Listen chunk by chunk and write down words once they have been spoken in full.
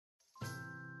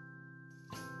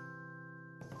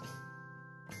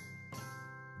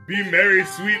Be merry,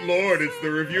 sweet Lord. It's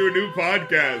the Review a New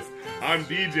podcast. I'm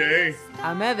DJ.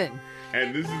 I'm Evan.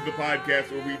 And this is the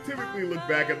podcast where we typically look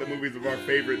back at the movies of our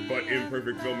favorite but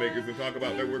imperfect filmmakers and talk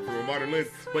about their work from a modern lens.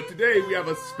 But today we have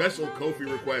a special Ko-fi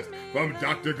request from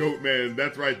Dr. Goatman.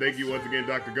 That's right. Thank you once again,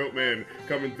 Dr. Goatman,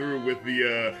 coming through with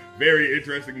the very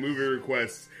interesting movie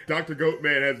requests. Dr.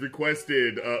 Goatman has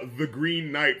requested The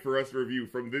Green Knight for us to review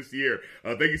from this year.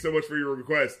 Thank you so much for your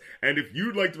request. And if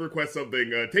you'd like to request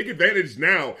something, take advantage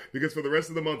now, because for the rest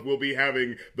of the month we'll be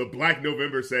having the Black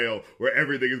November sale where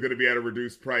everything is going to be at a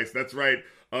reduced price. That's right.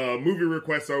 Movie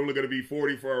requests are only going to be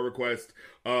 $40 for a request.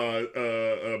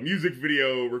 Music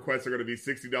video requests are going to be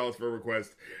 $60 for a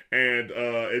request. And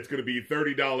it's going to be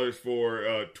 $30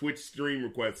 for Twitch stream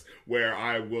requests, where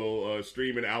I will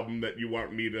stream an album that you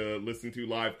want me to listen to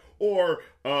live, or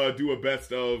do a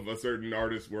best of a certain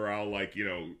artist where I'll, like, you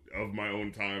know, of my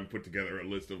own time, put together a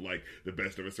list of, like, the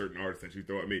best of a certain artist that you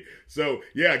throw at me. So,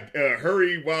 yeah,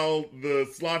 hurry while the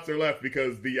slots are left,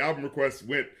 because the album requests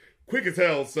went quick as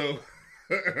hell, so...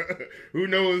 Who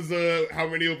knows how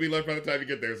many will be left by the time you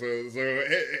get there. So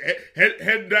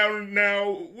head down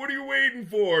now. What are you waiting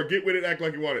for? Get with it, act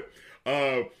like you want it.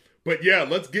 But yeah,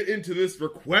 let's get into this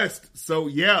request. So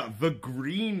yeah, The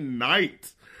Green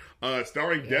Knight,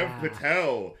 starring Dev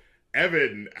Patel.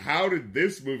 Evan, how did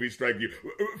this movie strike you?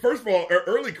 First of all,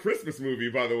 early Christmas movie,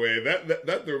 by the way.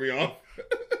 That threw me off.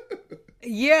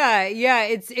 Yeah.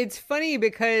 It's funny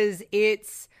because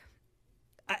it's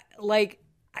like...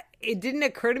 It didn't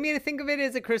occur to me to think of it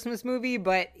as a Christmas movie,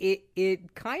 but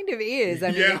it kind of is. I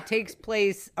mean, it takes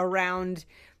place around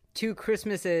two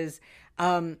Christmases.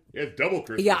 It's double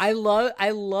Christmas. Yeah, I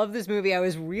love this movie. I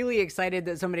was really excited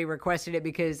that somebody requested it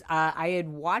because I had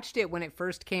watched it when it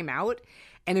first came out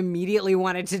and immediately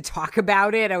wanted to talk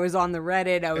about it. I was on the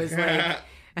Reddit. I was like...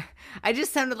 I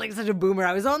just sounded like such a boomer.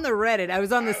 I was on the Reddit. I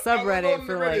was on the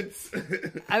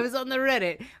subreddit I was on the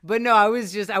Reddit. But no,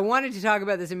 I wanted to talk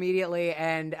about this immediately,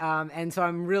 and so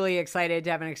I'm really excited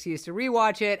to have an excuse to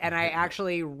rewatch it. And I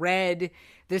actually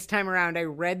this time around, I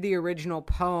read the original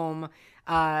poem,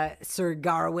 Sir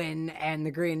Gawain and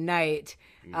the Green Knight,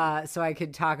 so I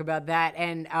could talk about that.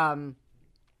 And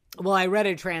well, I read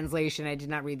a translation. I did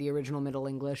not read the original Middle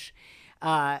English,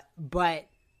 but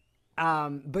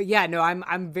yeah, no,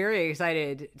 I'm very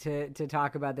excited to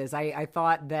talk about this. I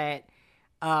thought that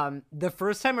the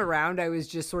first time around I was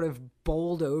just sort of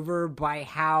bowled over by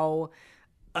how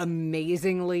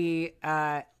amazingly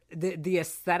the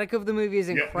aesthetic of the movie is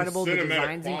incredible. The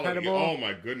design's quality, incredible. Oh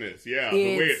my goodness, yeah.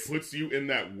 The way it puts you in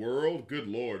that world, good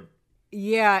Lord.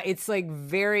 Yeah, it's like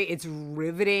it's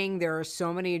riveting. There are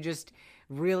so many just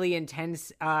really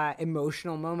intense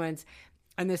emotional moments.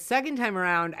 And the second time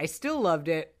around, I still loved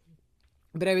it.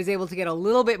 But I was able to get a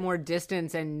little bit more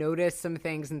distance and notice some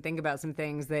things and think about some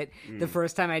things that the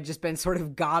first time I'd just been sort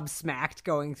of gobsmacked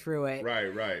going through it.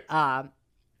 Right.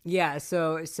 Yeah,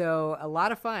 so a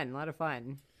lot of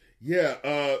fun.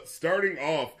 Yeah, starting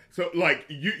off, so, like,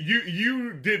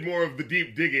 you did more of the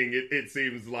deep digging, it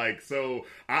seems like, so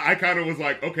I kind of was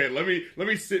like, okay, let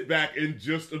me sit back and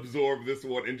just absorb this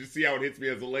one and just see how it hits me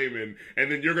as a layman,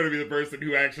 and then you're gonna be the person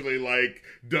who actually, like,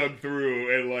 dug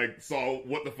through and, like, saw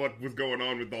what the fuck was going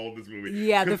on with all of this movie.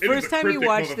 Yeah, the first time you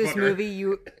watch this movie,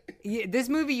 you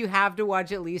have to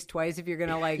watch at least twice if you're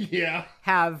gonna, like,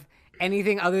 have...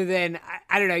 anything other than,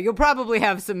 I don't know, you'll probably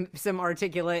have some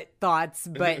articulate thoughts,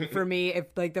 but for me, if,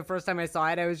 like, the first time I saw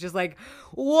it, I was just like,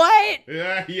 what?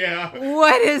 Yeah.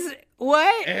 What?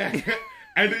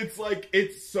 And it's like,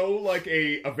 it's so, like,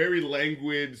 a very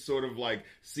languid sort of, like,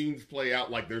 scenes play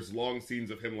out, like, there's long scenes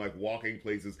of him, like, walking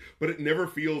places, but it never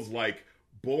feels, like,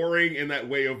 boring in that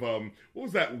way of, what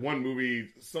was that one movie,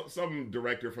 some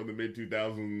director from the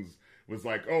mid-2000s was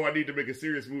like, oh, I need to make a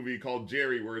serious movie called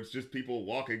Jerry, where it's just people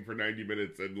walking for 90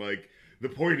 minutes, and, like, the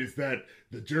point is that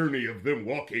the journey of them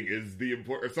walking is the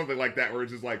important, or something like that, where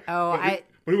it's just like, but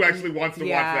who actually wants to watch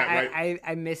that, right?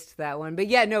 I missed that one. But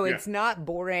yeah, no, it's not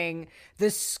boring. The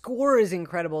score is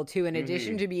incredible, too, in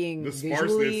addition to being the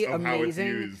visually of amazing.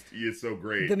 How it's used is so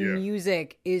great. The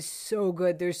music is so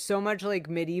good. There's so much, like,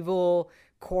 medieval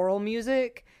choral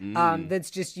music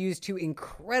that's just used to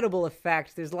incredible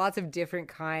effect. There's lots of different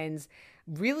kinds.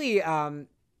 Really, so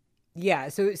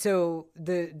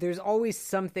there's always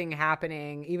something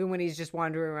happening. Even when he's just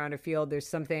wandering around a field, there's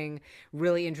something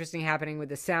really interesting happening with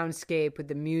the soundscape, with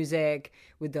the music,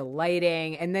 with the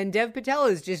lighting. And then Dev Patel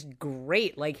is just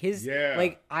great. Like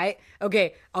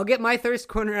I'll get my thirst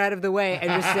corner out of the way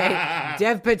and just say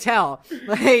Dev Patel.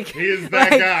 Like, he is that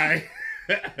guy.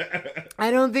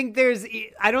 I don't think there's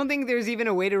even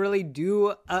a way to really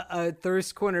do a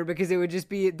thirst corner, because it would just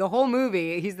be the whole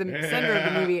movie. He's the center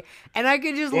of the movie, and I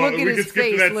could just look at his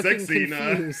face looking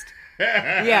confused.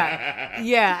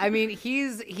 Yeah. I mean,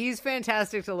 he's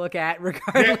fantastic to look at,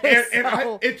 regardless.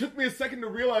 It took me a second to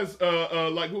realize,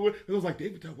 who it was. Like,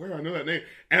 David Del Where I know that name,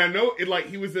 and I know it. Like,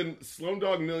 he was in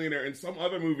Slumdog Millionaire and some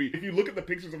other movie. If you look at the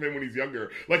pictures of him when he's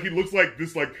younger, like, he looks like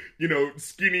this, like,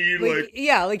 skinny,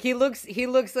 like he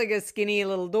looks like a skinny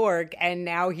little dork, and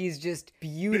now he's just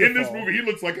beautiful. In this movie, he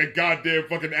looks like a goddamn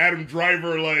fucking Adam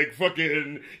Driver, like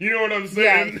fucking. You know what I'm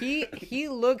saying? Yeah, he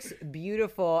looks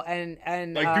beautiful, and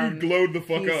like, dude glowed the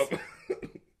fuck up.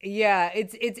 Yeah,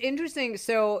 it's interesting.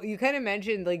 So you kind of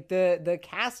mentioned, like, the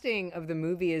casting of the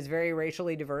movie is very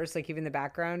racially diverse, like even the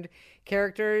background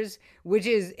characters, which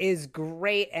is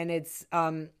great, and it's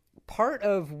part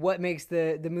of what makes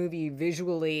the movie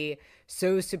visually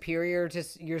so superior to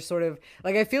your sort of,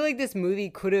 like, I feel like this movie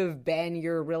could have been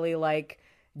your really, like,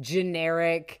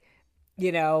 generic,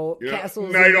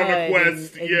 Castles Night on the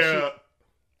Quest,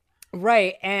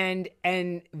 right, and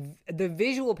the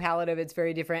visual palette of it's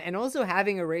very different, and also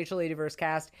having a racially diverse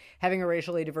cast, having a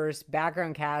racially diverse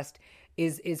background cast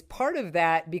is part of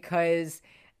that, because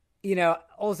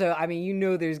also, I mean,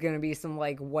 there's going to be some,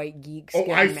 like, white geeks.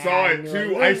 Oh, I saw it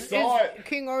too. I saw it.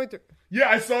 King Arthur. Yeah,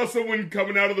 I saw someone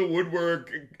coming out of the woodwork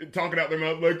talking out their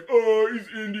mouth like, "Oh, he's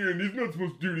Indian. He's not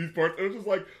supposed to do these parts." And I was just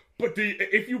like, but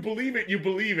if you believe it, you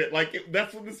believe it. Like,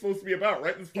 that's what it's supposed to be about,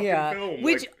 right? This fucking film.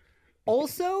 Which...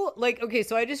 Also, like, okay,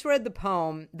 so I just read the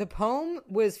poem. The poem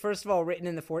was, first of all, written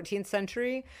in the 14th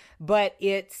century, but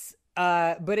it's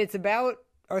about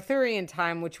Arthurian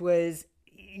time, which was,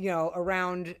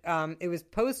 around, it was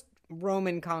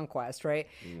post-Roman conquest, right?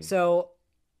 So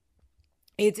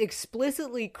it's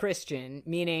explicitly Christian,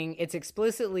 meaning it's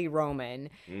explicitly Roman.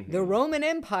 The Roman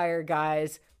Empire,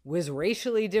 guys, was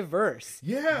racially diverse.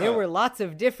 Yeah. There were lots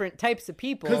of different types of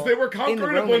people. Because they were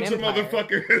conquering a bunch Empire. of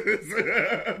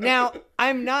motherfuckers. Now,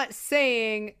 I'm not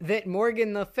saying that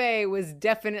Morgan Le Fay was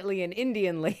definitely an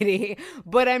Indian lady,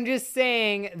 but I'm just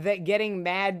saying that getting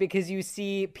mad because you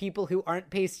see people who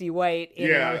aren't pasty white in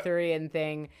an Arthurian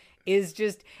thing is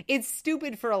just, it's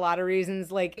stupid for a lot of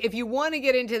reasons. Like, if you want to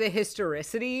get into the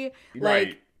historicity, right.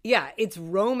 like, yeah, it's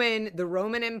Roman. The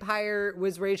Roman Empire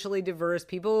was racially diverse.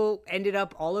 People ended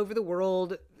up all over the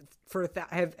world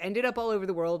have ended up all over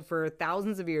the world for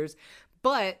thousands of years.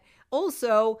 But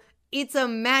also, it's a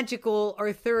magical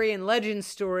Arthurian legend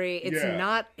story. It's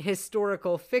not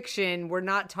historical fiction. We're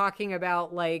not talking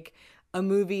about, like, a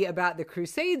movie about the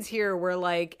Crusades here, where,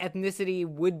 like, ethnicity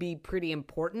would be pretty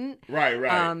important.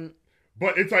 Right.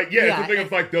 But it's like, it's the thing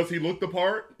of, like, does he look the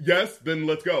part? Yes, then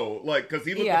let's go. Like, because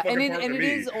he looked the fucking part to me. And it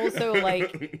is also,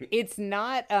 like, it's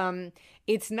not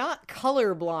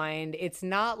colorblind. It's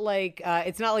not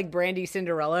like Brandy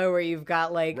Cinderella, where you've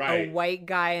got, like, a white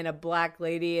guy and a black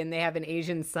lady and they have an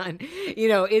Asian son.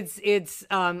 It's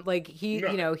like,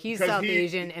 he's South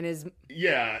Asian, and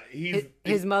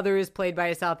his mother is played by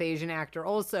a South Asian actor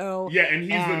also. Yeah, and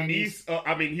he's the niece,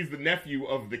 he's the nephew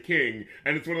of the king,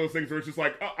 and it's one of those things where it's just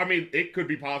like, it could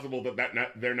be possible that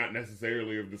they're not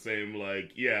necessarily of the same,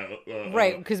 like,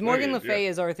 right, because Morgan Le Fay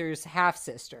is Arthur's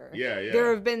half-sister. Yeah.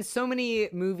 There have been so many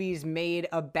movies made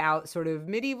about sort of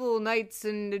medieval knights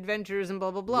and adventures and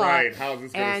blah, blah, blah. Right, how's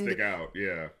this going to stick out?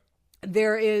 Yeah.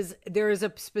 There is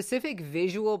a specific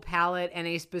visual palette and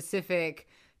a specific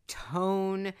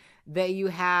tone that you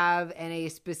have, and a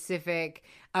specific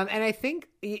and I think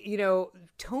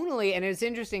tonally, and it's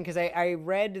interesting because I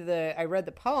read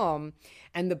the poem,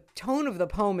 and the tone of the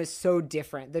poem is so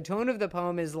different. The tone of the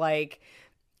poem is like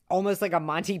almost like a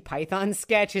Monty Python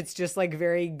sketch. It's just, like,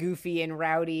 very goofy and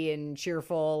rowdy and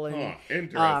cheerful, and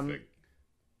interesting.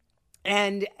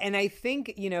 And I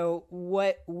think,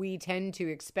 what we tend to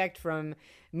expect from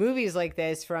movies like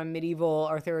this, from medieval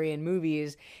Arthurian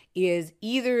movies, is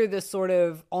either the sort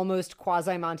of almost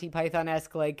quasi Monty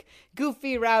Python-esque, like,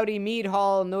 goofy, rowdy, mead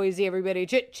hall, noisy, everybody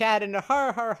chit-chat, and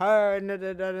har, har, har, and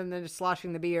then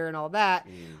sloshing the beer and all that,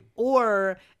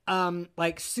 or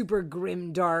like, super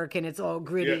grim dark, and it's all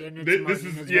gritty, and it's this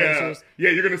is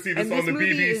you're gonna see this on the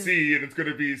BBC, and it's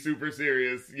gonna be super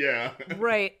serious.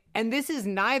 Right. And this is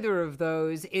neither of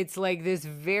those. It's like this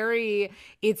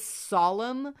it's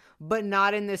solemn, but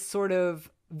not in this sort of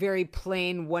very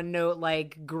plain one note,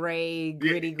 like, gray,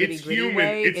 gritty human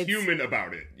way. It's human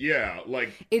about it. Yeah,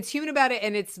 like, it's human about it,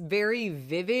 and it's very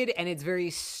vivid, and it's very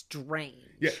strange.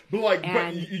 Yeah, but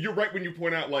you're right when you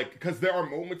point out, like, because there are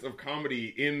moments of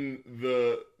comedy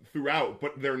throughout,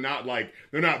 but they're not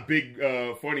big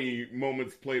funny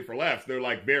moments played for laughs. They're,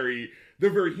 like, they're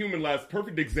very human. Last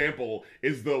perfect example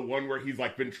is the one where he's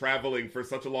like been traveling for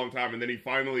such a long time, and then he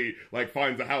finally like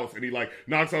finds a house, and he like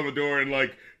knocks on the door and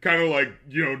like kind of like,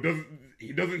 you know,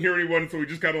 doesn't hear anyone, so he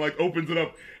just kind of like opens it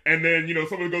up, and then, you know,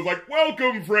 someone goes like,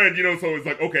 "Welcome, friend," you know, so it's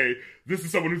like, okay, this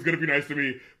is someone who's gonna be nice to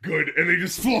me, good, and he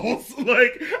just falls,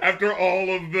 like, after all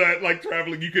of that, like,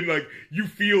 traveling, you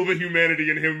feel the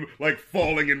humanity in him, like,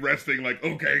 falling and resting, like,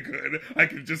 okay, good, I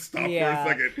can just stop for a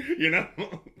second, you know?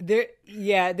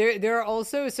 There are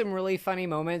also some really funny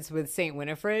moments with Saint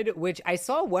Winifred, which I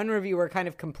saw one reviewer kind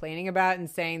of complaining about and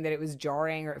saying that it was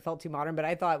jarring or it felt too modern, but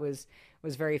I thought it was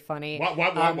very funny.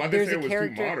 Why they say it was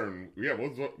too modern? Yeah,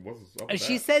 what's up with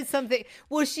she that? said something.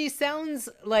 Well, she sounds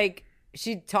like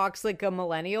she talks like a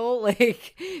millennial.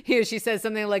 Like, you know, she says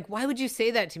something like, "Why would you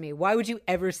say that to me? Why would you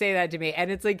ever say that to me?"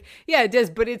 And it's like, yeah, it does,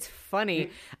 but it's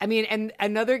funny. I mean, and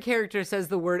another character says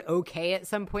the word "okay" at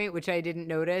some point, which I didn't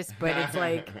notice, but it's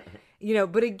like, you know.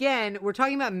 But again, we're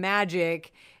talking about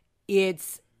magic.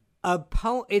 It's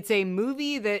a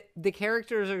movie that the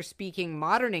characters are speaking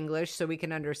modern English so we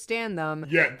can understand them.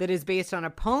 Yeah. That is based on a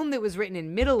poem that was written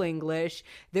in Middle English,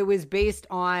 that was based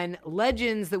on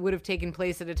legends that would have taken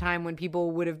place at a time when people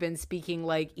would have been speaking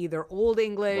like either Old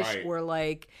English or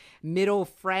like Middle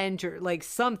French or like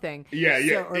something.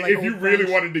 Yeah. Or like if you Old really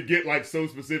French. wanted to get like so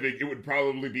specific, it would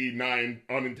probably be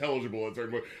unintelligible at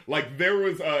certain point. Like there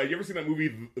was, you ever seen that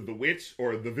movie The Witch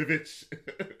or The Vivitch?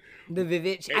 The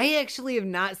Vivitch. I actually have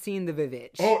not seen The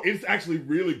Vivitch. Oh, it's actually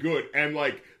really good. And,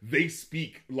 like, they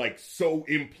speak, like, so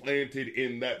implanted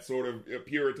in that sort of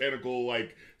puritanical,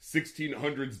 like,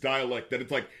 1600s dialect that it's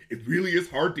like, it really is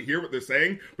hard to hear what they're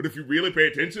saying. But if you really pay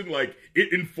attention, like,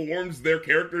 it informs their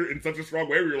character in such a strong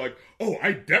way where you're like, oh,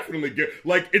 I definitely get,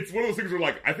 like, it's one of those things where,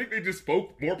 like, I think they just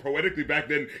spoke more poetically back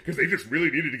then because they just really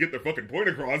needed to get their fucking point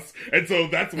across. And so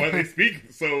that's why they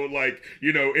speak so, like,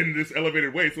 you know, in this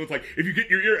elevated way. So it's like, if you get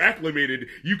your ear acclimated,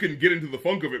 you can get into the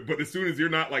funk of it. But as soon as you're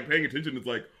not, like, paying attention, it's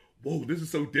like, whoa, this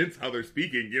is so dense how they're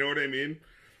speaking. You know what I mean?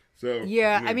 So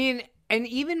yeah, I mean, and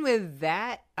even with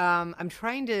that, I'm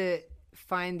trying to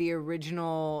find the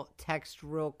original text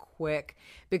real quick,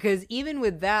 because even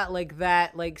with that, like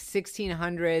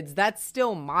 1600s, that's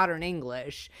still modern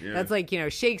English. Yeah. That's like, you know,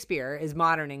 Shakespeare is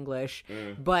modern English,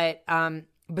 but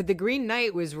The Green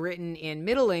Knight was written in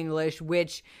Middle English,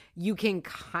 which you can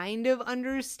kind of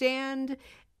understand.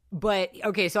 But,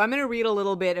 okay, so I'm going to read a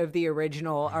little bit of the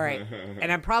original. All right.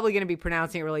 And I'm probably going to be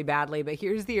pronouncing it really badly, but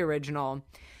here's the original.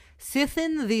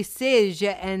 Sithen the sage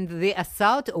and the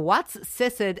assault what's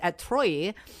cessed at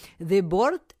Troy, the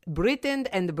Bort, Britain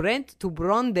and Brent to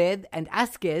Bronded and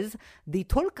Askes, the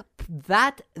Tolk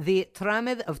that the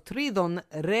Tramed of Tridon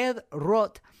red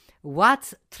wrote,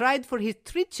 what's tried for his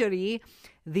treachery,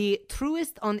 the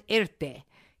truest on Erte,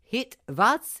 hit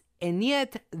what's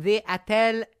eniet the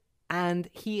Atel and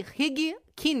he higi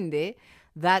kinde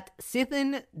that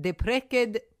sithen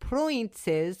depreced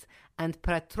provinces and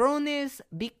patrones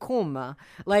become.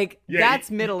 Like, that's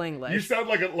Middle English. You sound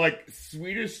like a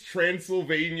Swedish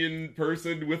Transylvanian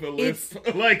person with a lisp.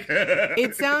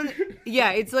 It sounds,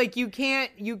 yeah, it's like you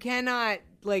cannot,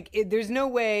 like, there's no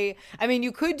way. I mean,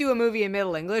 you could do a movie in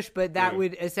Middle English, but that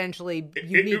would essentially,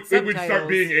 you need subtitles. It would start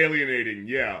being alienating,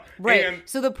 yeah. Right. And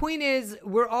so the point is,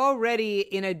 we're already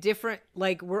in a different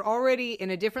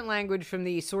language from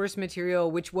the source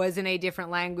material, which was in a different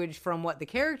language from what the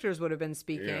characters would have been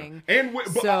speaking. Yeah.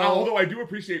 But although I do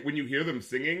appreciate when you hear them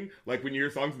singing, like when you hear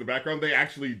songs in the background, they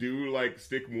actually do like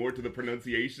stick more to the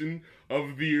pronunciation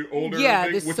of the older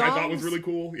thing, which I thought was really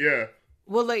cool. Yeah.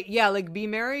 Well, like Be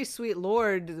Merry, Sweet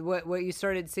Lord, what you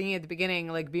started singing at the beginning,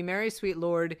 like Be Merry, Sweet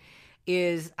Lord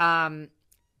is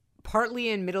partly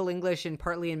in Middle English and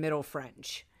partly in Middle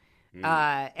French.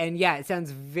 And yeah, it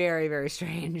sounds very, very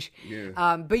strange.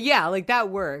 Yeah. But yeah, like that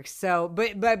works. So,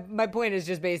 but my point is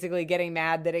just basically getting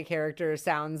mad that a character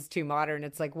sounds too modern.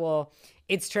 It's like, well,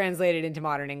 it's translated into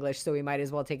modern English, so we might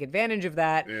as well take advantage of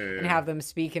that and have them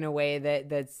speak in a way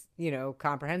that's, you know,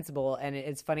 comprehensible. And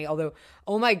it's funny, although,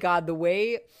 oh my God, the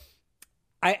way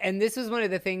and this was one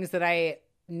of the things that I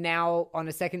now on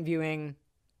a second viewing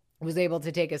was able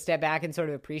to take a step back and sort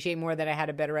of appreciate more, that I had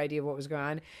a better idea of what was going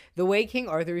on. The way King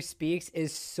Arthur speaks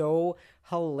is so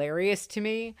hilarious to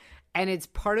me. And it's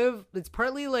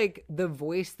partly like the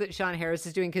voice that Sean Harris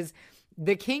is doing, because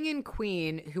the king and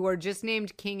queen, who are just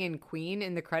named king and queen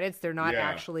in the credits, they're not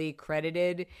actually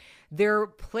credited. They're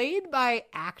played by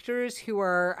actors who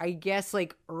are, I guess,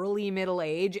 like early middle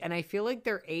age. And I feel like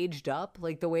they're aged up,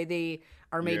 like the way they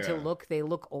are made to look. They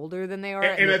look older than they are.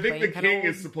 And I think the king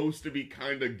is supposed to be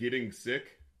kind of getting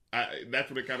sick.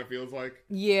 That's what it kind of feels like.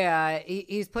 Yeah,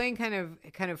 he's playing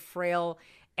kind of frail,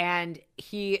 and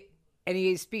he and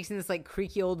he speaks in this like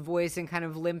creaky old voice and kind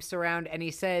of limps around, and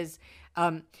he says,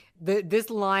 this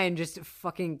line just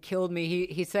fucking killed me.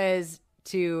 He says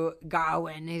to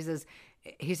Gawain, he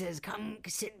says, "Come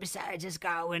sit beside us,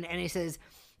 Gawain," and he says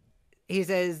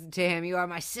to him, "You are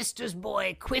my sister's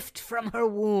boy, quiffed from her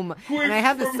womb." And I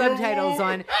have the subtitles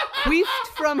on, "Quiffed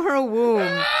from her womb,"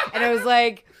 and I was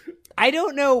like, I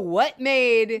don't know what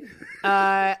made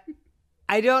what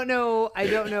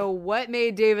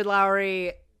made David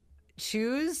Lowery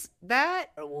choose that.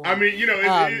 I mean,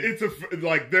 it's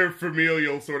like they're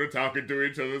familial sort of talking to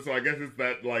each other, so I guess it's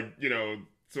that, like,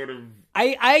 sort of.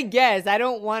 I guess I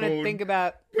don't want to think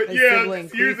about, but a yeah,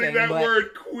 sibling using queefing, that but...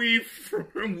 word "queef"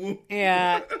 from womb.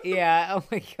 Yeah. Oh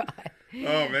my god.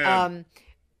 Oh man.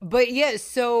 But yeah,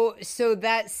 so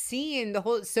that scene,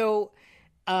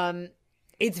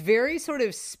 it's very sort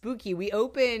of spooky. We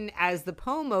open, as the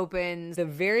poem opens, the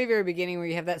very, very beginning, where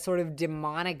you have that sort of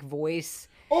demonic voice.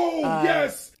 Oh,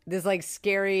 yes! This, like,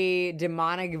 scary,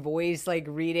 demonic voice, like,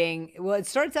 reading. Well, it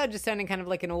starts out just sounding kind of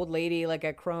like an old lady, like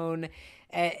a crone,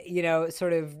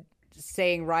 sort of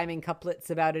saying rhyming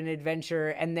couplets about an adventure,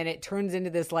 and then it turns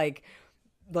into this, like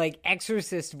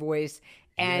exorcist voice,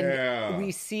 and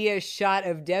we see a shot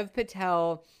of Dev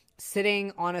Patel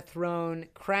sitting on a throne,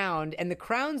 crowned. And the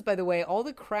crowns, by the way, all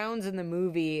the crowns in the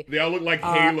movie, they all look like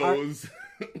halos.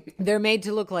 They're made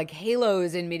to look like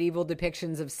halos in medieval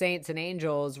depictions of saints and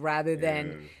angels, rather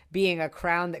than being a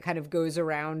crown that kind of goes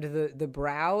around the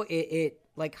brow. It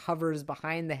like hovers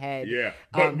behind the head. Yeah,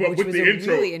 but which with was the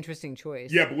intro, really interesting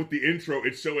choice. Yeah, but with the intro,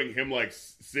 it's showing him like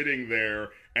sitting there,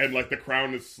 and like the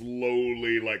crown is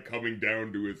slowly like coming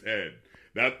down to his head.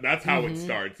 That's how it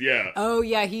starts. Yeah. Oh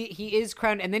yeah, he is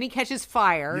crowned, and then he catches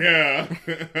fire. Yeah.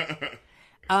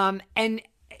 And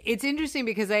it's interesting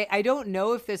because I don't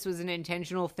know if this was an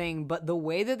intentional thing, but the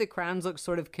way that the crowns look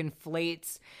sort of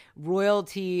conflates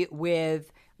royalty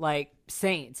with like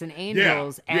saints and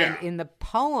angels. And in the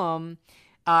poem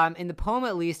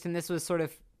at least, and this was sort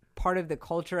of part of the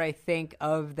culture, I think,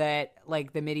 of that,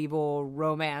 like the medieval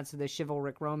romance or the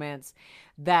chivalric romance,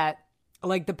 that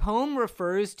like the poem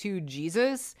refers to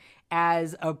Jesus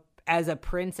as a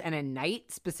prince and a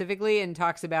knight specifically, and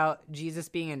talks about Jesus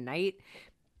being a knight.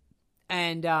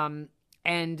 And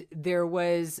there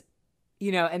was,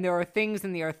 and there are things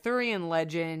in the Arthurian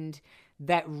legend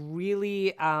that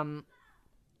really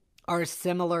are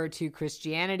similar to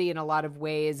Christianity in a lot of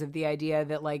ways, of the idea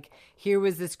that like here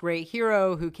was this great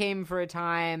hero who came for a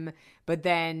time, but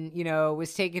then,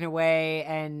 was taken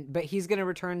away, but he's going to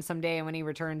return someday. And when he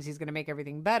returns, he's going to make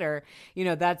everything better.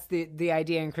 That's the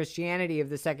idea in Christianity of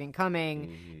the second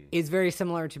coming is very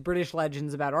similar to British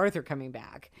legends about Arthur coming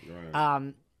back.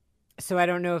 Right. So I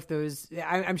don't know if those,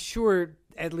 I'm sure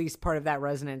at least part of that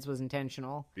resonance was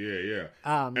intentional. Yeah.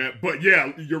 But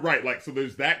yeah, you're right. Like, so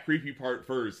there's that creepy part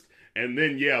first, and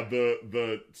then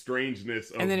the strangeness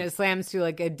of, and then it slams to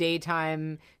like a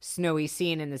daytime snowy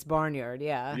scene in this barnyard.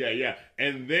 Yeah.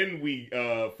 And then we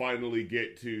finally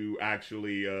get to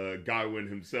actually Gawain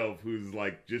himself, who's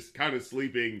like just kind of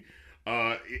sleeping.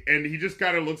 And he just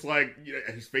kind of looks like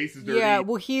his face is dirty. Yeah,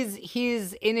 well,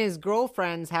 he's in his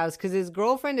girlfriend's house because his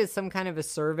girlfriend is some kind of a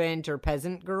servant or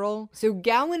peasant girl. So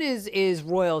Gawain is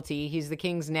royalty. He's the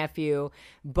king's nephew,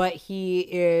 but he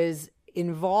is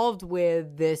involved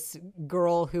with this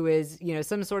girl who is,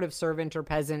 some sort of servant or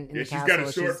peasant in the castle. She's got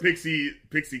a short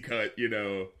pixie cut,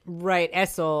 Right,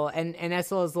 Essel, and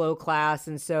Essel is low class,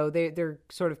 and so they're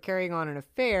sort of carrying on an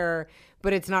affair,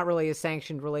 but it's not really a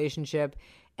sanctioned relationship.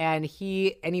 And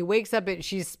he wakes up and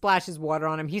she splashes water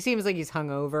on him. He seems like he's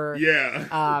hungover.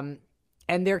 Yeah.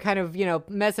 And they're kind of,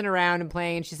 messing around and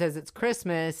playing. And she says it's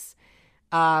Christmas.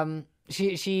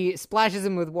 She splashes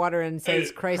him with water and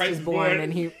says Christ is born.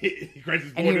 And he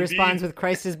responds with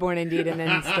Christ is born indeed. And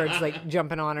then starts like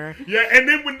jumping on her. Yeah. And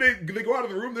then when they go out of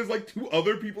the room, there's like two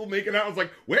other people making out. I was like,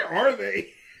 where are they?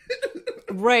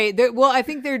 Right. Well, I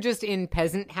think they're just in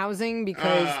peasant housing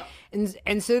because,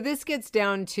 and so this gets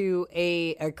down to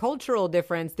a cultural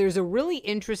difference. There's a really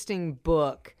interesting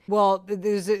book. Well,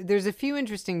 there's a few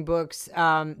interesting books.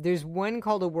 There's one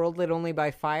called A World Lit Only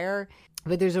by Fire,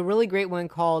 but there's a really great one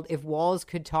called If Walls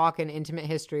Could Talk, An Intimate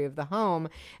History of the Home.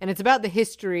 And it's about the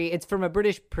history. It's from a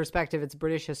British perspective. It's a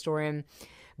British historian,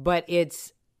 but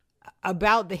it's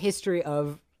about the history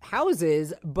of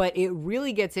houses, but it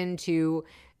really gets into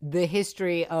the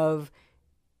history of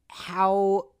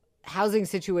how housing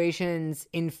situations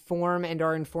inform and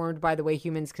are informed by the way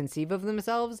humans conceive of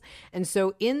themselves. And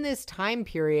so in this time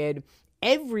period,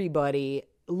 everybody,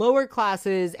 lower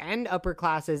classes and upper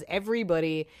classes,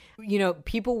 everybody,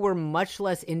 people were much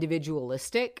less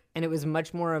individualistic, and it was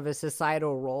much more of a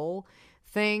societal role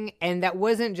thing. And that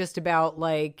wasn't just about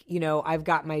like, you know, I've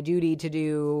got my duty to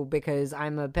do because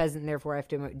I'm a peasant and therefore I have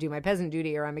to do my peasant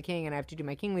duty, or I'm a king and I have to do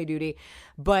my kingly duty.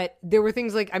 But there were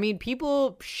things like, I mean,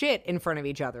 people shit in front of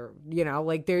each other, you know,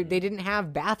 like they didn't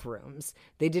have bathrooms.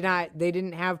 They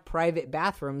didn't have private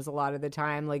bathrooms a lot of the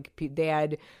time. Like they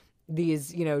had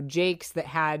these, you know, jakes that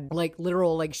had like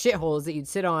literal like shitholes that you'd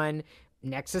sit on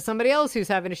next to somebody else who's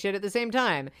having a shit at the same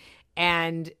time.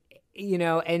 And you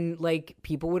know, and like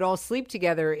people would all sleep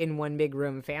together in one big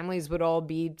room. Families would all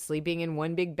be sleeping in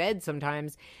one big bed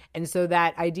sometimes. And so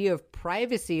that idea of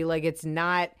privacy, like it's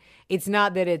not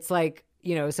that it's like,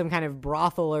 you know, some kind of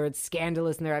brothel or it's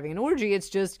scandalous and they're having an orgy. It's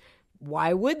just,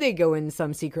 why would they go in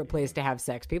some secret place to have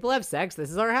sex? People have sex.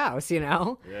 This is our house, you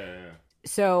know? Yeah.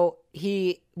 So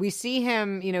we see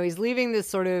him, you know, he's leaving this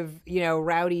sort of, you know,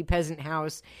 rowdy peasant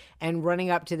house and running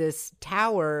up to this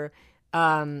tower,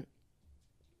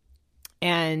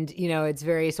 and, you know, it's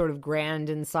very sort of grand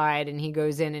inside, and he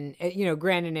goes in and, you know,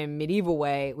 grand in a medieval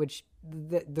way, which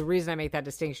the reason I make that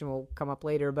distinction will come up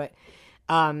later. But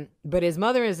his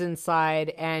mother is inside,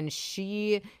 and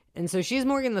so she's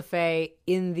Morgan Le Fay.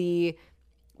 In the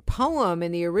poem,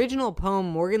 in the original poem,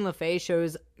 Morgan Le Fay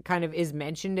is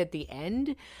mentioned at the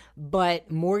end,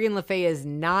 but Morgan Le Fay is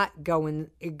not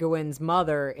Gawain's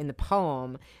mother in the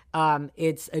poem.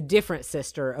 It's a different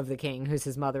sister of the king who's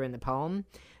his mother in the poem.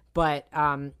 But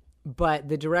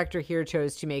the director here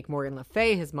chose to make Morgan Le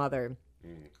Fay his mother.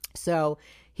 So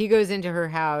he goes into her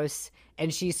house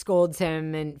and she scolds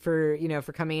him for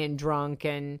coming in drunk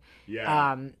and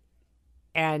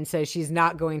says she's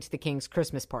not going to the king's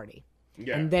Christmas party.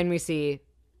 Yeah. And then we see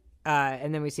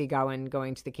Gawain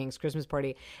going to the king's Christmas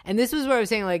party. And this was where I was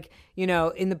saying, like, you know,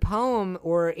 in the poem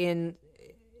or in,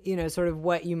 you know, sort of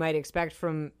what you might expect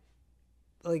from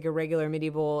like a regular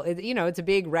medieval, you know, it's a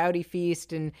big rowdy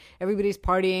feast and everybody's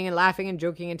partying and laughing and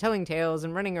joking and telling tales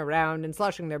and running around and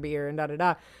sloshing their beer and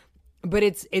da-da-da. But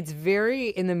it's very,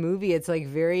 in the movie, it's like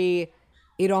very,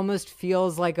 it almost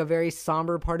feels like a very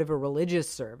somber part of a religious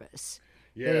service.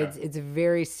 Yeah. It's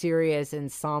very serious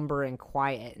and somber and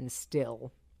quiet and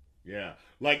still. Yeah.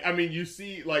 Like, I mean, you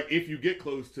see, like, if you get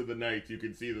close to the knights, you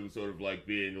can see them sort of like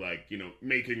being like, you know,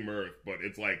 making mirth, but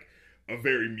it's like a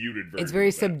very muted version. It's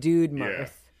very subdued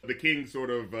mirth. Yeah. The king sort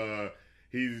of,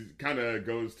 he kind of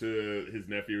goes to his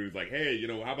nephew. He's like, hey, you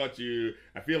know, how about you?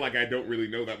 I feel like I don't really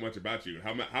know that much about you.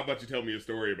 How about you tell me a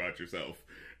story about yourself?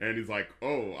 And he's like,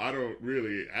 oh, I don't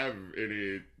really have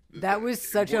any. That was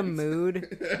such a mood.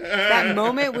 That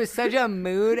moment was such a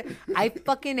mood. I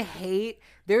fucking hate.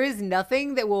 There is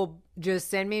nothing that will just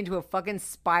send me into a fucking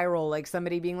spiral, like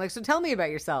somebody being like, so tell me about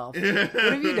yourself. What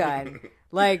have you done?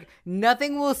 Like,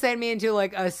 nothing will send me into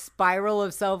like a spiral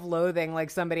of self-loathing, like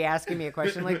somebody asking me a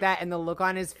question like that, and the look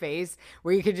on his face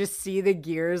where you could just see the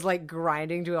gears like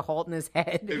grinding to a halt in his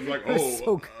head. It's like,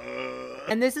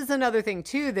 And this is another thing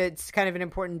too that's kind of an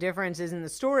important difference is in the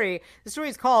story. The story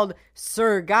is called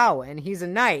Sir Gawain. He's a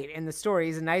knight in the story.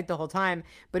 He's a knight the whole time.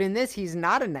 But in this, he's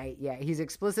not a knight yet. He's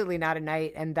explicitly not a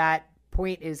knight, and that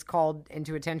point is called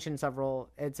into attention several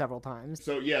times.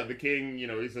 So yeah, the king, you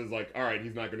know, he says like, all right,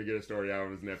 he's not going to get a story out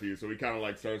of his nephew. So he kind of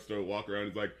like starts to walk around.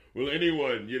 He's like, will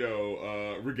anyone, you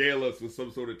know, regale us with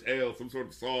some sort of tale, some sort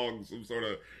of song, some sort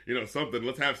of, you know, something.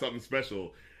 Let's have something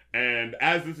special. And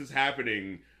as this is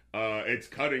happening, it's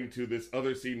cutting to this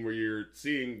other scene where you're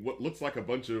seeing what looks like a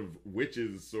bunch of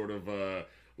witches sort of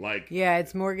like... Yeah,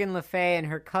 it's Morgan Le Fay and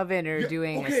her coven are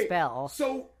doing a spell.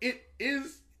 So it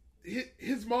is...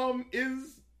 His mom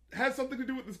has something to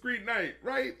do with this Green Knight,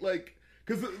 right? Like,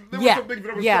 because there were some things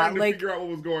that I was trying to figure out what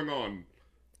was going on.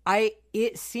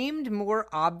 It seemed more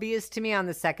obvious to me on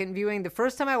the second viewing. The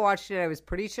first time I watched it, I was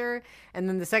pretty sure. And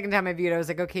then the second time I viewed it, I was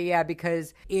like, okay, yeah,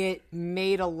 because it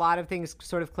made a lot of things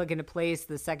sort of click into place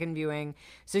the second viewing.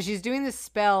 So she's doing this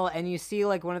spell, and you see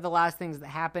like one of the last things that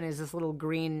happen is this little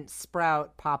green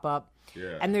sprout pop up.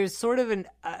 Yeah. And there's sort of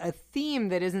a theme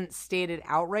that isn't stated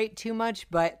outright too much,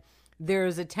 but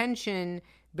there's a tension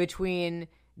between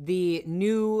the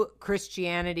new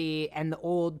Christianity and the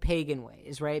old pagan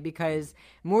ways, right? Because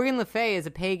Morgan Le Fay is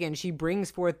a pagan. She brings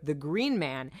forth the Green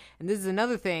Man. And this is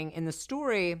another thing. In the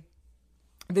story,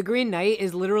 the Green Knight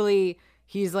is literally,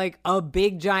 he's like a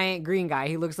big giant green guy.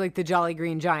 He looks like the Jolly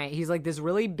Green Giant. He's like this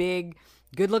really big,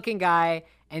 good-looking guy,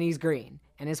 and he's green.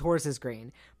 And his horse is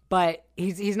green. But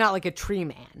he's not like a tree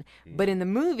man. But in the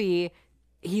movie,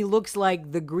 he looks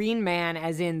like the Green Man,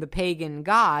 as in the pagan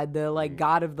god, the like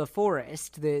god of the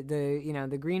forest, the you know,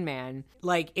 the Green Man.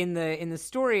 Like in the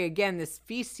story, again, this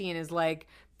feast scene is like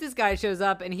this guy shows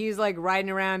up and he's like riding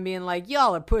around being like,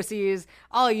 y'all are pussies.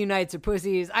 All you knights are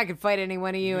pussies. I could fight any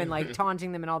one of you, and like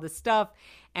taunting them and all this stuff.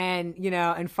 And, you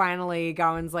know, and finally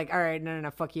Gawain's like, all right,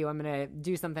 no, fuck you. I'm going to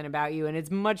do something about you. And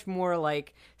it's much more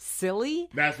like silly.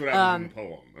 That's what happens in the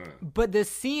poem. But the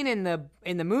scene in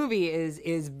the movie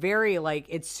is very like,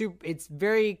 it's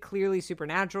very clearly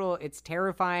supernatural. It's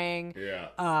terrifying.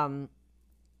 Yeah.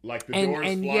 Like the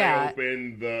doors fly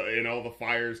open, and all the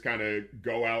fires kind of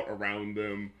go out around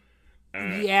them.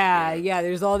 Yeah.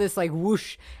 There's all this like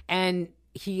whoosh, and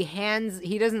he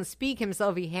doesn't speak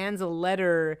himself. He hands a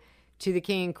letter to the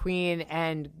king and queen,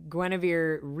 and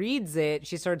Guinevere reads it.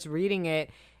 She starts reading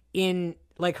it in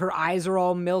like her eyes are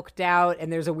all milked out,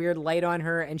 and there's a weird light on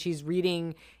her, and she's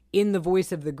reading in the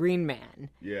voice of the Green Man.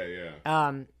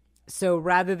 Yeah. So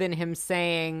rather than him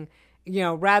saying, you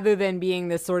know, rather than being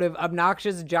this sort of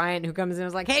obnoxious giant who comes in and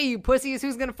is like, hey, you pussies,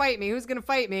 who's going to fight me? Who's going to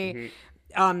fight me?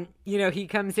 Mm-hmm. You know, he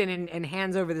comes in and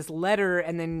hands over this letter,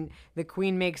 and then the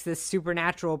queen makes this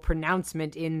supernatural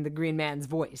pronouncement in the Green Man's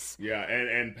voice. Yeah,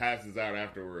 and passes out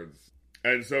afterwards.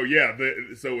 And so, yeah,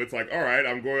 so it's like, all right,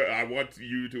 I want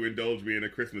you to indulge me in a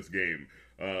Christmas game.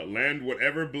 Land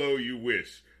whatever blow you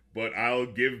wish, but I'll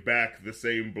give back the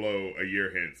same blow a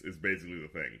year hence, is basically the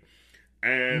thing.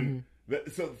 And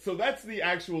so that's the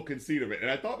actual conceit of it. And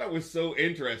I thought that was so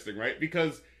interesting, right?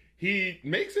 Because he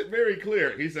makes it very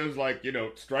clear. He says, like, you know,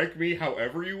 strike me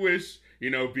however you wish, you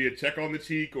know, be a check on the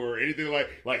cheek or anything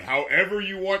like however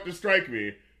you want to strike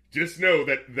me, just know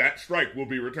that strike will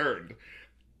be returned.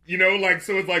 You know, like,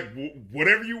 so it's like,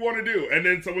 whatever you want to do. And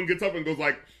then someone gets up and goes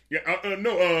like,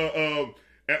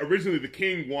 originally the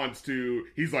king wants to,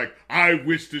 he's like, I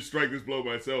wish to strike this blow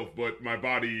myself, but my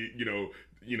body, you know,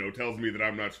 tells me that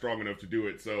I'm not strong enough to do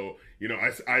it. So, you know,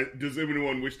 I does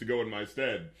anyone wish to go in my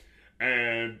stead?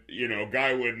 And, you know,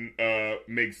 Gawain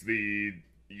makes the,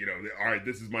 you know, all right,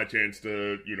 this is my chance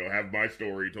to, you know, have my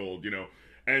story told, you know.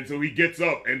 And so he gets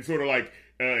up and sort of like,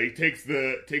 he takes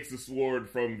the sword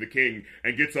from the king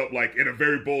and gets up like in a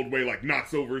very bold way, like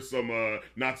knocks over some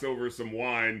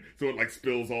wine, so it like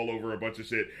spills all over a bunch of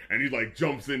shit. And he like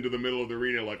jumps into the middle of the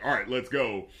arena, like, all right, let's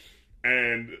go.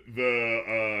 And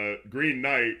the Green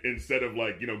Knight, instead of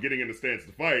like, you know, getting in a stance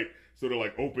to fight, sort of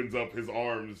like opens up his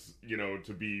arms, you know,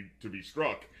 to be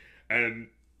struck. And,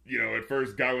 you know, at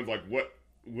first Gawain's like,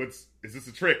 is this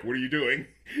a trick? What are you doing?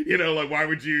 You know, like, what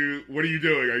are you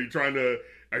doing? Are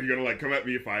you gonna like come at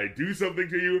me if I do something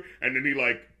to you? And then he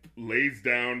like lays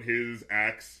down his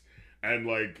axe and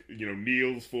like, you know,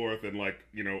 kneels forth and like,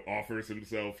 you know, offers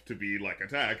himself to be like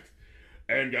attacked.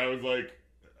 And Gawain's like,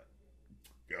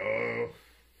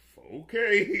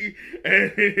 okay.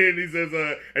 And he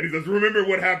says, remember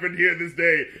what happened here this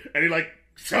day. And he like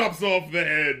chops off the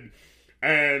head,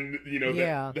 and, you know,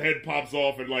 the head pops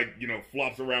off and like, you know,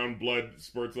 flops around, blood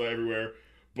spurts everywhere.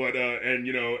 But, and,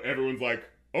 you know, everyone's like,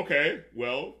 okay,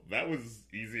 well, that was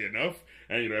easy enough.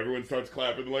 And, you know, everyone starts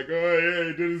clapping like, oh yeah,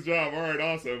 he did his job. All right,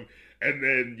 awesome. And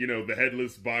then, you know, the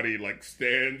headless body like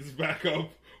stands back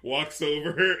up, walks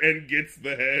over and gets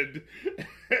the head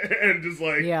and just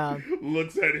like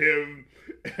looks at him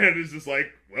and is just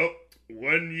like, well,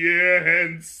 1 year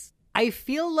hence. I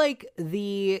feel like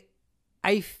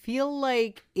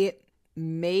it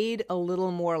made a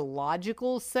little more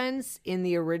logical sense in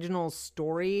the original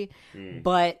story,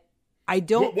 but I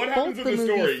don't what happens in the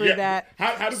story for that.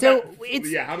 How does that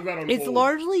unfold? It's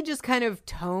largely just kind of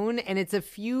tone, and it's a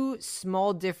few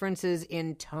small differences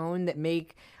in tone that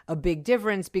make a big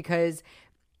difference, because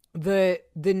the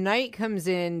knight comes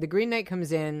in, the Green Knight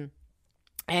comes in,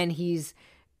 and he's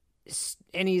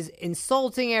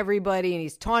insulting everybody and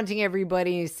he's taunting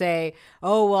everybody, and he's say,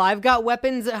 oh, well, I've got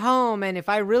weapons at home, and if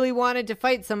I really wanted to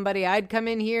fight somebody, I'd come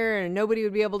in here and nobody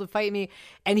would be able to fight me.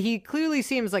 And he clearly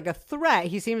seems like a threat.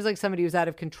 He seems like somebody who's out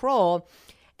of control.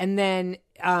 And then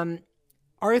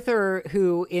Arthur,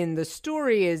 who in the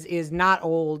story is not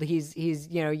old, he's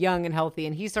you know, young and healthy,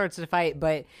 and he starts to fight,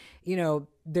 but, you know,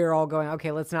 they're all going,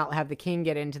 okay, let's not have the king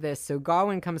get into this. So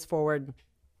Gawain comes forward,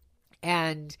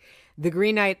 and the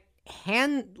Green Knight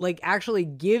actually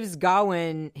gives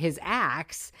Gawain his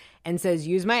axe and says,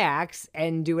 use my axe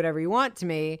and do whatever you want to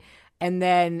me. And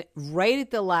then right at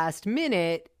the last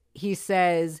minute, he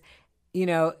says, you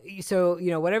know, so, you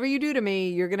know, whatever you do to me,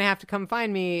 you're going to have to come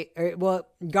find me. Well,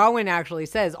 Gawain actually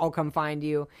says, I'll come find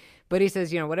you. But he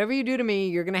says, you know, whatever you do to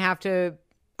me, I'm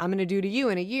going to do to you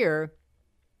in a year.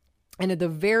 And at the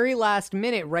very last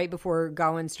minute, right before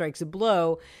Gawain strikes a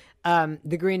blow,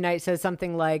 the Green Knight says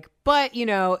something like, but, you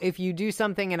know, if you do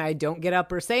something and I don't get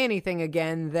up or say anything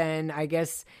again, then I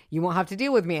guess you won't have to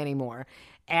deal with me anymore.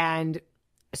 And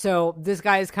So this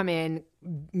guy's come in,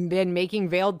 been making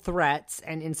veiled threats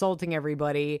and insulting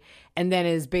everybody, and then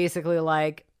is basically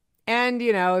like, and,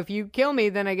 you know, if you kill me,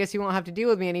 then I guess you won't have to deal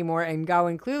with me anymore. And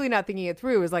Gawain, clearly not thinking it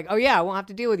through, is like, oh yeah, I won't have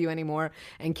to deal with you anymore,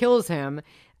 and kills him.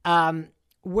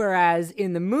 Whereas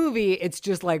in the movie, it's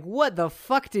just like, what the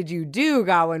fuck did you do,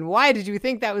 Gawain? Why did you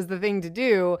think that was the thing to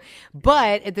do?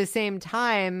 But at the same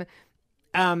time,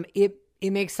 it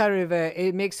makes sort of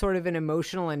an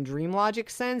emotional and dream logic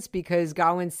sense, because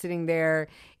Gawain's sitting there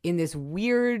in this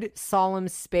weird solemn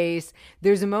space.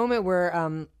 There's a moment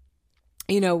where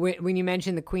you know, when you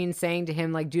mentioned the queen saying to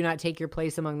him, like, do not take your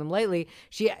place among them lightly,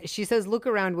 she says, look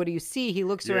around, what do you see? He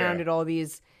looks around at all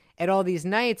these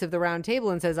knights of the round table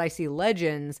and says, I see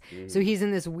legends. So he's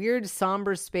in this weird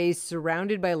somber space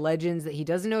surrounded by legends that he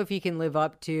doesn't know if he can live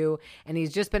up to. And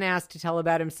he's just been asked to tell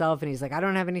about himself. And he's like, I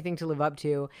don't have anything to live up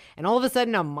to. And all of a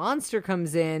sudden a monster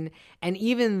comes in. And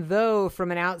even though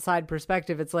from an outside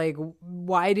perspective, it's like,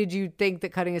 why did you think that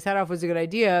cutting his head off was a good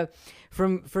idea?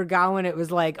 For Gawain, it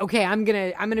was like, okay, I'm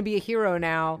going to be a hero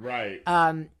now. Right.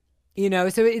 You know,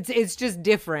 so it's just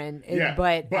different. Yeah,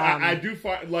 but I do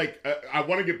find, like, I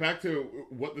want to get back to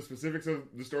what the specifics of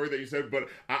the story that you said, but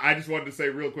I just wanted to say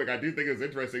real quick, I do think it's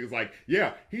interesting. It's like,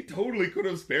 yeah, he totally could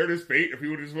have spared his fate if he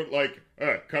would have just went, like,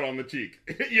 cut on the cheek,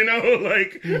 you know,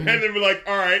 like, and then be like,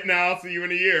 all right, now I'll see you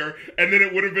in a year, and then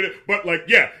it would have been, but, like,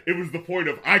 yeah, it was the point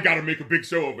of, I gotta make a big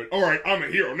show of it. All right, I'm a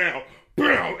hero now.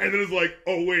 Bam! And then it's like,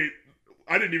 oh, wait,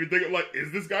 I didn't even think of, like,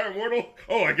 is this guy immortal?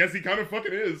 Oh, I guess he kind of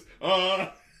fucking is.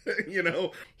 You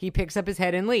know, he picks up his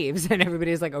head and leaves, and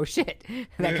everybody's like, "Oh shit,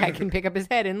 that guy can pick up his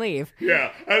head and leave."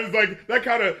 Yeah, I was like, that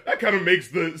kind of makes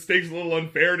the stakes a little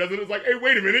unfair, doesn't it? It's like, hey,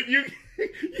 wait a minute,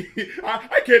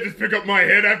 I can't just pick up my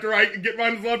head after I get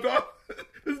mine lopped off.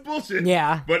 This is bullshit.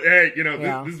 Yeah, but hey, you know,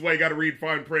 this is why you got to read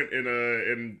fine print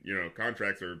in you know,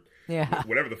 contracts or. Yeah.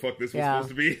 Whatever the fuck this was supposed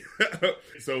to be.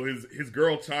 So his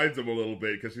girl chides him a little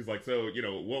bit, because she's like, so, you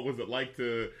know, what was it like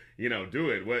to, you know, do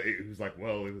it? Well, it was like,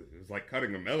 well, it was like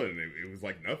cutting a melon. It was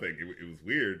like nothing. It was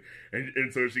weird.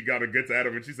 And so she kind of gets at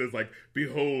him, and she says, like,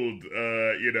 behold,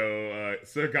 you know,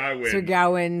 Sir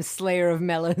Gawain, slayer of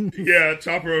melons. Yeah,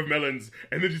 chopper of melons.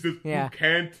 And then she says, yeah. Who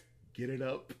can't get it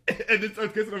up? And then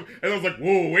starts kissing him. And I was like,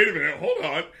 whoa, wait a minute, hold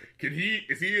on.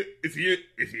 Is he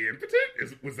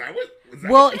impotent? Was that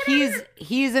well,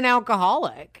 he's an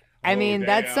alcoholic. I mean,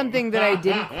 that's something that I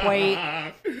didn't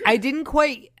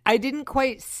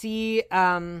quite see.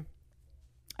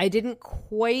 I didn't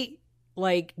quite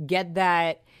like get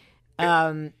that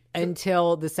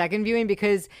until the second viewing,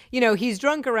 because, you know, he's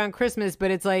drunk around Christmas, but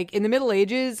it's like in the Middle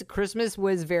Ages, Christmas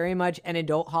was very much an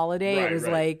adult holiday. It was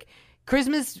like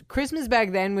Christmas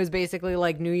back then was basically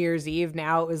like New Year's Eve.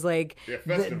 Now it was like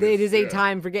it is a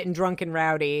time for getting drunk and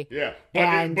rowdy. Yeah,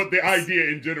 but the idea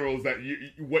in general is that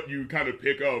what you kind of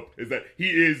pick up is that he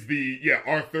is the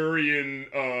Arthurian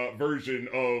version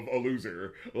of a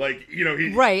loser. Like, you know,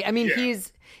 right. I mean, he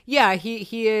is.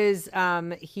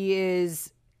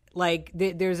 Like,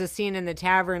 there's a scene in the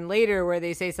tavern later where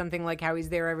they say something like how he's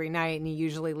there every night and he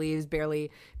usually leaves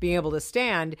barely being able to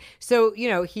stand. So, you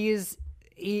know, he's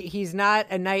not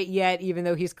a knight yet, even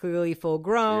though he's clearly full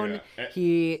grown. Yeah.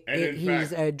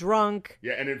 He's a drunk.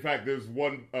 Yeah, and in fact, there's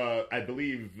one, I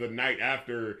believe the night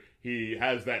after he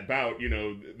has that bout, you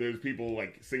know, there's people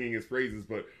like singing his praises,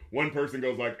 but one person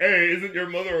goes like, hey, isn't your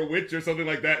mother a witch or something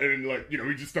like that? And like, you know,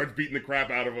 he just starts beating the crap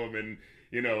out of him, and,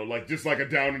 you know, like, just like a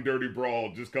down and dirty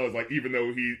brawl, just cause, like, even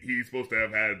though he's supposed to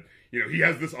have had, you know, he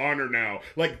has this honor now.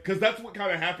 Like, cause that's what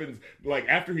kind of happens, like,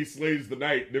 after he slays the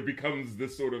knight, there becomes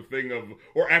this sort of thing of,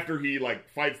 or after he, like,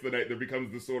 fights the knight, there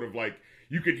becomes this sort of, like,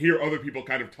 you can hear other people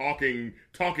kind of talking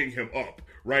him up,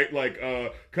 right? Like,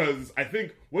 cause I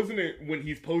think, wasn't it when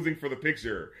he's posing for the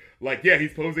picture? Like, yeah,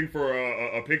 he's posing for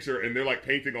a picture, and they're, like,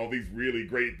 painting all these really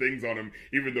great things on him,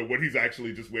 even though what he's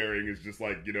actually just wearing is just,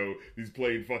 like, you know, these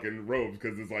plain fucking robes,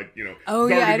 because it's, like, you know... Oh,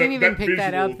 yeah, I didn't even pick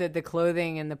that up, that the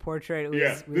clothing and the portrait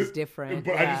was different.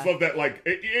 But I just love that, like,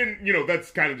 and, you know,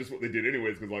 that's kind of just what they did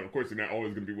anyways, because, like, of course, you're not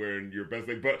always going to be wearing your best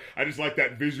thing, but I just like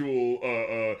that visual,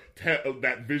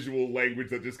 that visual language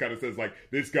that just kind of says, like,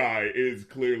 this guy is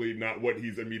clearly not what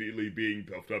he's immediately being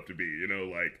puffed up to be, you know,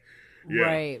 like...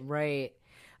 Yeah. Right.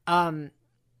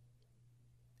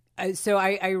 So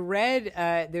I read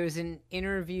there was an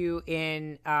interview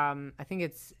in I think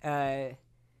it's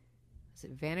is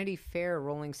it Vanity Fair or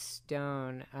Rolling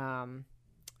Stone? I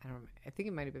don't. I think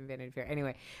it might have been Vanity Fair.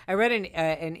 Anyway, I read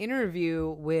an interview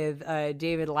with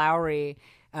David Lowery,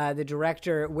 the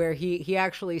director, where he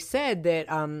actually said that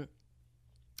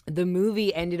the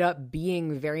movie ended up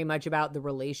being very much about the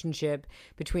relationship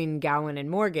between Gawain and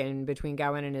Morgan, between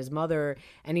Gawain and his mother.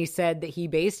 And he said that he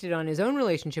based it on his own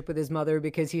relationship with his mother,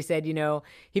 because he said,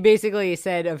 he basically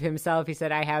said of himself, he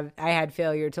said, I had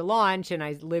failure to launch, and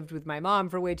I lived with my mom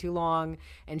for way too long,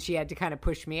 and she had to kind of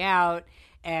push me out,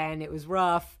 and it was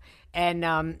rough. And,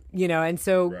 and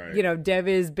so, right. Dev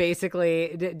is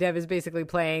basically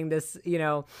playing this,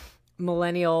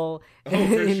 millennial,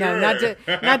 Sure.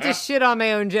 not to shit on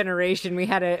my own generation. We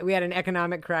had an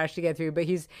economic crash to get through, but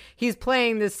he's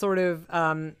playing this sort of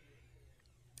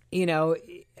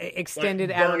extended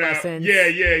Like adolescence.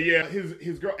 Yeah.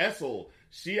 His girl Essel,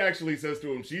 she actually says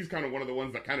to him, she's kind of one of the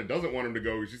ones that kind of doesn't want him to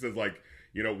go. She says, like,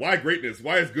 why greatness?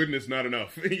 Why is goodness not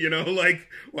enough? Like,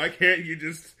 why can't you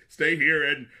just stay here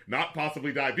and not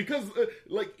possibly die? Because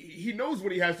like, he knows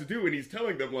what he has to do, and he's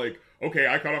telling them, like, okay,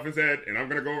 I cut off his head and I'm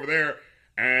gonna go over there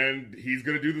and he's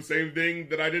gonna do the same thing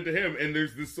that I did to him. And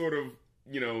there's this sort of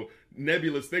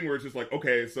nebulous thing where it's just like,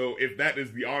 okay, so if that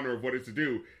is the honor of what it's to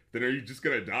do, then are you just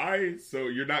gonna die? So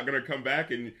you're not gonna come back,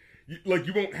 and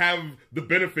you won't have the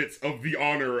benefits of the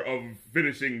honor of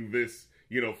finishing this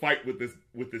fight with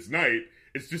this knight.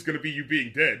 It's just gonna be you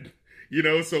being dead.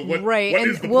 So what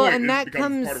is the point? And that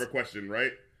becomes part of a question,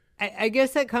 right? I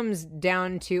guess that comes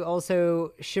down to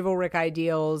also chivalric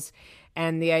ideals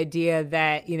and the idea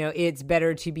that, it's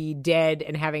better to be dead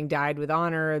and having died with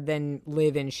honor than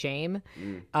live in shame,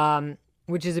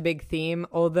 which is a big theme.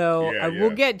 Although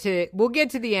we'll get to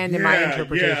the end in my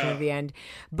interpretation of the end.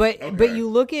 But you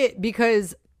look at,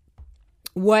 because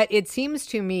what it seems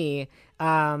to me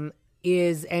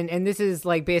is, and this is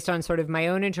like based on sort of my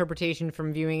own interpretation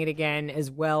from viewing it again,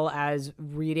 as well as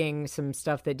reading some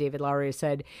stuff that David Lowery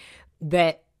said,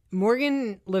 that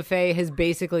Morgan Le Fay has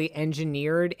basically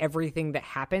engineered everything that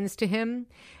happens to him,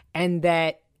 and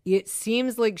that it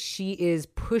seems like she is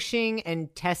pushing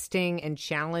and testing and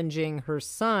challenging her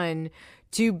son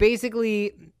to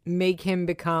basically make him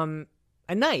become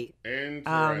a knight,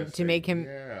 to make him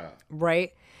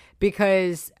right.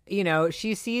 Because,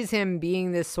 she sees him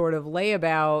being this sort of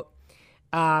layabout,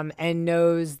 and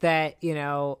knows that,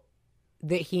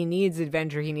 that he needs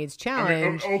adventure, he needs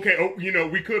challenge. We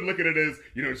could look at it as,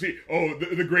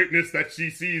 the greatness that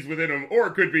she sees within him. Or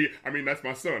it could be, that's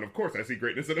my son. Of course I see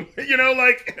greatness in him.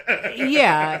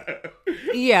 Yeah.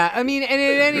 Yeah. I mean, and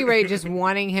at any rate, just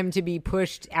wanting him to be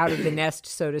pushed out of the nest,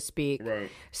 so to speak. Right.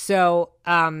 So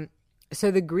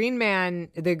the Green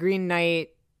Knight,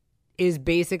 is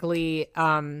basically,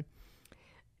 like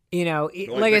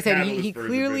I said, he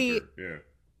clearly,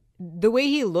 the way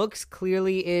he looks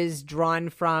clearly is drawn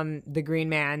from the Green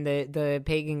Man, the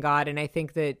pagan god. And I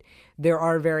think that there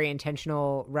are very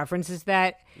intentional references to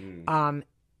that.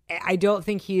 I don't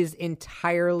think he is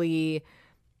entirely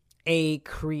a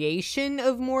creation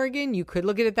of Morgan. You could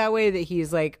look at it that way, that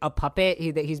he's like a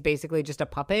puppet, that he's basically just a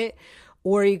puppet.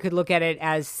 Or you could look at it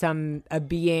as a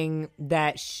being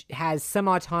that has some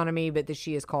autonomy, but that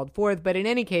she is called forth. But in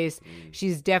any case,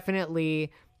 she's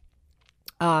definitely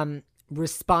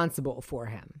responsible for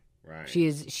him. Right. She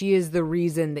is the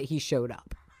reason that he showed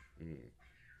up.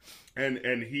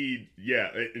 And he,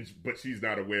 but she's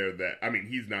not aware that.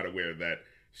 He's not aware that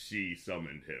she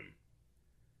summoned him.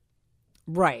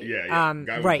 Right. Yeah.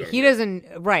 Right. He doesn't.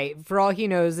 Right. For all he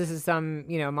knows, this is some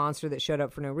monster that showed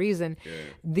up for no reason. Yeah.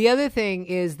 The other thing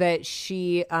is that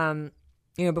she,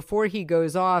 before he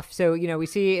goes off. So we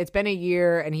see it's been a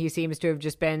year, and he seems to have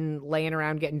just been laying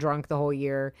around getting drunk the whole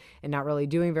year and not really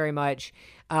doing very much.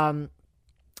 And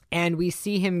we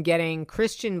see him getting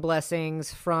Christian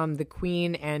blessings from the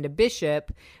queen and a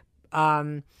bishop,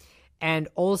 and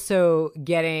also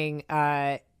getting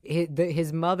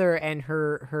his mother and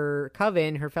her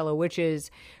coven, her fellow witches,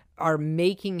 are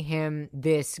making him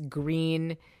this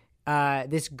green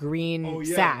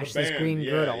sash, this green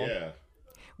girdle,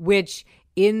 which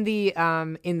in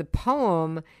the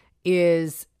poem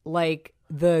is like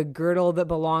the girdle that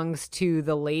belongs to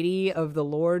the lady of the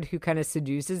Lord who kind of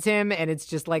seduces him, and it's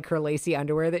just like her lacy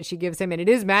underwear that she gives him, and it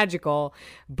is magical,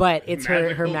 but it's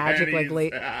her magic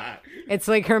it's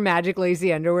like her magic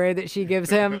lacy underwear that she gives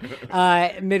him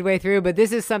midway through. But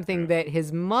this is something that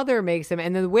his mother makes him,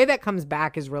 and the way that comes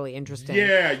back is really interesting.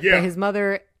 But his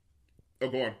mother. Oh,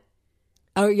 go on.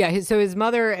 Oh yeah, so his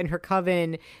mother and her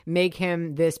coven make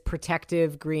him this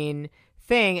protective green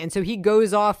thing, and so he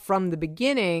goes off from the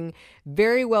beginning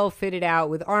very well fitted out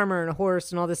with armor and a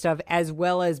horse and all this stuff, as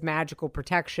well as magical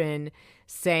protection,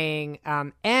 saying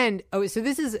so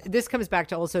this comes back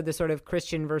to also the sort of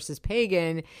Christian versus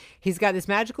pagan. He's got this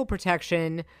magical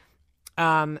protection,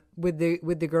 with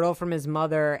the girdle from his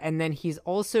mother, and then he's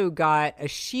also got a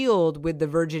shield with the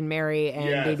Virgin Mary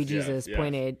and baby Jesus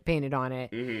painted on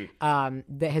it,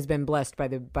 that has been blessed by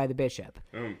the bishop.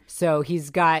 So he's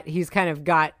kind of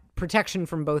got protection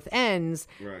from both ends,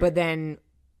 but then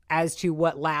as to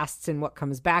what lasts and what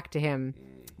comes back to him,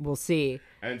 we'll see.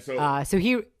 And so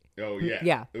he. Oh, yeah.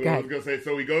 Yeah. I was going to say,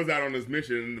 so he goes out on this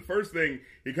mission, and the first thing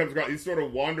he comes across, he's sort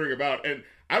of wandering about, and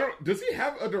does he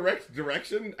have a direct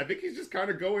direction? I think he's just kind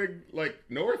of going, like,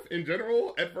 north in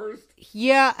general at first.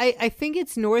 Yeah, I think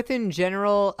it's north in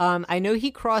general. I know he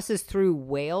crosses through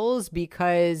Wales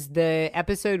because the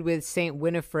episode with Saint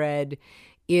Winifred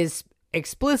is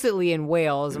explicitly in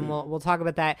Wales, and we'll talk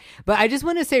about that. But I just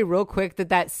want to say real quick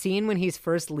that scene when he's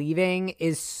first leaving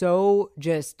is so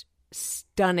just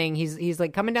stunning. He's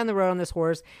like coming down the road on this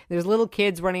horse. There's little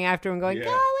kids running after him going,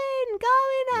 Gawain,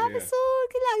 have a sword,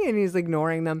 and he's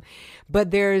ignoring them.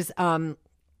 But there is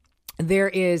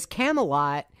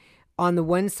Camelot on the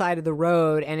one side of the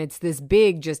road, and it's this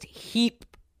big just heap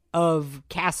of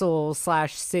castle /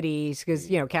 cities,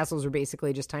 because castles are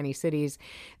basically just tiny cities.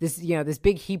 This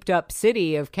big heaped up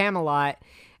city of Camelot.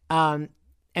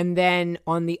 And then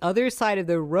on the other side of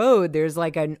the road, there's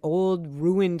like an old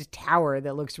ruined tower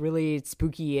that looks really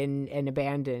spooky and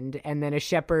abandoned. And then a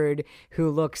shepherd who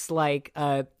looks like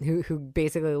who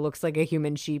basically looks like a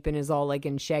human sheep and is all like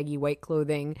in shaggy white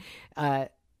clothing,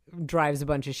 drives a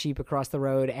bunch of sheep across the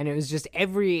road. And it was just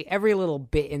every little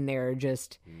bit in there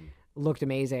just looked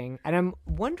amazing. And I'm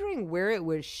wondering where it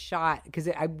was shot, because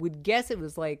I would guess it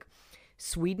was like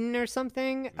Sweden or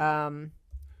something.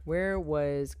 Where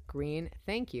was Green?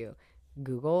 Thank you,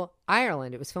 Google.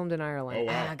 Ireland. It was filmed in Ireland. Oh,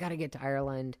 wow. I gotta get to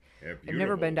Ireland. Yeah, I've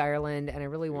never been to Ireland, and I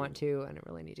really want to, and I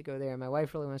really need to go there. My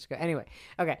wife really wants to go. Anyway,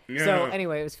 okay. Yeah. So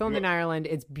anyway, it was filmed in Ireland.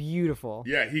 It's beautiful.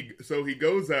 Yeah, he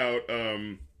goes out,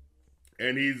 and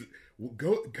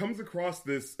comes across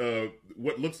this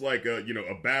what looks like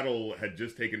a battle had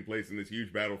just taken place in this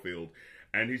huge battlefield.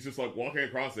 And he's just, like, walking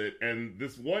across it, and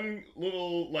this one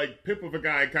little, like, pip of a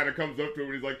guy kind of comes up to him,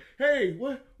 and he's like, hey,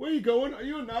 where are you going? Are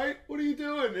you a knight? What are you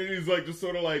doing? And he's, like, just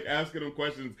sort of, like, asking him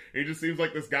questions, and he just seems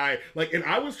like this guy, like, and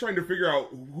I was trying to figure out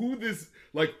who this,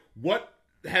 like, what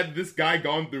had this guy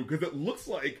gone through, because it looks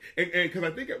like, and because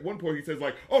I think at one point he says,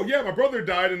 like, oh, yeah, my brother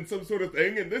died in some sort of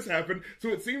thing, and this happened, so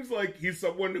it seems like he's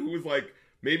someone who was, like,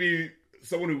 maybe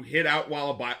someone who hid out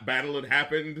while a battle had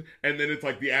happened, and then it's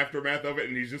like the aftermath of it,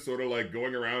 and he's just sort of like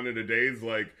going around in a daze,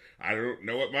 like, I don't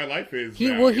know what my life is.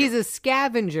 He's a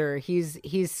scavenger.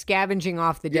 He's scavenging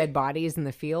off the dead bodies in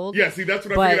the field. Yeah, see, that's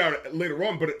what I figured out later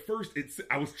on. But at first,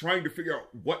 I was trying to figure out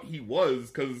what he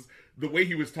was, because the way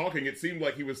he was talking, it seemed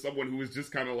like he was someone who was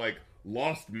just kind of like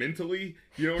lost mentally.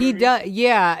 You know what I mean? Does.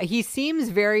 Yeah, he seems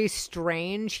very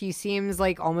strange. He seems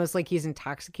like almost like he's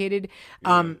intoxicated.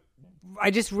 Yeah. I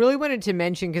just really wanted to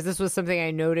mention, because this was something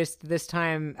I noticed this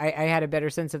time, I had a better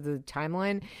sense of the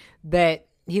timeline, that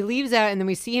he leaves out and then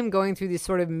we see him going through these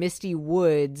sort of misty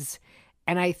woods,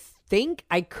 and I think,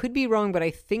 I could be wrong, but I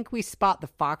think we spot the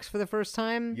fox for the first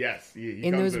time. Yes, he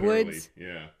in comes those woods. Early.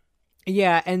 Yeah.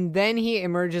 Yeah, and then he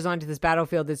emerges onto this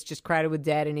battlefield that's just crowded with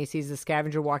dead, and he sees the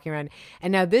scavenger walking around.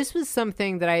 And now this was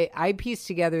something that I pieced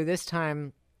together this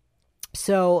time.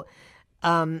 So,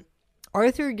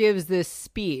 Arthur gives this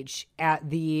speech at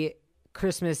the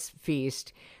Christmas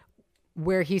feast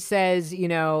where he says,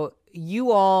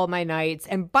 you all my knights.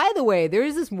 And by the way, there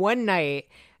is this one knight,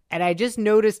 and I just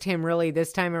noticed him really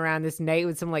this time around, this knight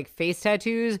with some like face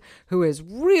tattoos, who is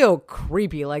real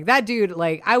creepy. Like that dude,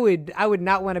 like I would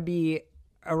not want to be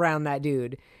around that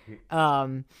dude.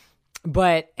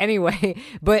 But anyway,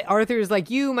 Arthur's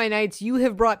like, you, my knights, you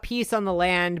have brought peace on the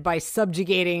land by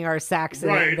subjugating our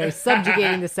Saxons, right. By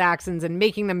subjugating the Saxons and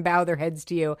making them bow their heads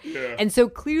to you. Yeah. And so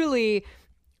clearly,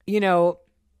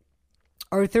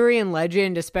 Arthurian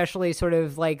legend, especially sort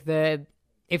of like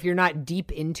if you're not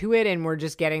deep into it and we're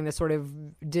just getting the sort of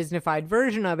Disneyfied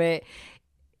version of it,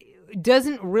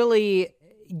 doesn't really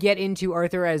get into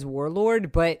Arthur as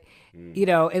warlord, but,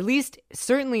 at least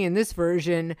certainly in this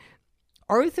version,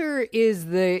 Arthur is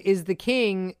the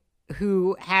king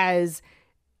who has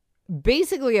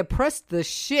basically oppressed the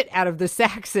shit out of the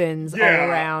Saxons all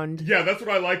around. Yeah, that's what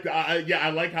I like. I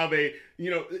like how they,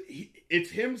 it's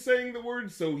him saying the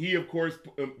words, so he of course,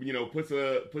 puts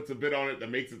a bit on it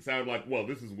that makes it sound like, well,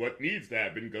 this is what needs to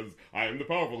happen because I am the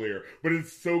powerful here. But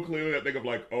it's so clearly that thing of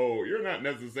like, oh, you're not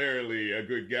necessarily a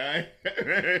good guy.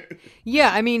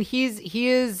 Yeah, I mean,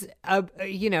 he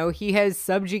has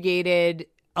subjugated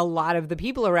a lot of the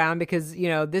people around because,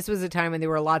 this was a time when there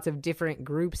were lots of different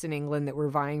groups in England that were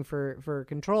vying for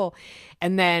control.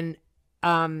 And then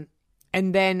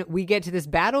And then we get to this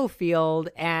battlefield,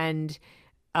 and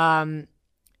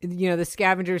the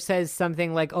scavenger says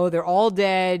something like, "Oh, they're all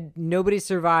dead. Nobody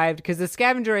survived." Because the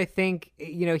scavenger, I think,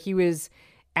 he was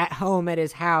at home at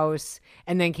his house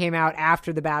and then came out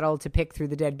after the battle to pick through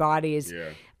the dead bodies.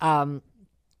 Yeah.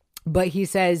 But he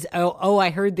says, oh,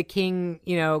 I heard the king,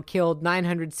 killed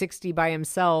 960 by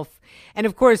himself. And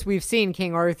of course, we've seen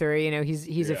King Arthur,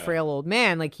 he's a frail old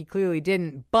man. Like, he clearly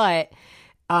didn't. But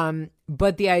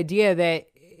the idea that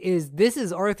this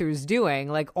is Arthur's doing,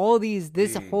 like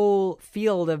this whole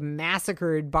field of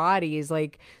massacred bodies,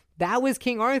 like that was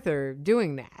King Arthur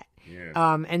doing that.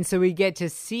 Yeah. And so we get to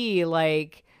see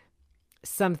like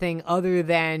something other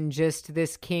than just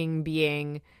this king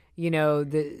being,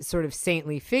 the sort of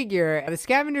saintly figure. The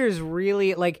scavenger is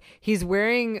really like, he's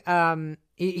wearing,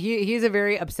 he's a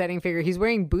very upsetting figure. He's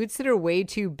wearing boots that are way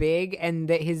too big, and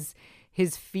that his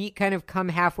feet kind of come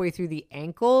halfway through the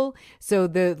ankle. So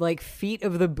the like feet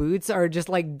of the boots are just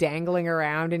like dangling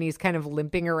around, and he's kind of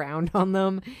limping around on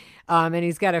them. And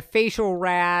he's got a facial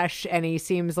rash, and he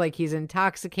seems like he's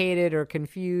intoxicated or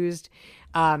confused.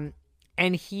 And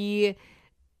he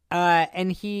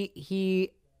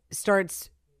starts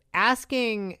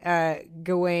asking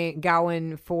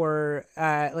Gawain for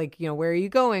where are you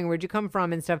going, where'd you come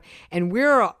from, and stuff. And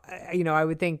we're I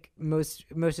would think most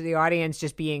of the audience,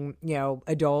 just being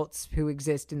adults who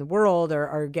exist in the world,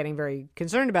 are getting very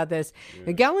concerned about this.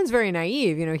 But Gawain's very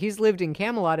naive. He's lived in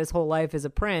Camelot his whole life as a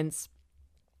prince,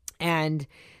 and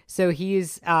so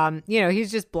he's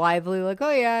he's just blithely like,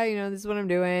 oh yeah, this is what I'm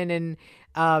doing.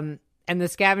 And the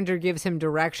scavenger gives him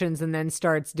directions and then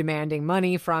starts demanding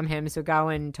money from him. So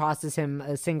Gawain tosses him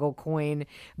a single coin,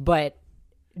 but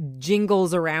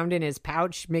jingles around in his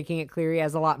pouch, making it clear he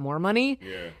has a lot more money.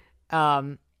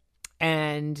 Yeah.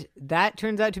 And that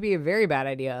turns out to be a very bad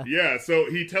idea. Yeah. So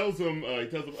he tells him,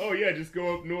 oh yeah, just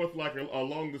go up north, like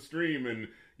along the stream, and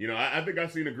I think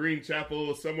I've seen a green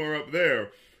chapel somewhere up there.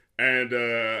 And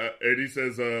he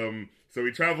says, so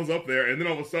he travels up there, and then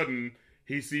all of a sudden,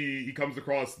 he comes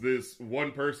across this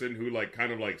one person who like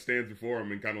kind of like stands before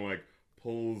him and kind of like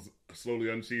slowly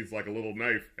unsheathes like a little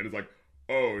knife, and is like,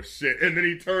 oh shit. And then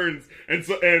he turns, and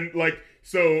so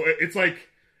it's like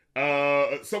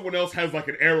someone else has like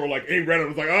an arrow like aimed at him.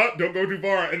 It's like, oh, don't go too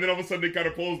far. And then all of a sudden it kind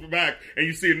of pulls back, and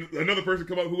you see another person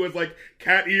come up who has like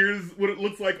cat ears, what it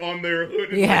looks like, on their hood.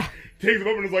 And yeah. Like, takes him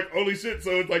up and is like, holy shit. So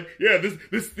it's like, yeah,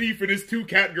 this thief and his two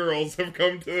cat girls have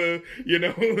come to,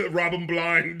 rob him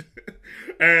blind.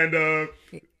 And,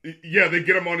 yeah, they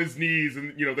get him on his knees,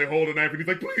 and, they hold a knife, and he's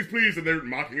like, please, please. And they're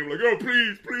mocking him like, oh,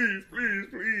 please, please, please,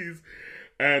 please.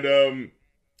 And,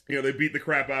 they beat the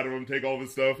crap out of him, take all of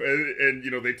his stuff, and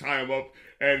they tie him up,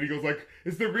 and he goes like,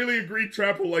 is there really a green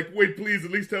chapel? Like, wait, please, at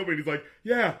least tell me. And he's like,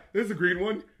 yeah, there's a green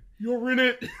one. You're in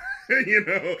it.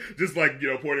 Just like,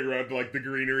 pointing around to like the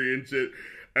greenery and shit.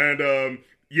 And,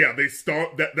 yeah, they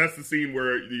stomp. That's the scene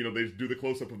where, they do the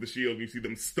close-up of the shield, and you see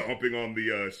them stomping on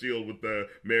the shield with the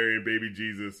Mary and baby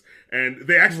Jesus. And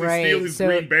they actually steal his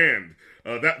green band.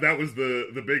 That was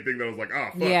the big thing that was like,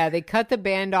 fuck. Yeah, they cut the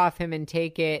band off him and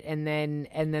take it, and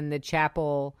then the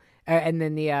chapel, and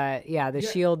then the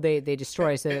shield they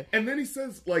destroy. And then he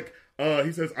says, like,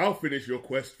 I'll finish your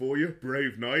quest for you,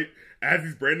 brave knight, as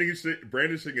he's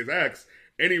brandishing his axe.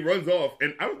 And he runs off,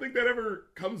 and I don't think that ever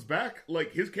comes back.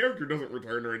 Like, his character doesn't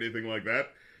return or anything like that.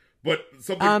 But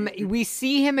something... we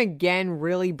see him again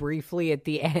really briefly at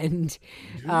the end.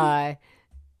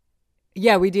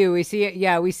 Yeah, we do. We see it.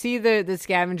 Yeah, we see the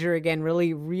scavenger again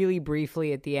really, really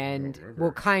briefly at the end.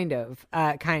 Well, kind of.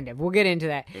 We'll get into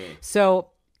that.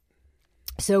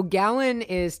 So Gawain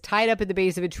is tied up at the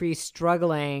base of a tree,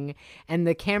 struggling, and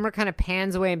the camera kind of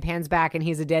pans away and pans back, and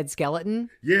he's a dead skeleton.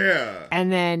 Yeah.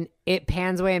 And then it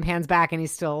pans away and pans back, and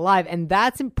he's still alive, and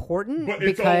that's important. But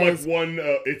it's because all like one.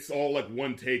 It's all like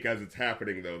one take as it's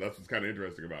happening, though. That's what's kind of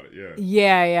interesting about it.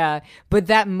 Yeah. Yeah. But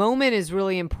that moment is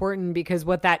really important because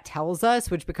what that tells us,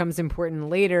 which becomes important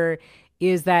later,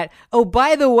 is that, oh,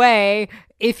 by the way,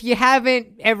 if you haven't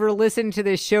ever listened to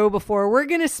this show before, we're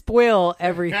going to spoil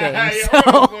everything. Yeah, we're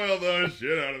going to spoil the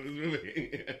shit out of this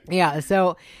movie. Yeah,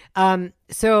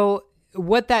 so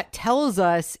what that tells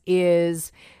us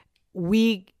is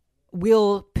we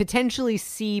will potentially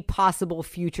see possible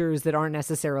futures that aren't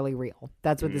necessarily real.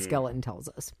 That's what the skeleton tells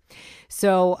us.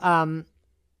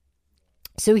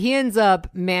 So he ends up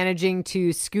managing to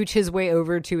scooch his way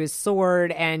over to his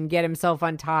sword and get himself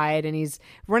untied, and he's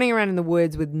running around in the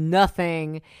woods with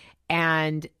nothing,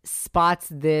 and spots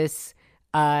this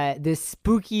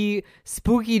spooky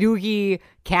dooky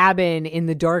cabin in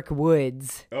the dark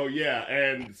woods. Oh yeah,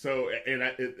 and so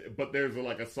but there's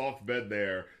like a soft bed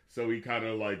there, So he kind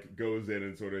of like goes in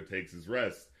and sort of takes his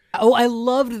rest. Oh, I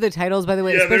loved the titles, by the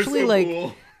way, Yeah, especially they're so like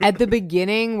cool. at the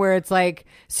beginning where it's like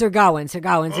Sir Gawain yes.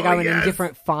 in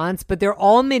different fonts, but they're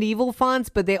all medieval fonts,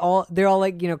 but they're all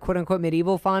like, you know, quote unquote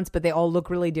medieval fonts, but they all look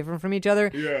really different from each other.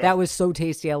 Yeah. That was so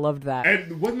tasty. I loved that.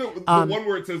 And wasn't the one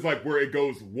where it says like where it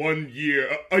goes 1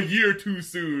 year, a year too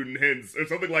soon, hence, or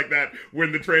something like that,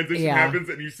 when the transition happens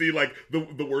and you see like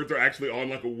the words are actually on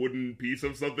like a wooden piece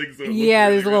of something. So yeah,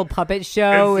 there's a little puppet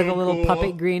show with so a little cool.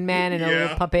 puppet Green Man and a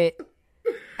little puppet.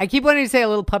 I keep wanting to say a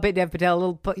little puppet Dev Patel, a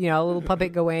little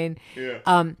puppet Gawain.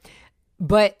 Yeah.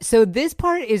 But so this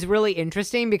part is really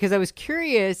interesting because I was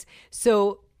curious.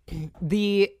 So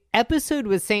the episode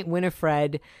with Saint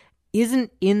Winifred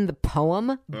isn't in the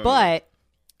poem, but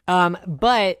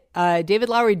David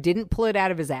Lowery didn't pull it out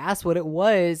of his ass. What it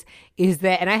was is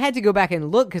that, and I had to go back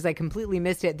and look because I completely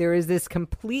missed it. There is this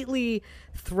completely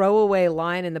throwaway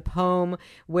line in the poem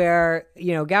where,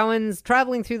 you know, Gawain's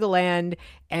traveling through the land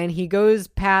and he goes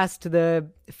past the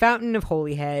Fountain of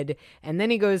Holyhead and then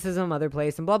he goes to some other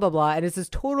place and blah, blah, blah. And it's this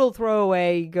total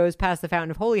throwaway. He goes past the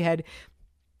Fountain of Holyhead.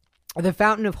 The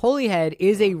Fountain of Holyhead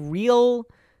is a real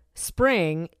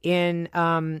spring in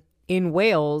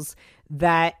Wales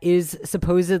that is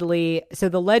supposedly, so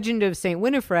the legend of Saint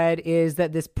Winifred is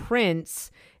that this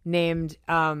prince named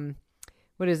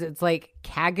what is it? It's like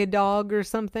Cagadog or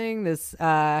something. This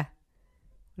what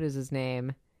is his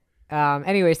name?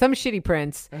 Anyway, some shitty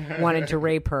prince wanted to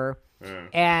rape her.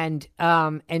 And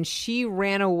she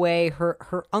ran away.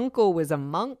 Her uncle was a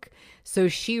monk, so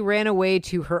she ran away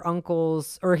to her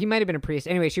uncle's, or he might have been a priest.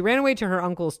 Anyway, she ran away to her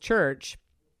uncle's church,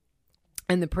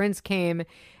 and the prince came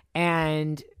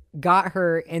and got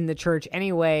her in the church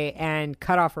anyway and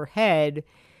cut off her head,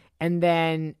 and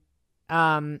then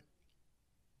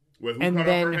Wait, who and cut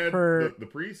then off her head? her The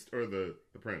priest or the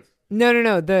prince?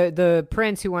 No, the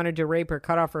prince who wanted to rape her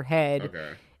cut off her head.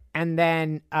 Okay. And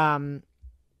then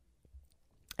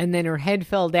her head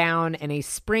fell down and a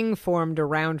spring formed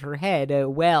around her head, a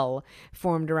well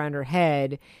formed around her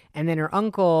head, and then her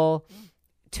uncle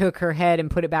took her head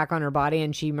and put it back on her body,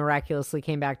 and she miraculously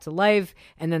came back to life,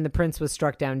 and then the prince was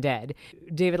struck down dead.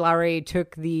 David Lowery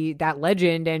took that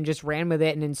legend and just ran with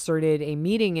it and inserted a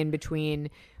meeting in between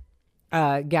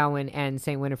Gawain and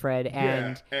Saint Winifred,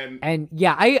 and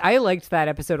I liked that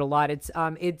episode a lot.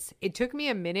 It took me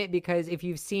a minute because if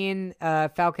you've seen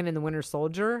Falcon and the Winter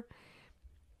Soldier,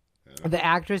 the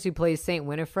actress who plays Saint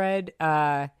Winifred,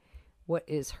 what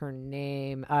is her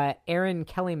name? Erin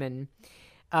Kellyman.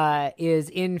 Is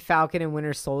in Falcon and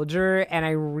Winter Soldier, and I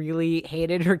really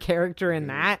hated her character in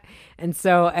that, and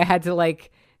so I had to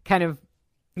like kind of,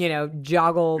 you know,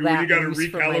 joggle that. You got to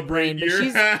recalibrate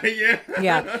your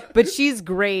but she's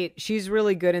great. She's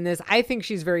really good in this. I think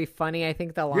she's very funny. I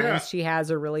think the lines she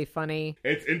has are really funny.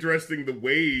 It's interesting the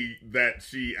way that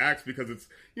she acts because it's,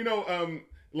 you know,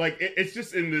 like it's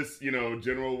just in this, you know,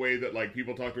 general way that like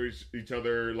people talk to each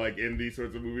other like in these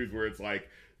sorts of movies where it's like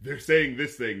they're saying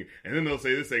this thing and then they'll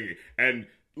say this thing, and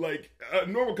like a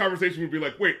normal conversation would be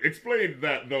like, wait, explain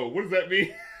that though, what does that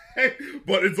mean?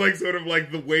 But it's like sort of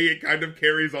like the way it kind of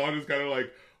carries on is kind of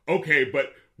like, okay,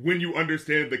 but when you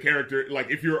understand the character, like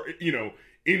if you're, you know,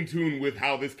 in tune with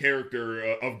how this character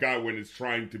of Gawain is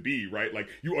trying to be, right? Like,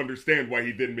 you understand why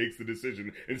he then makes the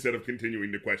decision instead of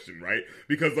continuing to question, right?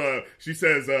 Because she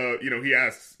says, you know, he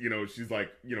asks, you know, she's like,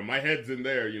 you know, my head's in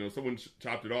there, you know, someone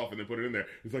chopped it off and then put it in there.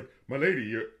 He's like, my lady,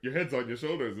 your head's on your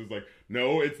shoulders. It's like,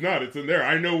 no, it's not. It's in there.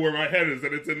 I know where my head is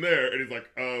and it's in there. And he's like,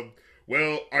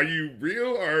 well, are you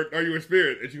real or are you a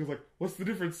spirit? And she goes like, what's the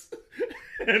difference?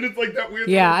 And it's like that weird.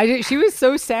 Yeah, she was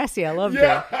so sassy. I loved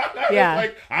her. Yeah,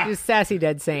 like, just sassy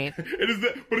dead saint. But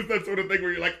it's that sort of thing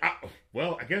where you're like,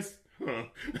 well, I guess, huh?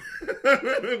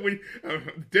 Damn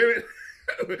it.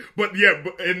 But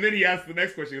and then he asks the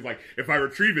next question. He's like, if I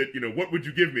retrieve it, you know, what would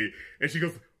you give me? And she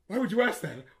goes, why would you ask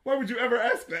that? Why would you ever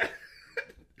ask that?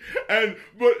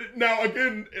 But now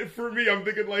again, for me, I'm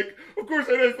thinking like, of course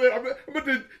I'm about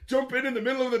to jump in the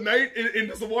middle of the night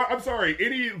into some water. I'm sorry,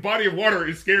 any body of water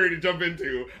is scary to jump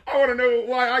into. I want to know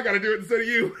why I got to do it instead of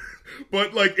you.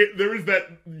 But like, there is that,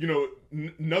 you know,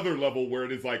 another level where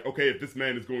it is like, okay, if this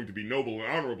man is going to be noble and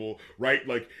honorable, right?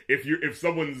 Like, if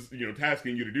someone's, you know,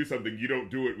 tasking you to do something, you don't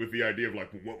do it with the idea of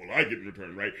like, well, what will I get in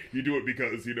return, right? You do it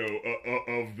because, you know,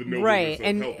 of the nobleness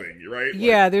of helping, right?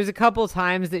 Yeah, there's a couple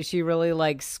times that she really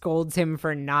like scolds him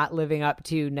for not living up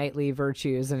to knightly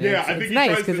virtues, and it's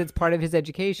nice because it's part of his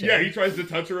education. Yeah, he tries to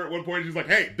touch her at one point. She's like,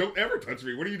 hey, don't ever touch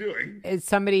me. What are you doing?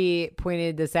 Somebody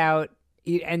pointed this out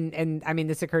and I mean,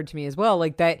 this occurred to me as well,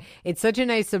 like that it's such a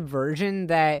nice subversion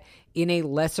that in a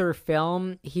lesser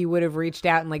film he would have reached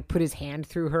out and like put his hand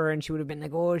through her and she would have been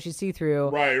like, oh, she's see-through.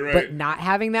 Right. But not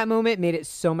having that moment made it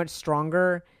so much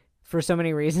stronger for so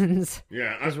many reasons.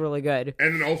 Yeah. It was really good.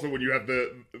 And then also when you have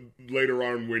the later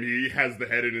on when he has the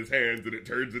head in his hands and it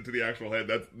turns into the actual head,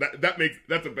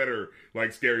 that's a better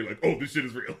like scary, like, oh, this shit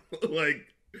is real. Like,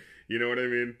 you know what I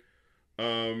mean?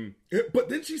 But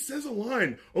then she says a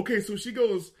line. Okay, so she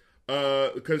goes,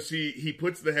 because he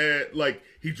puts the head, like,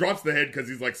 he drops the head because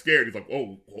he's, like, scared. He's like,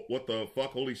 oh, what the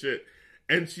fuck? Holy shit.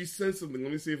 And she says something.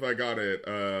 Let me see if I got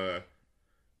it.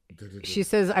 She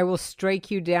says, I will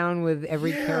strike you down with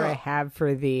every care I have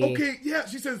for thee. Okay, yeah.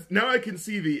 She says, now I can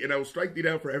see thee, and I will strike thee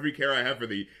down for every care I have for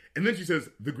thee. And then she says,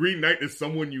 the Green Knight is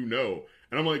someone you know.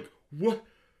 And I'm like, what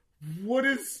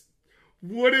is...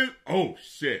 oh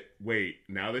shit, wait,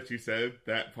 now that you said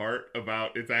that part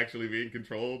about it's actually being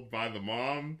controlled by the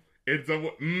mom, it's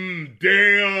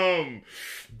damn,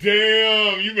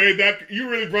 you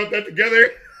really brought that together.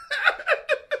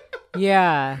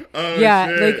 Yeah.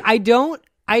 Shit. Like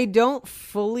I don't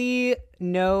fully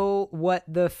know what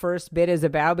the first bit is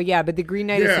about, but the Green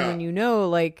Knight is someone you know,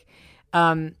 like,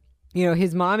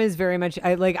 his mom is very much,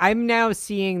 I'm now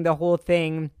seeing the whole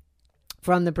thing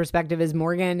from the perspective as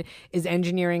Morgan is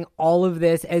engineering all of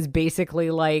this as basically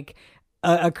like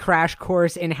a crash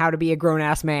course in how to be a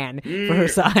grown-ass man for her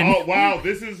son. Oh, wow.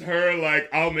 This is her, like,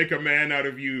 I'll make a man out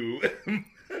of you.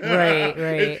 Right.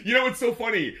 It's so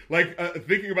funny. Like,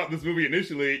 thinking about this movie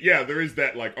initially, there is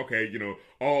that, like, okay,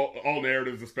 all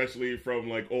narratives, especially from,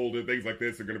 like, older things like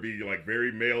this, are going to be, like,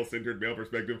 very male-centered, male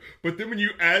perspective. But then when you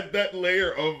add that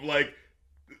layer of, like,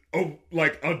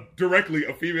 directly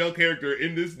a female character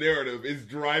in this narrative is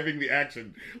driving the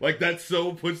action. Like, that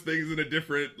so puts things in a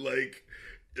different, like,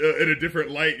 in a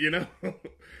different light,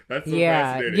 That's so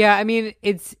fascinating. Yeah, I mean,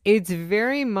 it's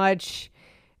very much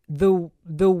the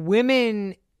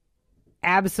women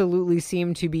absolutely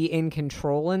seem to be in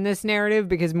control in this narrative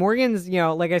because Morgan's,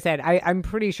 like I said, I'm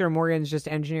pretty sure Morgan's just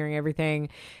engineering everything.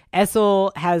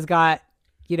 Essel has got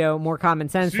more common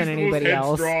sense than anybody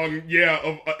else. Of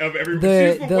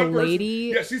everybody. The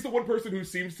lady. She's the one person who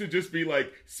seems to just be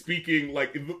like speaking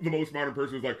like the most modern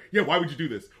person who's like, yeah, why would you do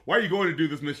this? Why are you going to do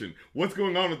this mission? What's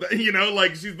going on with that?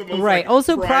 Like she's the most right. Like,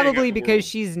 also, probably because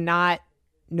she's not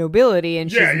nobility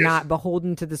and she's not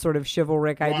beholden to the sort of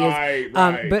chivalric ideas.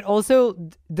 Right. But also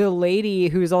the lady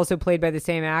who's also played by the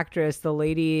same actress, the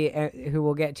lady who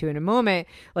we'll get to in a moment,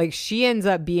 like she ends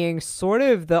up being sort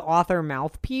of the author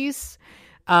mouthpiece.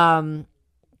 And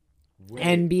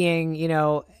being,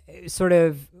 sort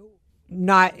of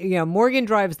not, Morgan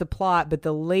drives the plot, but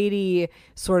the lady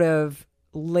sort of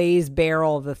lays bare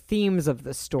all the themes of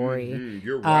the story. Mm-hmm.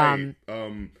 You're right.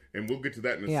 And we'll get to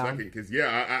that in a second because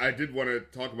I did want to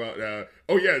talk about.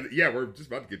 We're just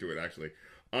about to get to it actually.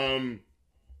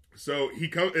 So he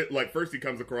comes first he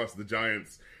comes across the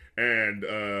giants and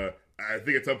I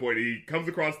think at some point he comes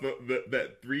across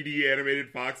that 3D animated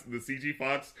fox, the CG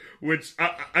fox, which I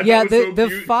thought was so the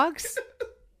cute. Fox.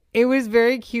 It was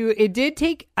very cute. It did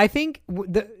take, I think,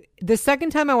 the second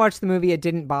time I watched the movie, it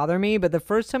didn't bother me, but the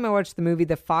first time I watched the movie,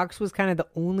 the fox was kind of the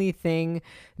only thing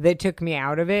that took me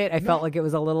out of it. I felt like it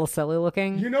was a little silly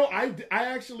looking. I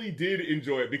actually did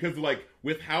enjoy it because, like,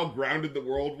 with how grounded the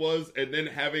world was, and then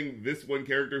having this one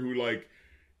character who, like,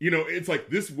 it's like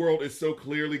this world is so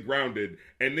clearly grounded,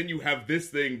 and then you have this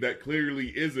thing that clearly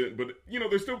isn't, but,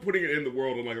 they're still putting it in the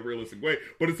world in, like, a realistic way.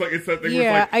 But it's like, it's that thing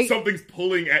where it's like, something's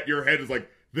pulling at your head. It's like,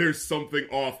 there's something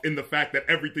off in the fact that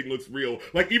everything looks real.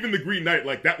 Like, even the Green Knight,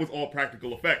 like, that was all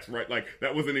practical effects, right? Like,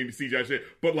 that wasn't any CGI shit.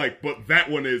 But that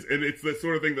one is, and it's the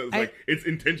sort of thing that's like, it's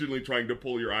intentionally trying to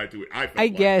pull your eye to it. I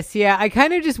guess, yeah. I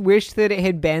kind of just wish that it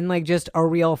had been, like, just a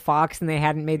real fox and they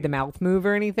hadn't made the mouth move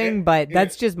or anything, but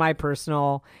that's just my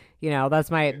personal, that's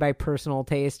my personal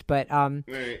taste. But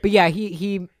yeah,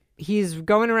 he's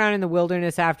going around in the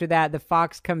wilderness after that. The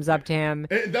fox comes up to him.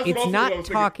 It's not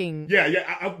talking.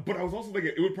 But I was also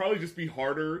thinking it would probably just be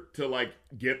harder to, like,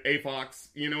 get a fox.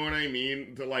 You know what I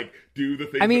mean? To, like, do the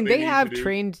things. I mean, they have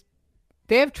trained.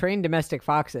 They have trained domestic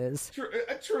foxes.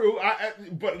 True.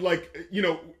 But, like,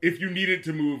 if you needed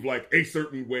to move, like, a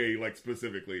certain way, like,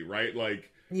 specifically, right?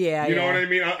 Like, Yeah, you know what I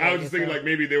mean? I was just thinking, so. like,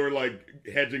 maybe they were, like,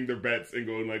 hedging their bets and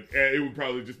going, like, it would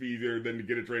probably just be easier than to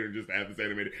get a trainer just to have this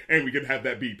animated. And we could have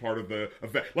that be part of the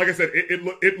effect. Like I said,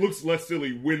 it looks less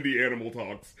silly when the animal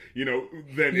talks, than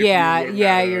if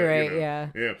you're right,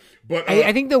 Yeah. But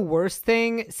I think the worst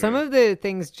thing, some of the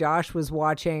things Josh was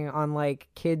watching on, like,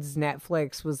 kids'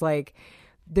 Netflix was, like,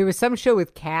 there was some show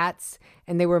with cats,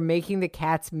 and they were making the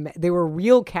cats. They were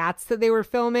real cats that they were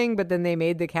filming, but then they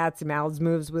made the cats' mouths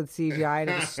moves with CGI, and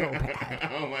it was so bad.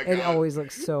 Oh my God. It always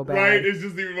looks so bad. Right? It's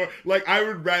just even more like I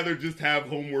would rather just have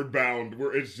Homeward Bound,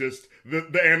 where it's just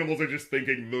the animals are just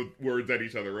thinking the words at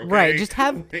each other. Okay? Right? Just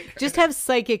have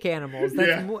psychic animals.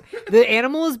 That's the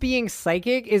animals being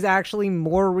psychic is actually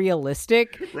more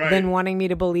realistic than wanting me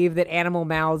to believe that animal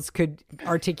mouths could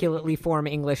articulately form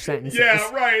English sentences.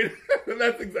 Yeah, right.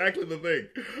 That's exactly the thing.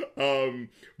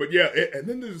 But yeah, and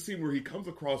then there's a scene where he comes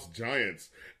across giants,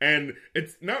 and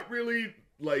it's not really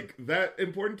like that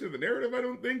important to the narrative, I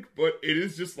don't think, but it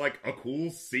is just like a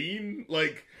cool scene.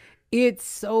 Like, it's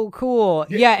so cool.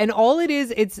 Yeah, and all it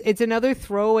is, it's another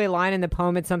throwaway line in the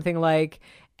poem. It's something like,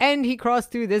 and he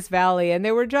crossed through this valley and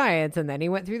there were giants, and then he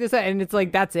went through this, and it's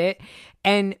like, that's it.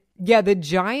 And yeah, the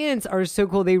giants are so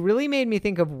cool. They really made me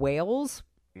think of whales.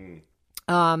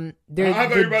 I thought you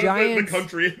were about to say the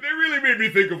country. They really made me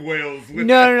think of whales.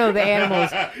 No, the animals.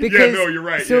 Because, yeah, no, you're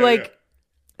right. So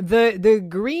the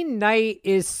Green Knight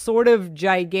is sort of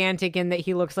gigantic in that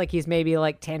he looks like he's maybe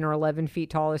like 10 or 11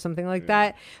 feet tall or something like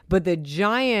that. But the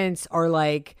giants are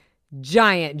like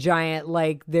giant,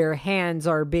 like their hands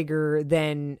are bigger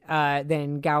than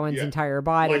Gawain's entire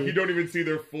body. Like you don't even see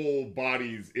their full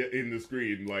bodies in the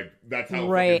screen. Like that's how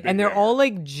right. And they're all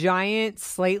like giant,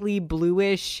 slightly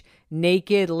bluish,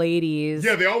 naked ladies.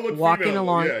 Yeah, they all look walking female.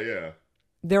 along. Yeah.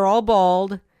 They're all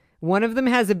bald. One of them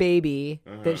has a baby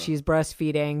that she's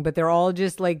breastfeeding, but they're all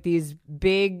just like these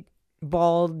big,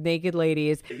 bald, naked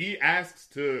ladies. He asks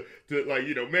to like,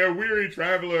 may a weary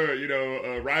traveler,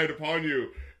 ride upon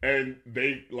you. And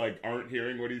they like aren't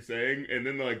hearing what he's saying. And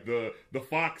then like the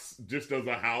fox just does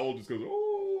a howl, just goes,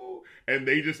 oh. And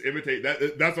they just imitate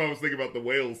that. That's what I was thinking about the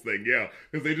whales thing. Yeah.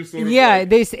 Because they just sort of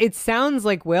it sounds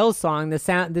like whale song.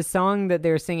 The song that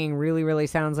they're singing really, really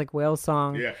sounds like whale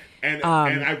song. Yeah. And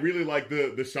I really like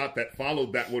the shot that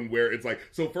followed that one where it's like,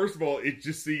 so first of all, it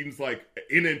just seems like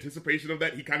in anticipation of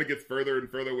that, he kind of gets further and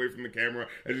further away from the camera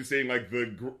as you're seeing like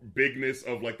the bigness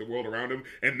of like the world around him.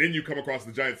 And then you come across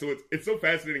the giant. So it's so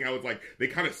fascinating how it's like, they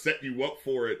kind of set you up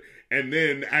for it. And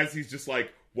then as he's just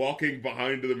like walking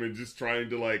behind them and just trying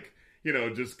to like,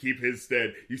 just keep his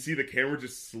stead, you see the camera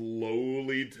just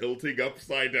slowly tilting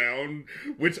upside down,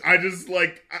 which I just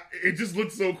like, it just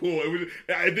looks so cool.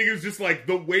 I think it was just like,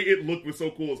 the way it looked was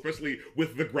so cool, especially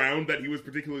with the ground that he was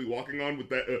particularly walking on with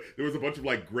that, there was a bunch of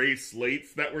like gray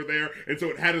slates that were there, and so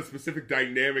it had a specific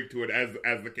dynamic to it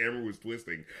as the camera was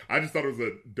twisting. I just thought it was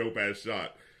a dope ass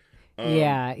shot.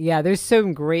 Yeah. There's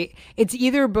some great. It's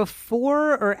either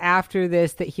before or after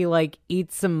this that he like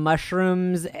eats some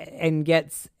mushrooms and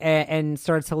gets and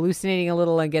starts hallucinating a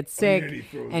little and gets sick.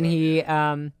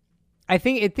 I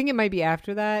think it might be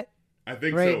after that. I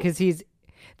think right? so. Because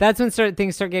that's when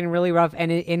things start getting really rough,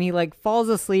 and he like falls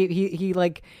asleep. He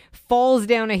like falls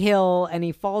down a hill and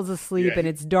he falls asleep, and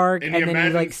it's dark, and then he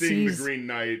like sees the Green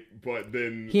Knight, but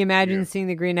then he imagines seeing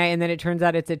the Green Knight, and then it turns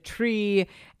out it's a tree,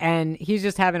 and he's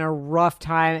just having a rough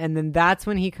time. And then that's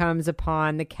when he comes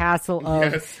upon the castle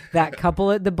of that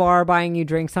couple at the bar buying you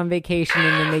drinks on vacation,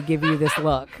 and then they give you this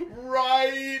look.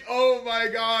 Right? Oh my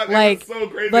God! Like, so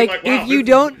crazy. Like wow, if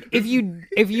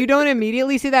you don't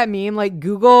immediately see that meme, like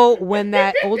Google when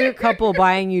that older couple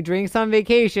buying you drinks on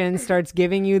vacation starts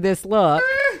giving you this look.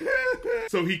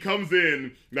 So he comes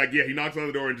in, like, he knocks on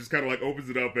the door and just kind of like opens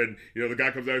it up, and the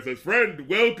guy comes out and says, "Friend,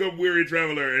 welcome, weary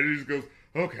traveler," and he just goes,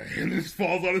 "Okay," and just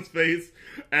falls on his face,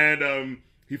 and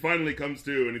he finally comes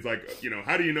to, and he's like,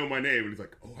 "How do you know my name?" And he's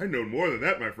like, "Oh, I know more than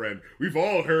that, my friend. We've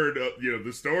all heard,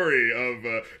 the story of,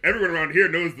 everyone around here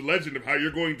knows the legend of how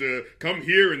you're going to come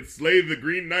here and slay the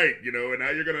Green Knight, and how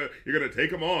you're gonna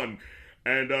take him on."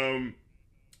 And,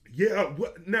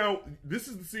 now, this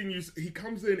is the scene he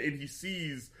comes in and he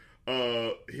sees,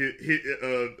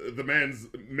 the man's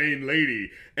main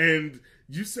lady, and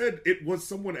you said it was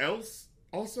someone else.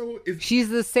 Also, she's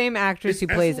the same actress who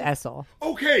plays Essel.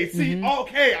 Okay, see,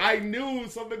 okay, I knew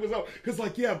something was up because,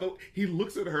 but he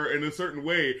looks at her in a certain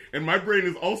way, and my brain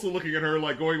is also looking at her,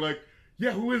 like going, like,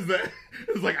 yeah, who is that?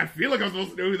 It's like I feel like I'm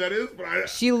supposed to know who that is, but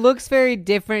she looks very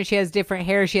different. She has different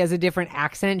hair. She has a different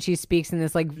accent. She speaks in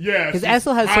this because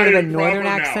Essel has sort of a northern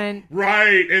accent,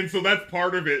 right? And so that's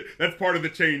part of it. That's part of the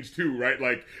change too, right?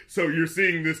 Like, so you're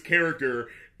seeing this character.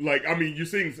 Like, I mean, you're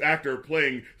seeing this actor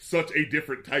playing such a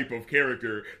different type of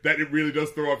character that it really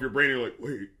does throw off your brain. You're like,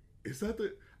 wait, is that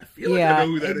the... I feel like I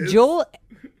know who that is.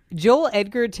 Joel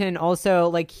Edgerton also,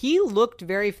 like, he looked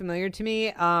very familiar to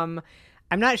me.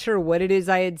 I'm not sure what it is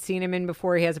I had seen him in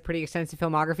before. He has a pretty extensive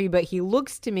filmography, but he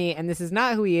looks to me, and this is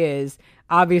not who he is,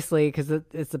 obviously, because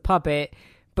it's a puppet,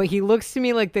 but he looks to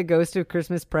me like the ghost of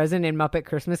Christmas Present in Muppet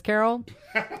Christmas Carol. Do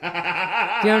you know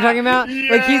what I'm talking about?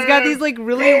 Yes! Like he's got these like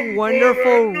really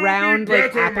wonderful no, round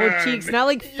like better, apple man. cheeks, not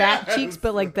like fat Yes! cheeks,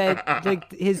 but like that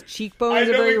like his I cheekbones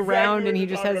know are very exactly round, what and he you're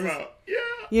just has talking this, about. Yeah.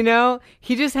 you know,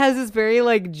 he just has this very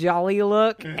like jolly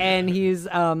look, and he's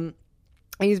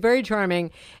very charming.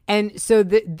 And so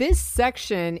this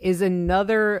section is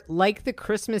another, like the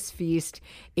Christmas feast,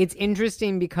 it's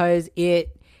interesting because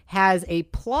it has a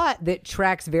plot that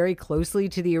tracks very closely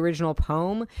to the original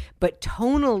poem, but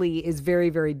tonally is very,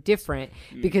 very different.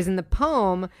 Because in the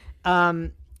poem,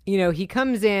 you know, he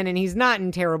comes in and he's not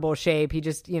in terrible shape. He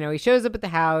just, you know, he shows up at the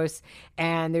house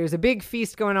and there's a big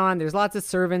feast going on. There's lots of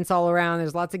servants all around.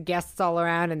 There's lots of guests all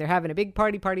around, and they're having a big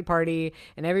party,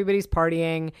 and everybody's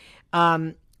partying.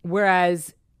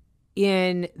 Whereas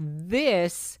in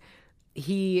this,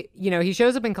 he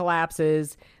shows up and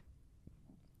collapses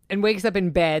and wakes up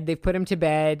in bed. They've put him to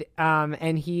bed.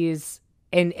 And he's,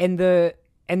 and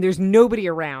there's nobody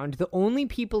around. The only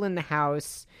people in the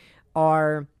house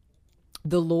are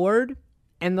the Lord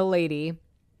and the lady,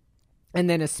 and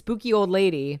then a spooky old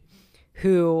lady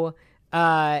who,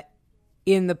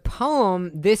 in the poem,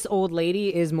 this old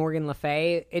lady is Morgan Le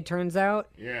Fay, it turns out.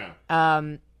 Yeah.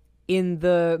 In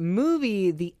the movie,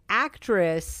 the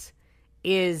actress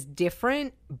is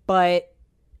different, but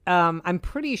I'm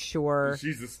pretty sure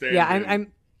She's the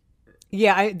stand-in.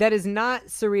 That is not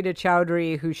Sarita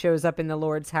Chowdhury, who shows up in the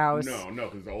Lord's house. No,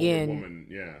 because the older woman,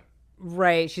 yeah.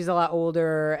 Right, she's a lot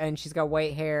older, and she's got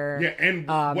white hair. Yeah, and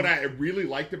what I really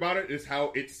liked about it is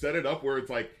how it set it up where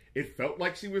it's like, it felt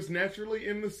like she was naturally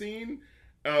in the scene.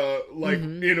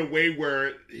 In a way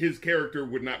where his character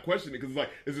would not question it, because like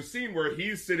there's a scene where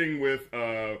he's sitting with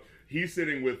the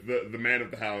man of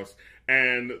the house,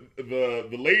 and the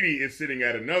lady is sitting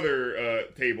at another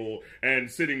table and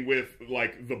sitting with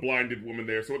like the blinded woman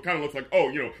there. So it kind of looks like, oh,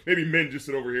 you know, maybe men just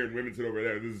sit over here and women sit over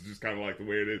there. This is just kind of like the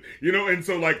way it is, you know. And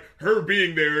so like her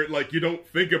being there, like you don't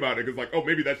think about it because like, oh,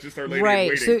 maybe that's just our lady in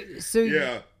waiting. So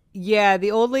yeah. Yeah,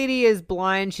 the old lady is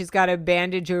blind. She's got a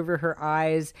bandage over her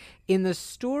eyes. In the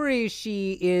story,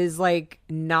 she is like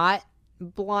not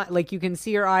blind. Like you can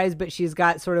see her eyes, but she's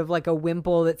got sort of like a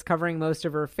wimple that's covering most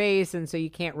of her face, and so you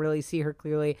can't really see her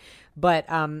clearly. But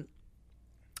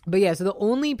yeah, so the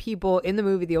only people in the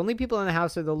movie, the only people in the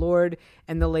house are the Lord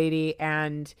and the lady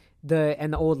and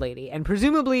the old lady. And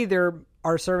presumably there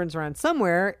are servants around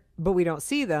somewhere, but we don't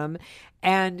see them.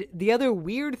 And the other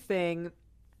weird thing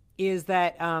is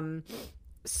that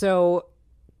so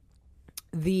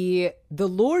the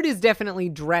Lord is definitely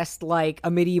dressed like a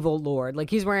medieval lord.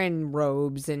 Like he's wearing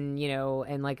robes and, you know,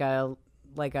 and like a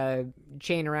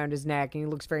chain around his neck, and he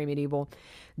looks very medieval.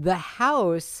 The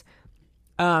house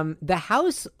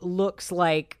looks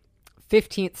like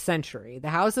 15th century. The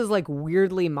house is like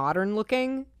weirdly modern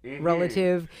looking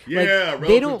relative. Yeah, like, relative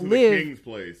they don't to live the king's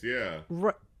place.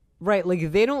 Yeah. Right,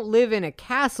 like they don't live in a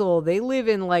castle, they live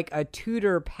in like a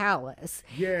Tudor palace.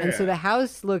 Yeah. And so the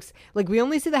house looks like, we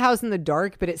only see the house in the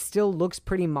dark, but it still looks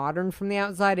pretty modern from the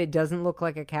outside. It doesn't look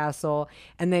like a castle.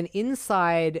 And then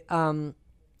inside,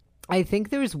 I think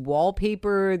there's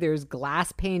wallpaper, there's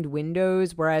glass paned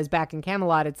windows, whereas back in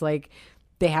Camelot it's like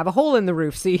they have a hole in the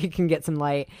roof so you can get some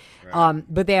light. Right.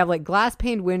 But they have like glass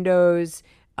paned windows,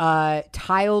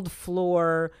 tiled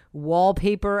floor,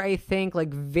 wallpaper, I think,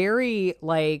 like very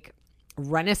like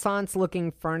Renaissance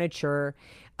looking furniture.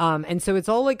 And so it's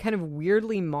all like kind of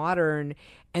weirdly modern,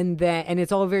 and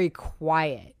it's all very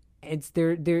quiet. It's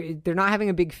they're not having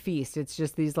a big feast. It's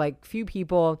just these like few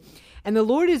people, and the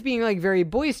Lord is being like very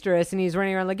boisterous, and he's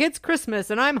running around like it's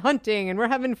Christmas and I'm hunting and we're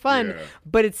having fun. Yeah.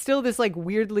 But it's still this like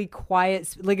weirdly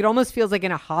quiet, like it almost feels like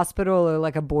in a hospital or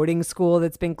like a boarding school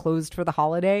that's been closed for the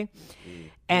holiday.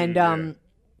 And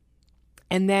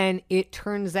and then it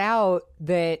turns out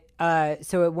that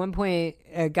so at one point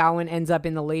Gawain ends up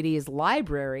in the lady's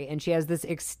library, and she has this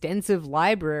extensive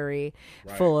library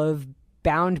full of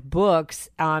bound books,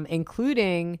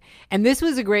 including, and this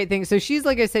was a great thing. So she's,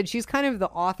 like I said, she's kind of the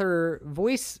author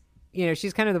voice, you know,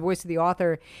 she's kind of the voice of the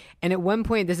author. And at one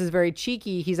point, this is very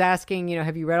cheeky, he's asking, you know,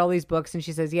 have you read all these books? And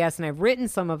she says, yes, and I've written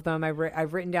some of them. I've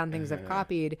written down things I've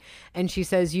copied. And she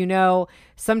says, you know,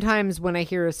 sometimes when I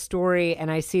hear a story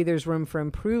and I see there's room for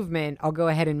improvement, I'll go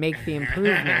ahead and make the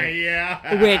improvement.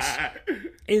 Yeah. Which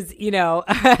is, you know,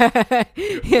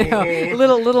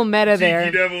 little meta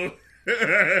there. Devil.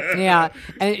 Yeah,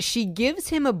 and she gives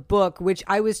him a book, which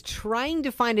I was trying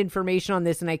to find information on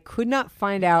this and I could not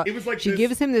find out. It was like she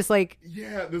gives him this like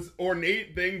this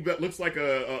ornate thing that looks like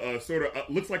a sort of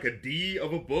looks like a D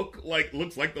of a book, like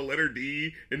looks like the letter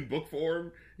D in book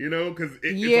form, you know, because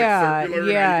it's like circular and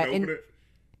you can open it.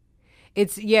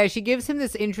 She gives him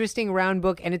this interesting round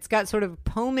book, and it's got sort of a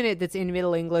poem in it that's in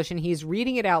Middle English, and he's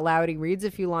reading it out loud. He reads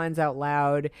a few lines out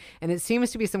loud, and it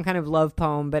seems to be some kind of love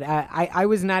poem, but I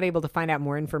was not able to find out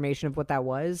more information of what that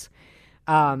was.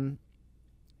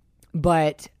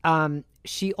 But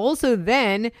she also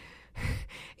then,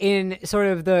 in sort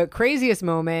of the craziest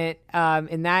moment,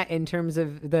 in terms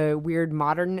of the weird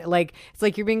modern, like, it's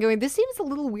like you're being going, this seems a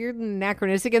little weird and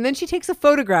anachronistic, and then she takes a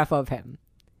photograph of him.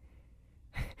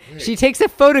 She takes a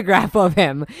photograph of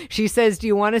him. She says, do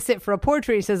you want to sit for a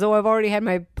portrait? He says, oh, I've already had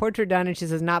my portrait done. And she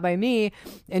says, not by me.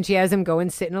 And she has him go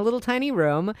and sit in a little tiny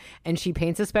room, and she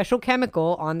paints a special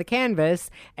chemical on the canvas.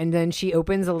 And then she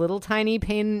opens a little tiny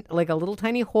like a little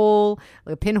tiny hole,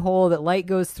 like a pinhole that light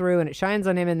goes through, and it shines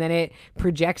on him. And then it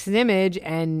projects an image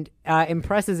and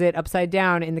impresses it upside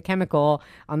down in the chemical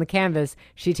on the canvas.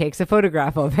 She takes a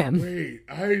photograph of him. Wait,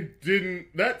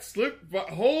 that slipped, but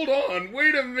hold on,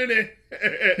 wait a minute.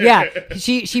 Yeah,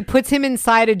 she puts him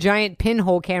inside a giant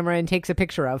pinhole camera and takes a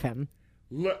picture of him.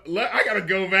 I gotta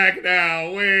go back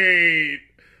now. Wait.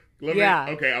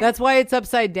 Okay. That's why it's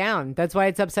upside down. It's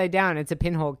a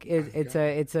pinhole. It's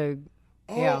a.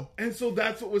 Oh, yeah. And so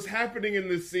that's what was happening in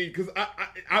this scene, because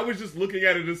I was just looking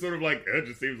at it as sort of like, it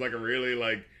just seems like a really,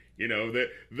 like, you know, the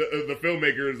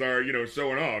filmmakers are, you know,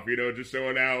 showing off, you know, just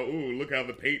showing out, ooh, look how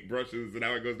the paint brushes and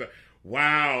how it goes down.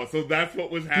 Wow, so that's what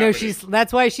was happening. No,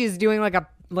 that's why she's doing like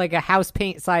a house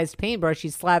paint sized paintbrush.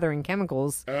 She's slathering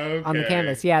chemicals on the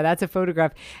canvas. Yeah, that's a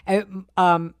photograph.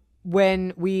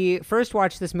 When we first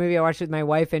watched this movie, I watched it with my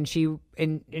wife, and she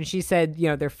said, you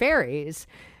know, they're fairies.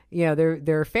 You know,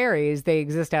 they're fairies. They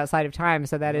exist outside of time.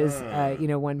 So that is, you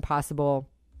know, one possible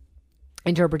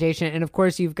interpretation. And of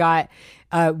course, you've got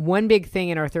one big thing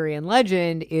in Arthurian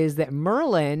legend is that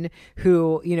Merlin,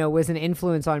 who, you know, was an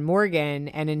influence on Morgan,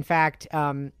 and in fact,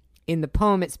 in the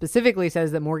poem, it specifically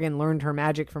says that Morgan learned her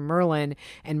magic from Merlin,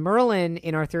 and Merlin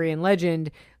in Arthurian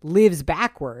legend lives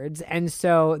backwards. And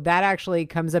so that actually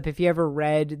comes up if you ever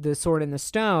read The Sword in the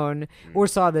Stone or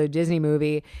saw the Disney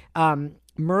movie.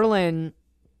 Merlin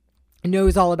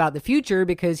knows all about the future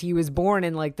because he was born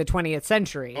in like the 20th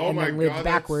century and then lived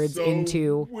backwards that's so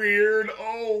into weird.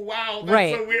 Oh wow,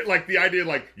 that's so weird. Like the idea,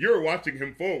 like you're watching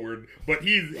him forward, but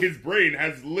his brain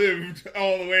has lived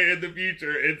all the way in the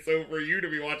future, and so for you to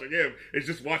be watching him, it's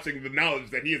just watching the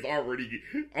knowledge that he is already.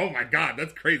 Oh my god,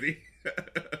 that's crazy.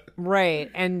 Right.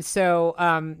 And so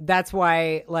that's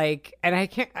why, like, and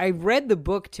I read the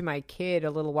book to my kid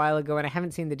a little while ago, and I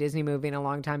haven't seen the Disney movie in a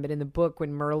long time, but in the book,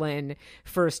 when Merlin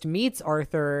first meets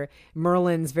Arthur,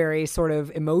 Merlin's very sort of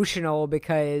emotional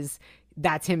because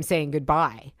that's him saying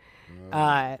goodbye.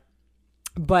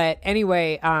 But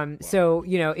anyway, so,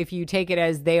 you know, if you take it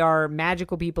as they are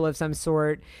magical people of some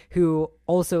sort who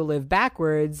also live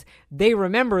backwards, they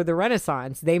remember the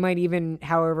Renaissance. They might even,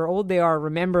 however old they are,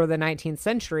 remember the 19th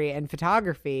century and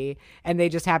photography, and they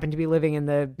just happen to be living in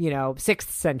the, you know, 6th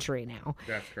century now.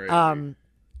 That's crazy.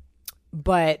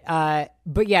 But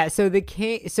yeah, so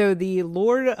the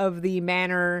Lord of the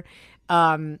Manor,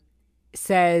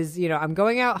 says, you know, I'm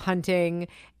going out hunting,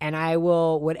 and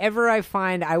whatever I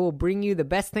find, I will bring you the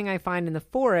best thing I find in the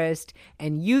forest,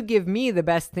 and you give me the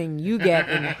best thing you get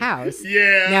in the house.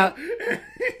 Yeah. Now,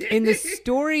 in the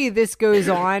story, this goes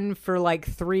on for like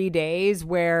 3 days,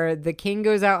 where the king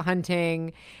goes out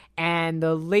hunting, and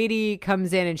the lady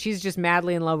comes in, and she's just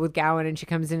madly in love with Gawain, and she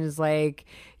comes in and is like,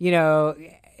 you know,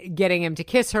 getting him to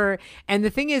kiss her. And the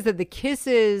thing is that the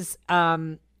kisses,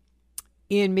 in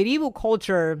medieval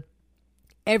culture,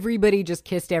 everybody just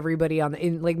kissed everybody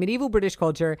in like medieval British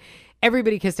culture,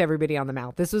 everybody kissed everybody on the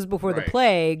mouth. This was before the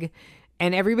plague,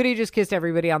 and everybody just kissed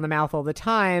everybody on the mouth all the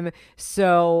time.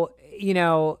 So, you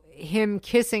know, him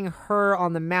kissing her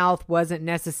on the mouth wasn't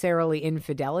necessarily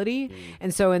infidelity.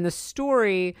 And so in the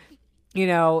story, you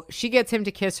know, she gets him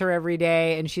to kiss her every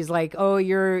day, and she's like, oh,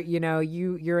 you're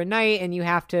a knight, and you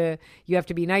have to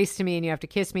be nice to me, and you have to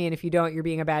kiss me, and if you don't, you're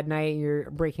being a bad knight, and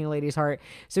you're breaking a lady's heart.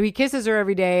 So he kisses her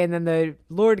every day, and then the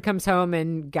Lord comes home,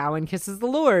 and Gawain kisses the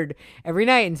Lord every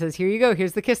night and says, here you go,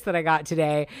 here's the kiss that I got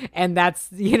today. And that's,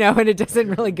 you know, and it doesn't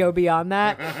really go beyond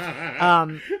that.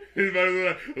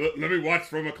 Let me watch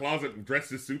from a closet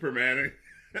dressed as Superman.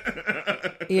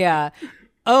 Yeah.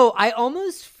 Oh, I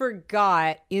almost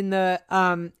forgot in the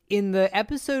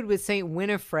episode with Saint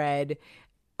Winifred.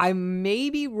 I may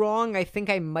be wrong. I think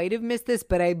I might have missed this,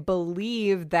 but I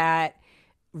believe that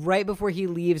right before he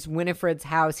leaves Winifred's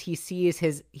house, he sees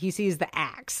the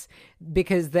axe,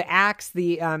 because the axe,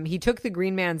 he took the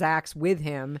Green Man's axe with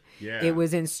him. Yeah. It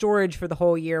was in storage for the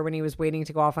whole year when he was waiting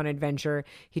to go off on adventure.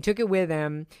 He took it with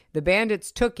him. The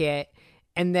bandits took it.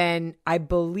 And then I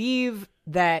believe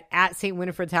that at St.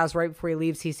 Winifred's house, right before he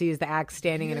leaves, he sees the axe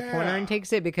standing in a corner and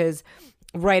takes it, because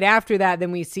right after that,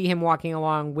 then we see him walking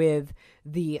along with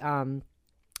the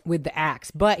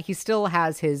axe, but he still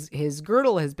has his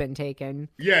girdle has been taken.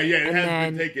 Yeah, it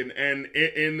has been taken. And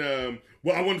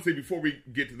well, I want to say before we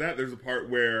get to that, there's a part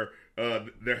where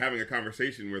they're having a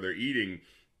conversation where they're eating.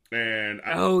 And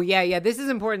this is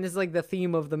important. This is like the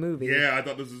theme of the movie. Yeah, I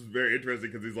thought this was very interesting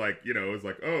because he's like, it's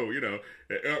like,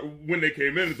 when they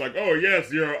came in, it's like, oh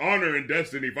yes, your honor and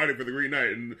destiny fighting for the Green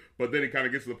Knight. But then he kind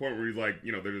of gets to the point where he's like,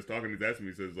 they're just talking. He's asking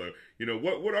me, he says,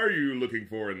 what are you looking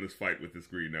for in this fight with this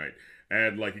Green Knight?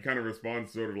 And like he kind of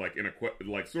responds sort of like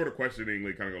sort of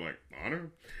questioningly, kind of go like,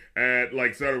 honor, and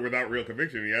like sort of without real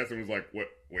conviction. He asked him, was like, what?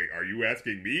 Wait, are you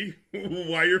asking me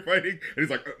why you're fighting? And he's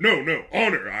like, no,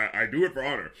 honor. I do it for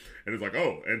honor. And it's like,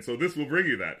 oh, and so this will bring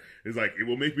you that. It's like, it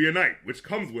will make me a knight, which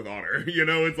comes with honor.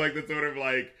 It's like the sort of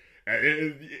like,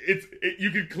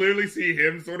 you can clearly see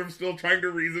him sort of still trying to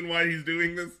reason why he's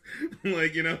doing this.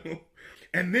 Like,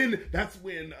 And then that's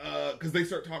when, because they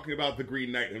start talking about the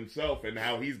Green Knight himself and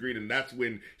how he's green, and that's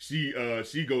when she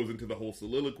goes into the whole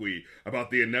soliloquy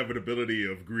about the inevitability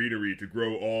of greenery to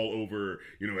grow all over,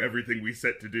 everything we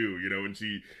set to do, and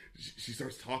she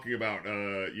starts talking about,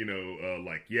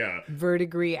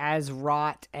 verdigris as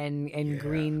rot and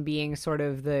green being sort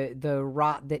of the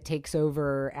rot that takes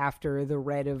over after the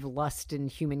red of lust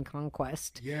and human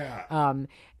conquest. Yeah.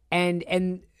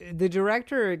 And the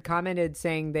director had commented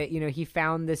saying that, he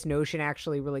found this notion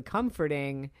actually really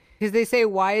comforting, because they say,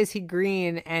 why is he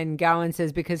green? And Gowan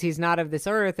says, because he's not of this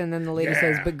earth. And then the lady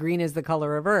says, but green is the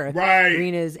color of earth. Right.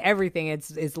 Green is everything.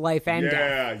 It's life and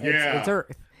death. It's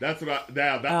earth. That's what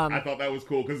I thought that was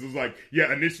cool, because it was like,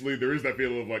 initially there is that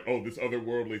feeling of like, oh, this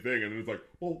otherworldly thing, and then it's like,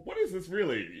 well, what is this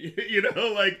really?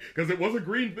 Because it was a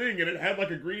green thing and it had like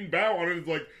a green bow on it. It's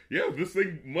like, yeah, this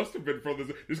thing must have been from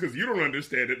this. Just because you don't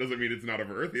understand it doesn't mean it's not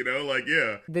of Earth,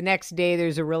 The next day,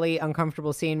 there's a really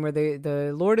uncomfortable scene where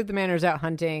the Lord of the Manor's out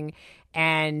hunting,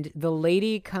 and the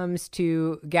lady comes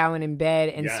to Gowan in bed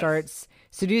and starts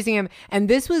seducing him. And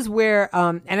this was where,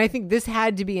 and I think this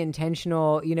had to be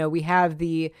intentional. We have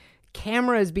the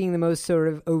camera as being the most sort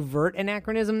of overt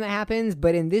anachronism that happens.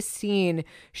 But in this scene,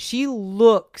 she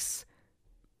looks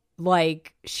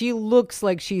like she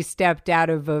stepped out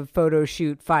of a photo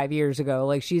shoot 5 years ago.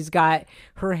 Like, she's got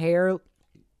her hair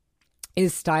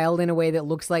is styled in a way that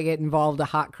looks like it involved a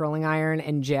hot curling iron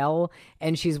and gel,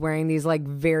 and she's wearing these like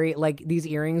very like these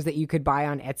earrings that you could buy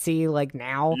on Etsy like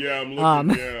now. Yeah, I'm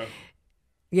looking.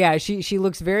 Yeah, she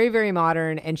looks very, very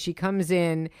modern, and she comes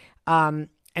in and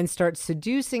starts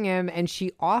seducing him, and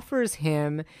she offers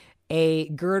him a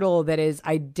girdle that is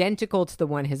identical to the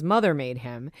one his mother made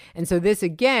him. And so this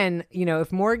again,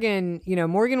 if Morgan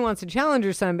wants to challenge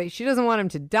her son, but she doesn't want him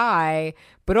to die,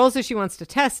 but also she wants to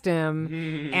test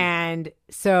him. And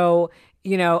so,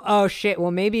 oh shit,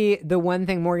 well maybe the one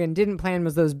thing Morgan didn't plan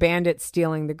was those bandits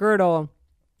stealing the girdle.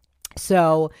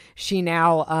 So she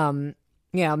now,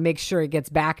 makes sure it gets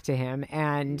back to him.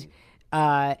 And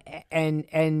that's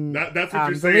what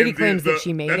you're saying. The lady claims that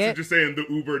she made it. That's what you're saying. The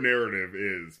Uber narrative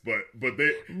is, but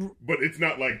it's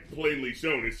not like plainly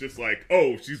shown. It's just like,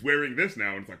 oh, she's wearing this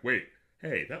now, and it's like, wait,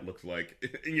 hey, that looks like,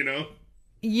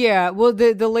 Yeah, well,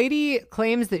 the lady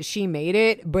claims that she made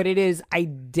it, but it is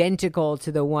identical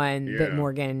to the one that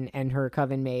Morgan and her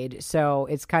coven made. So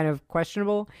it's kind of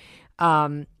questionable.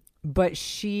 But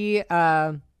she,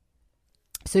 so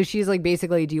she's like,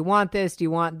 basically, do you want this? Do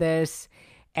you want this?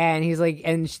 And he's like,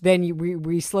 and then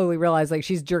we slowly realize like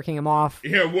she's jerking him off.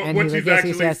 Yeah,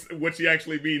 what she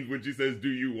actually means when she says, "Do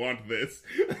you want this?"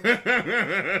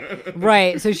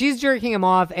 Right. So she's jerking him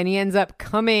off, and he ends up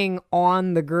coming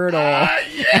on the girdle,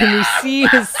 and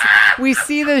we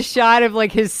see the shot of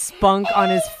like his spunk on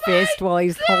his fist while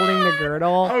he's holding the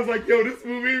girdle. I was like, "Yo, this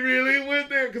movie really went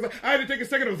there," because I had to take a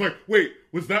second. I was like, "Wait,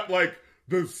 was that like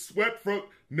the sweat from?"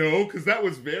 No, because that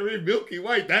was very milky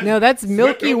white. That's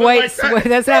milky white sweat.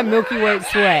 That's not milky white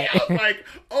sweat. I was like,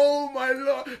 oh my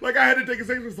Lord. Like, I had to take a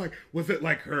second. It was like, was it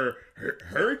like her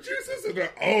juices? And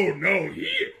oh no,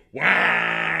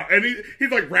 wow. And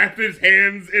he's like wrapped his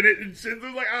hands in it and shit. It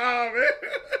was like, oh man.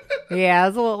 Yeah, it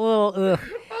was a little ugh.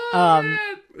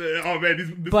 Oh man, this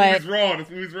movie's raw. This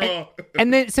movie's raw.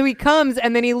 And then so he comes,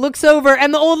 and then he looks over,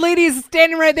 and the old lady is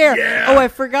standing right there. Yeah. Oh, I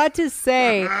forgot to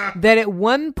say that at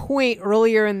one point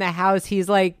earlier in the house, he's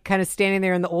like kind of standing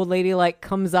there, and the old lady like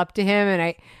comes up to him, and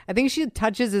I think she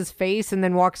touches his face and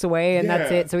then walks away, and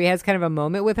that's it. So he has kind of a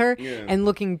moment with her. Yeah. And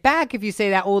looking back, if you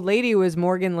say that old lady was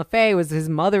Morgan Le Fay, was his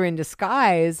mother in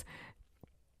disguise,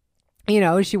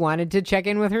 she wanted to check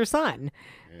in with her son.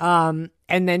 And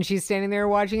then she's standing there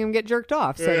watching him get jerked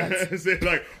off. So that's...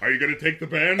 like, are you going to take the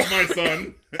band, my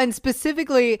son? And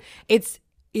specifically,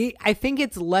 I think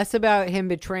it's less about him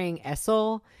betraying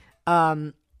Essel,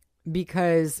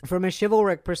 because from a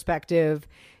chivalric perspective,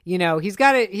 you know, he's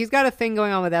got a thing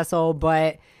going on with Essel,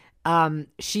 but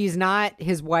she's not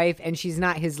his wife and she's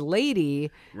not his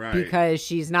lady, right, because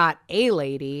she's not a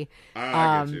lady.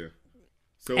 I get you.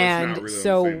 So and it's not really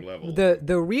so on the same level.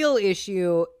 The real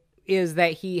issue is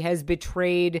that he has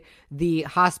betrayed the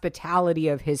hospitality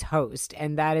of his host,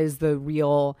 and that's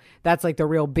like the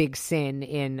real big sin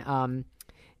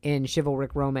in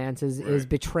chivalric romance is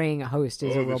betraying a host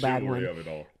is a real bad one. Of it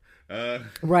all.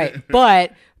 Right,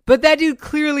 but that dude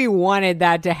clearly wanted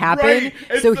that to happen. Right.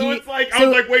 And so it's like, I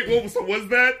was like, wait, well, so was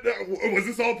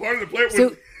this all part of the plan?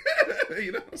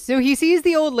 You know? So he sees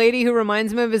the old lady who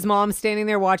reminds him of his mom standing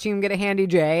there watching him get a handy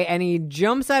J, and he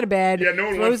jumps out of bed,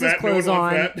 throws his clothes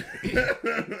on,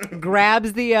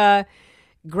 grabs the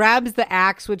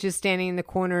axe, which is standing in the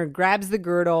corner, grabs the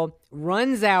girdle,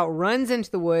 runs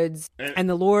into the woods, and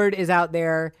the Lord is out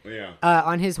there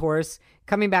on his horse,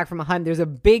 coming back from a hunt. There's a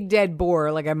big dead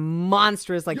boar, like a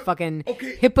monstrous,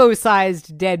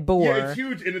 hippo-sized dead boar. Yeah, it's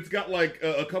huge, and it's got like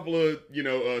a couple of,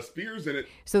 spears in it.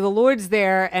 So the Lord's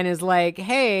there and is like,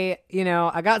 hey,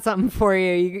 I got something for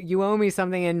you. You owe me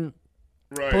something, and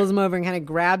pulls him over and kind of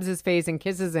grabs his face and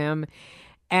kisses him.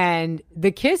 And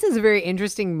the kiss is a very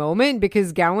interesting moment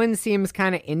because Gawain seems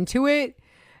kind of into it.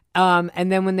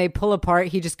 And then when they pull apart,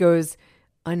 he just goes,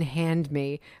 unhand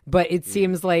me. But it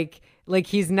seems like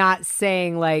he's not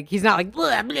saying he's not like,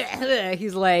 blah, blah, blah.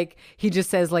 He's like, he just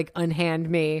says unhand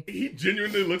me. He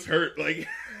genuinely looks hurt.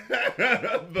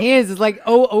 He is like,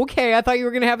 oh, okay. I thought you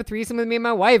were going to have a threesome with me and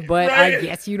my wife, but I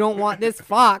guess you don't want this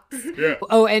fox. Yeah.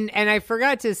 Oh, and I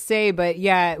forgot to say, but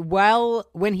yeah,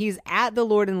 when he's at the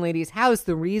Lord and Lady's house,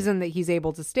 the reason that he's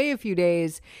able to stay a few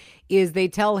days is they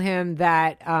tell him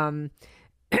that,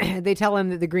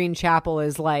 the Green Chapel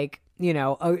is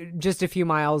just a few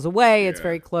miles away. It's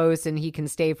very close, and he can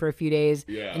stay for a few days,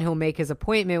 and he'll make his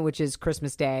appointment, which is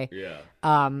Christmas Day. Yeah.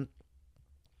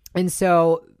 And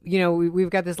so, we've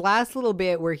got this last little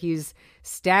bit where he's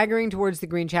staggering towards the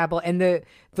Green Chapel, and the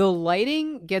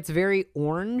lighting gets very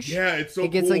orange. Yeah, it's so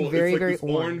it gets cool. very, it's very this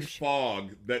orange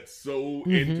fog that's so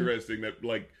interesting that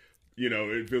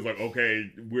it feels like, okay,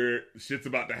 shit's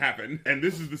about to happen. And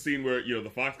this is the scene where,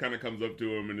 the fox kind of comes up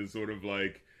to him and is sort of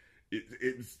like,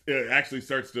 it actually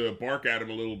starts to bark at him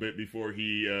a little bit before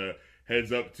he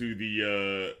heads up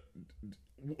to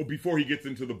before he gets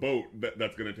into the boat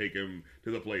that's going to take him to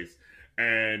the place.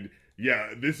 And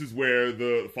yeah, this is where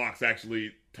the fox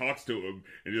actually talks to him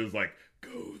and is like,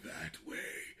 go that way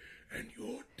and you're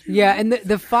doomed. Yeah, and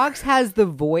the fox has the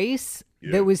voice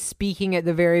that was speaking at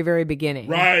the very, very beginning.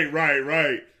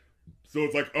 Right. So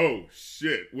it's like, oh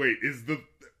shit, wait,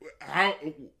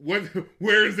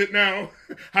 where is it now?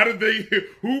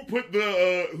 Who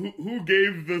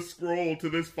gave the scroll to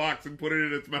this fox and put it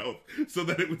in its mouth so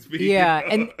that it would speak? Yeah,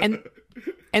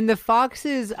 and the fox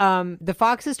is trying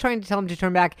to tell him to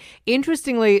turn back.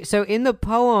 Interestingly, so in the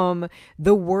poem,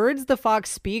 the words the fox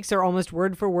speaks are almost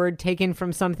word for word taken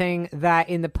from something that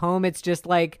in the poem it's just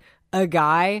like a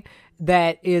guy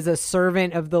that is a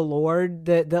servant of the Lord.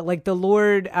 The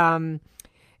Lord.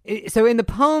 So in the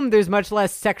poem, there's much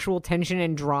less sexual tension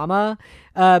and drama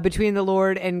between the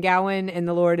Lord and Gawain, and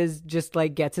the Lord is just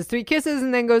gets his 3 kisses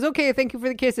and then goes, okay, thank you for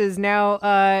the kisses. Now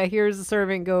here's the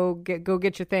servant. Go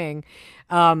get your thing,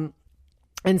 and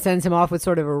sends him off with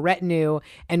sort of a retinue.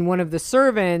 And one of the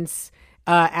servants,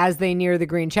 as they near the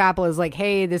Green Chapel, is like,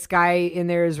 hey, this guy in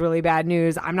there is really bad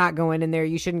news. I'm not going in there.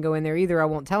 You shouldn't go in there either. I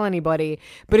won't tell anybody.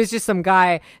 But it's just some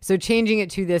guy. So changing it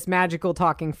to this magical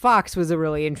talking fox was a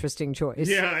really interesting choice.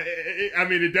 Yeah,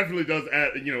 it definitely does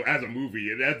add, as a movie,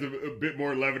 it adds a bit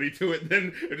more levity to it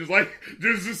than it's just like,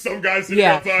 there's just some guy sitting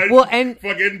outside,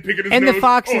 fucking picking his nose. The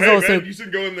fox is also, man, you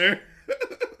should go in there.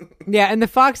 Yeah, and the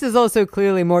fox is also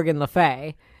clearly Morgan Le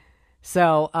Fay.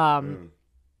 So,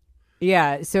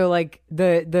 yeah, so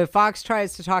the fox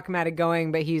tries to talk him out of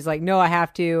going, but he's like, no, I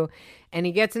have to. And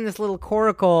he gets in this little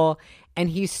coracle and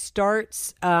he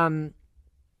starts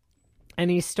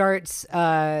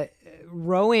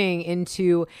rowing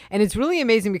into, and it's really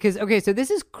amazing because, okay, so this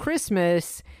is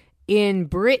Christmas in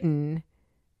Britain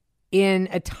in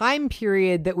a time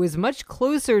period that was much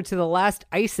closer to the last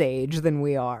ice age than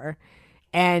we are.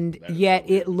 And yet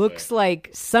it looks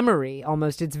like summery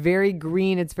almost. It's very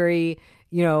green. It's very,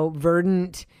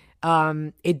 verdant.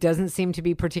 It doesn't seem to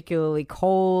be particularly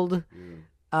cold.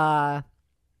 And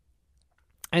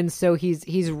so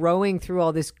he's rowing through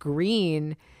all this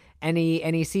green, and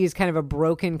he sees kind of a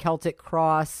broken Celtic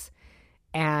cross,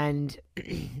 and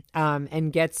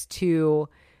and gets to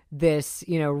this,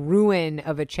 ruin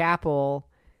of a chapel,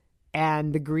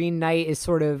 and the Green Knight is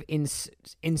sort of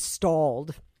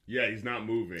installed. Yeah, he's not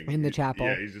moving in the chapel.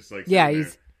 Yeah, he's just like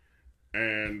he's there.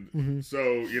 And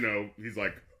so he's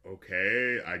like,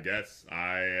 okay, I guess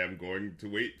I am going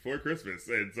to wait for Christmas.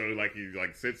 And so like he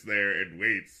like sits there and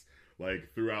waits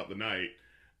like throughout the night,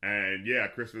 and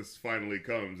Christmas finally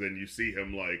comes, and you see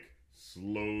him like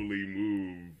slowly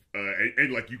move,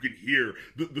 and like you can hear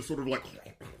the sort of like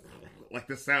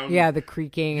the sound, the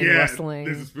creaking and rustling.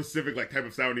 There's a specific like type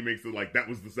of sound he makes that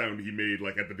was the sound he made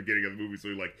like at the beginning of the movie. So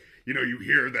like you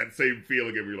hear that same feel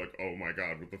again. Where you're like, oh my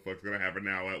god, what the fuck's gonna happen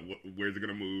now? Where's it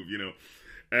gonna move?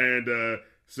 And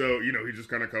so he just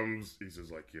kind of comes. He's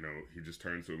just like he just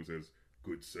turns to him and says,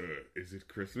 "Good sir, is it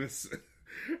Christmas?"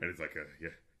 And it's like,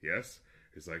 yes.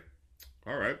 It's like,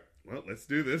 all right, well, let's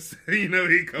do this. He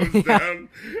comes down,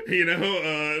 like he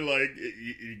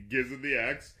gives him the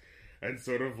axe, and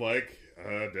sort of like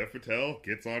Dev Patel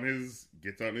gets on his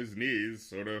knees,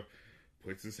 sort of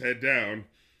puts his head down,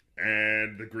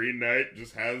 and the Green Knight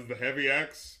just has the heavy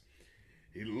axe.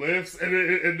 He lifts,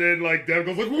 and then like Dev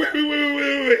goes like,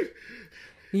 wait.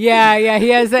 Yeah, he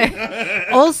has that.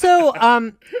 Also,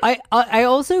 I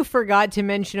also forgot to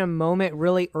mention a moment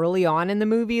really early on in the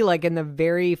movie, like in the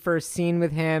very first scene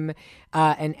with him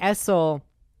and Essel,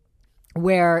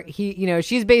 where he,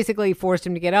 she's basically forced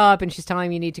him to get up, and she's telling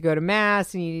him you need to go to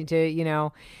mass, and you need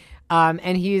to,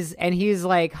 and he's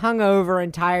like hungover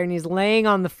and tired, and he's laying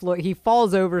on the floor. He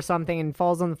falls over something and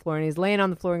falls on the floor, and he's laying on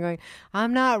the floor and going,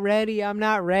 I'm not ready.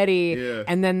 Yeah.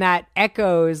 And then that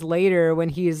echoes later when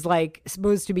he's like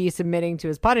supposed to be submitting to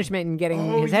his punishment and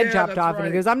getting his head chopped off, right.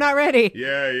 And he goes, I'm not ready.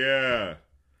 Yeah.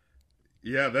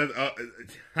 That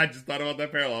I just thought about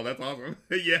that parallel. That's awesome.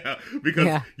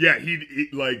 Because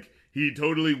he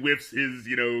totally whiffs his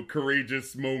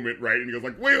courageous moment, right? And he goes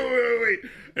like, wait,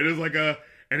 and it's like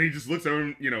and he just looks at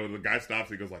him, the guy stops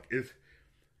and he goes like,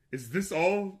 is this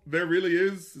all there really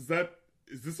is? Is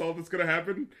this all that's gonna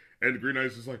happen? And the Green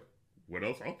Knight's just like, what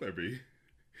else ought there be?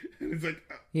 And it's like,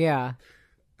 okay.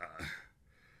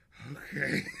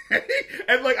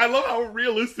 And like, I love how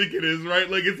realistic it is,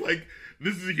 right? Like, it's like,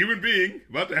 this is a human being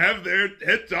about to have their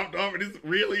head chopped off, and it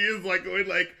really is like going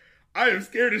like, I am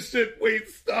scared as shit. Wait,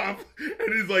 stop.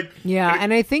 And he's like... Yeah,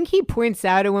 and I think he points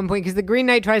out at one point, because the Green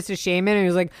Knight tries to shame him, and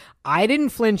he's like, I didn't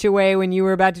flinch away when you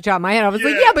were about to chop my head off. I was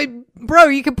like, yeah, but bro,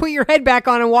 you can put your head back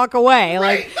on and walk away.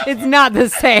 Right. Like, it's not the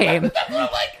same.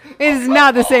 It's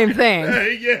not the same thing.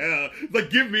 Yeah. It's like,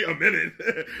 give me a minute.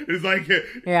 It's like...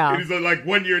 Yeah. And he's like,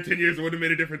 1 year, 10 years, it wouldn't have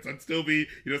made a difference. I'd still be,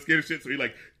 scared of shit. So he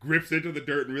like grips into the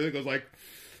dirt and really goes like,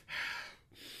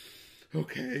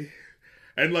 okay...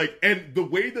 And the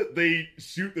way that they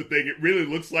shoot the thing, it really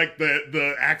looks like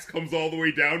the axe comes all the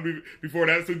way down before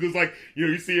that. So he goes like,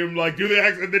 you see him like do the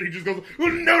axe, and then he just goes, oh,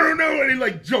 no, and he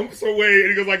like jumps away, and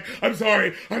he goes like, I'm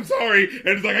sorry, and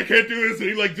it's like, I can't do this, and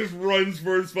he like just runs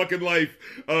for his fucking life.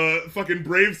 Fucking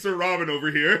brave Sir Robin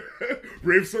over here.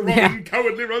 Brave Sir Robin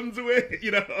cowardly runs away,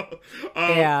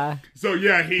 So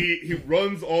he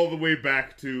runs all the way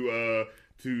back to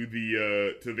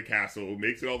the castle,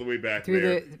 makes it all the way back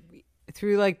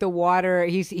through like the water.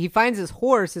 He finds his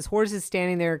horse. His horse is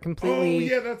standing there completely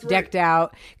decked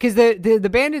out, because the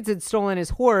bandits had stolen his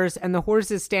horse, and the horse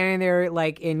is standing there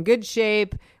like in good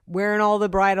shape, wearing all the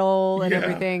bridle and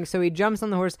everything. So he jumps on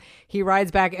the horse, he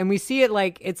rides back, and we see it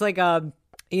like it's like a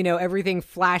everything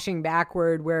flashing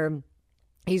backward, where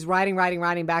he's riding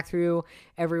back through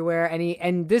everywhere,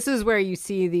 and this is where you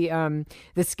see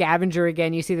the scavenger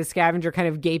again. You see the scavenger kind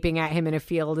of gaping at him in a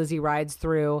field as he rides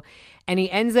through, and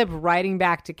he ends up riding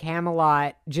back to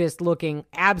Camelot just looking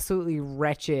absolutely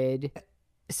wretched.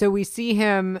 So we see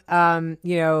him,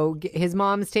 his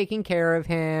mom's taking care of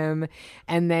him,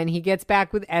 and then he gets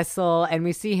back with Essel, and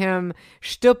we see him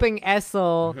stupping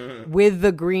Essel with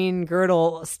the green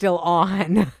girdle still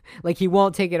on, like he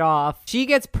won't take it off. She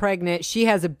gets pregnant, she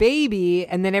has a baby,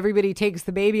 and then everybody takes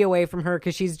the baby away from her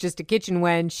because she's just a kitchen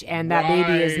wench, and that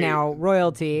baby is now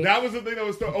royalty. That was the thing that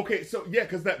was okay. So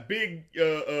because that big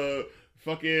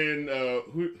fucking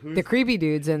who's the creepy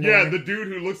dude's in there. Yeah, the dude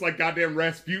who looks like goddamn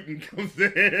Rasputin comes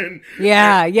in.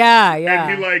 Yeah.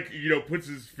 And he like puts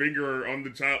his finger on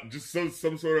the child, just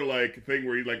some sort of like thing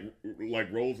where he like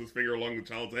rolls his finger along the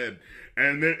child's head,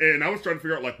 and I was trying to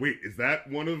figure out like, wait, is that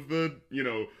one of the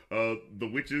the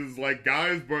witches like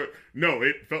guys? But no,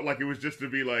 it felt like it was just to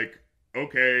be like,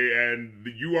 okay, and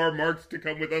you are marked to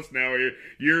come with us now.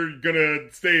 You're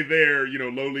gonna stay there,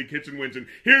 lowly kitchen wench, and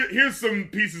here's some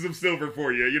pieces of silver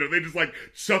for you. They just like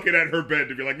chuck it at her bed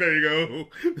to be like, there you go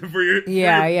for your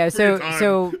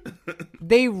So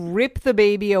they rip the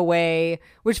baby away.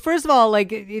 Which, first of all,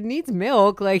 like it needs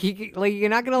milk. Like you're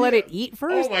not gonna let it eat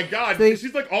first. Oh my god! So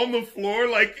she's like on the floor,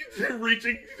 like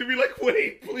reaching to be like,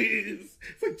 wait, please.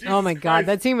 It's like, Jesus oh my god, Christ.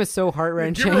 That scene was so heart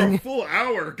wrenching. Give her a full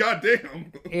hour. God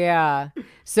damn. Yeah.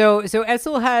 So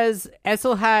Essel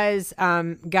has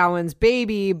Gawain's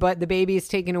baby, but the baby is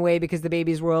taken away because the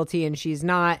baby's royalty and she's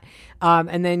not.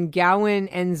 And then Gawain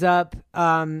ends up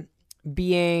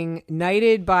being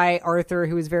knighted by Arthur,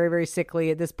 who is very, very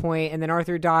sickly at this point, and then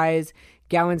Arthur dies.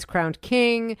 Gawain's crowned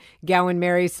king. Gawain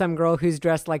marries some girl who's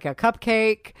dressed like a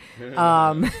cupcake.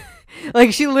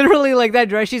 Like she literally, like that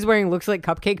dress she's wearing looks like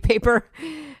cupcake paper.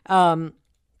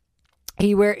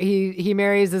 He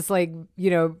marries this like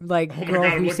girl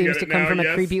who seems to come from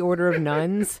a creepy order of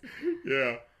nuns.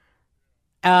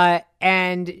 Yeah.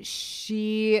 And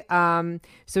she so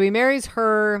he marries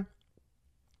her,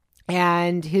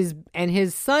 and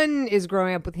his son is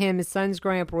growing up with him. His son's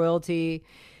growing up royalty.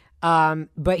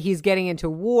 But he's getting into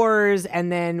wars, and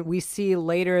then we see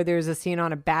later there's a scene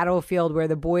on a battlefield where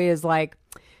the boy is like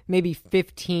maybe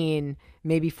 15,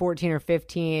 maybe 14 or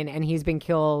 15, and he's been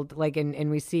killed, like,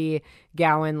 and we see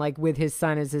Gawain like with his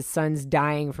son as his son's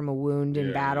dying from a wound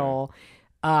in battle.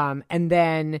 And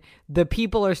then the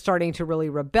people are starting to really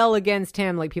rebel against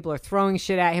him. Like people are throwing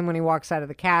shit at him when he walks out of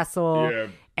the castle.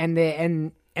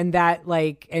 And that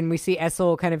like, and we see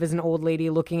Essel kind of as an old lady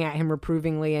looking at him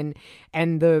reprovingly, and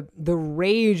the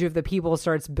rage of the people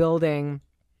starts building.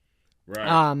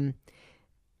 Right.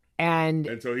 And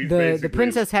so he's the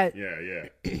princess has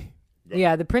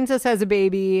the princess has a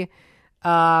baby.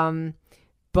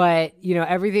 But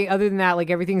everything other than that, like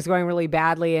everything's going really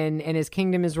badly, and his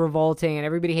kingdom is revolting, and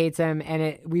everybody hates him.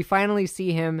 And we finally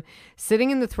see him sitting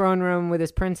in the throne room with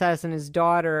his princess and his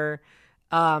daughter.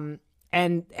 And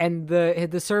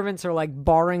the servants are like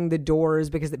barring the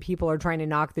doors because the people are trying to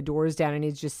knock the doors down, and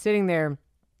he's just sitting there.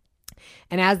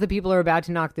 And as the people are about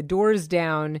to knock the doors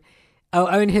down,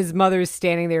 and his mother's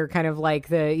standing there kind of like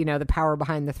the power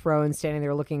behind the throne, standing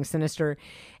there looking sinister.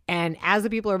 And as the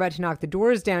people are about to knock the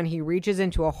doors down, he reaches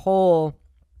into a hole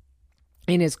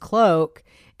in his cloak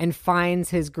and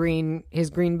finds his green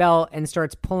belt and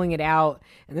starts pulling it out.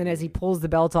 And then as he pulls the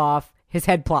belt off, his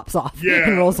head plops off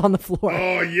and rolls on the floor.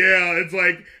 Oh yeah, it's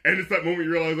like, and it's that moment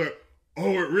you realize like,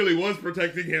 oh, it really was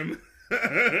protecting him.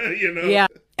 Yeah.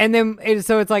 And then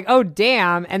so it's like, oh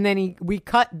damn. And then we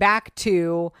cut back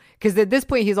to, because at this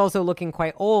point he's also looking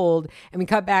quite old, and we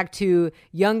cut back to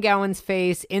young Gawain's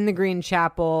face in the Green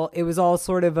Chapel. It was all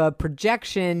sort of a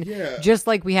projection, just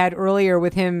like we had earlier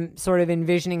with him sort of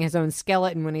envisioning his own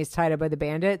skeleton when he's tied up by the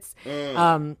bandits.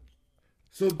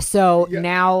 So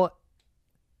now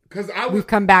we've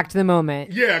come back to the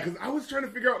moment. Yeah, because I was trying to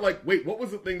figure out, like, wait, what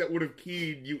was the thing that would have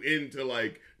keyed you into,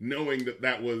 like, knowing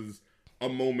that was a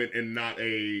moment and not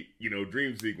a,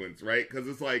 dream sequence, right? Because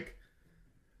it's like,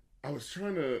 I'm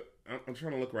trying to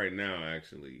look right now,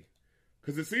 actually.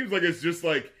 Because it seems like it's just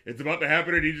like, it's about to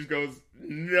happen and he just goes,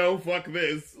 no, fuck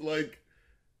this. Like,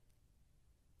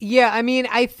 yeah, I mean,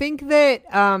 I think that,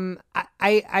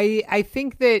 I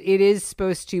think that it is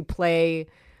supposed to play,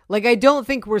 like, I don't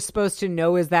think we're supposed to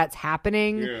know as that's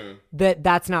happening that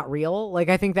that's not real. Like,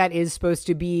 I think that is supposed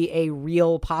to be a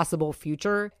real possible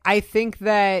future. I think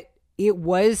that it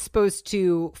was supposed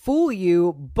to fool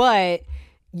you, but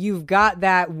you've got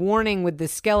that warning with the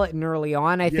skeleton early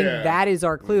on. I think that is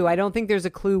our clue. I don't think there's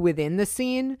a clue within the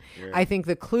scene. I think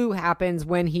the clue happens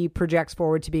when he projects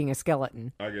forward to being a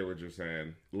skeleton. I get what you're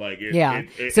saying. Like,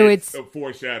 so it's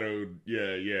foreshadowed.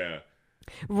 Yeah.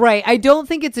 Right. I don't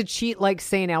think it's a cheat like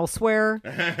St. Elsewhere.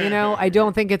 I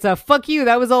don't think it's a fuck you,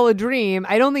 that was all a dream.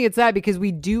 I don't think it's that, because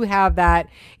we do have that.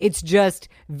 It's just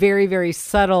very, very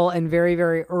subtle and very,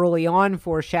 very early on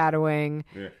foreshadowing.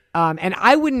 Yeah. And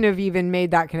I wouldn't have even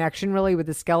made that connection really with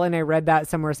the skeleton. I read that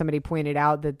somewhere. Somebody pointed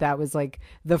out that was like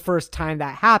the first time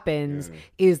that happens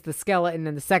is the skeleton,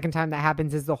 and the second time that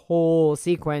happens is the whole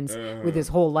sequence with his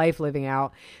whole life living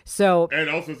out. So, and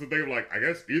also it's the thing of like, I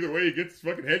guess either way he gets his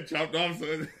fucking head chopped off.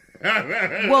 So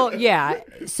well, yeah.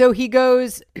 So he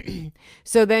goes,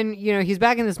 so then, he's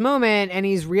back in this moment and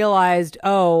he's realized,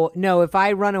 oh no, if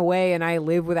I run away and I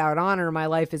live without honor, my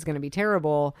life is going to be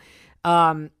terrible.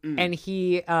 And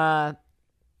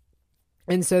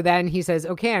so then he says,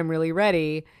 okay, I'm really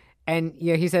ready. And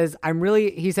he says,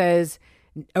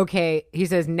 okay, he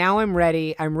says, now I'm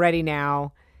ready. I'm ready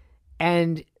now.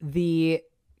 And the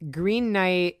Green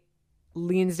Knight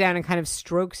leans down and kind of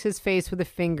strokes his face with a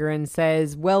finger and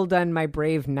says, "Well done, my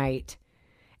brave knight."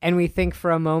 And we think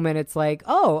for a moment, it's like,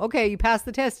 oh, okay, you passed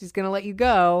the test. He's going to let you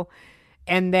go.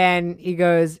 And then he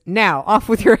goes, "Now, off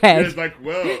with your head." And it's like,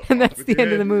 well. And that's the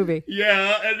end of the movie.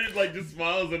 Yeah, and it like just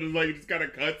smiles and it's like, it just kind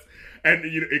of cuts. And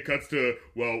it cuts to,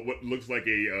 well, what looks like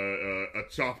a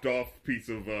chopped off piece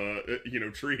of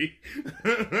tree,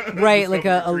 right? Like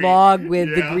a log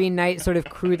with the Green Knight sort of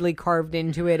crudely carved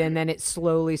into it, and then it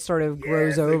slowly sort of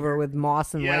grows over with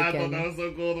moss and lichen. I thought that was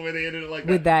so cool the way they ended it like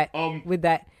with that. With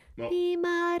that. No.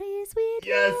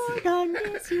 Yes.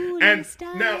 And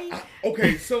now,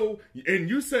 okay, so and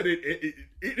you said it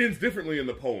ends differently in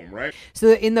the poem, right?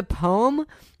 So in the poem,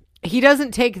 he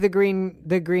doesn't take the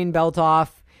green belt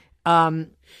off.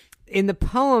 In the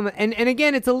poem, and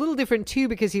again, it's a little different too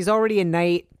because he's already a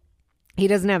knight. He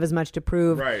doesn't have as much to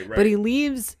prove, right. But he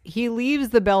leaves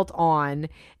the belt on,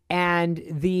 and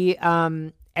the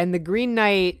Green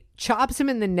Knight chops him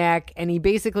in the neck, and he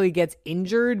basically gets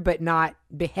injured but not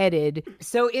beheaded.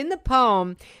 So in the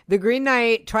poem, the Green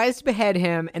Knight tries to behead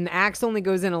him, and the axe only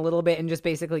goes in a little bit and just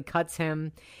basically cuts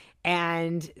him.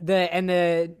 And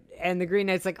the Green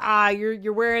Knight's like,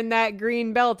 you're wearing that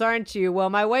green belt, aren't you? Well,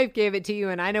 my wife gave it to you,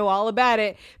 and I know all about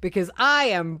it because I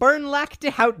am Bernlac de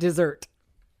Houtdesert.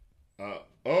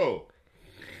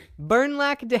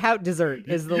 Bernlac de Houtdesert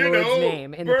is the Lord's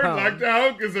name in the poem. Bernlac de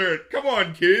Houtdesert. Come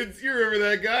on, kids, you remember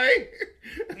that guy?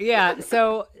 Yeah.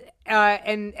 So,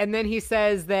 and then he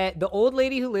says that the old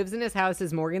lady who lives in his house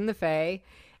is Morgan Le Fay.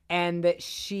 And that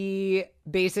she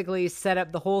basically set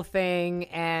up the whole thing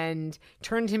and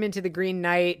turned him into the Green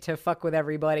Knight to fuck with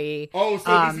everybody. Oh,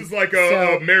 so this is like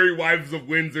a Merry Wives of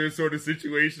Windsor sort of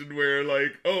situation where,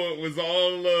 like, it was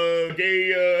all a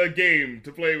gay game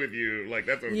to play with you. Like,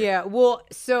 that's okay. Yeah, well,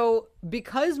 so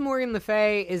because Morgan Le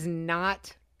Fay is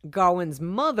not Gawain's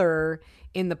mother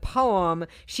in the poem,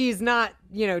 she's not,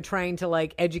 trying to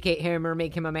like educate him or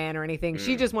make him a man or anything.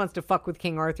 She just wants to fuck with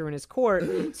King Arthur and his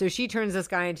court. So she turns this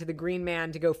guy into the Green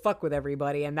Man to go fuck with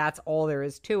everybody, and that's all there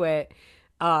is to it.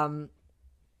 And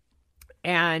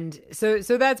so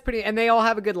that's pretty, and they all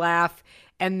have a good laugh.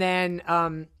 And then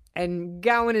and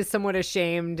Gawain is somewhat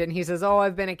ashamed, and he says,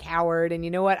 I've been a coward, and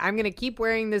you know what? I'm going to keep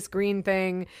wearing this green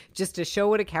thing just to show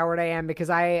what a coward I am, because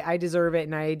I deserve it,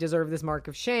 and I deserve this mark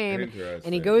of shame.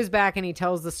 And he goes back and he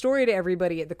tells the story to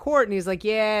everybody at the court, and he's like,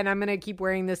 yeah, and I'm going to keep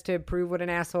wearing this to prove what an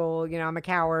asshole, I'm a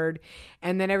coward.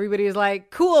 And then everybody is like,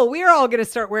 cool, we're all going to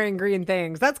start wearing green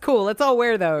things. That's cool. Let's all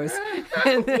wear those.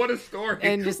 What a story.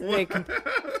 And just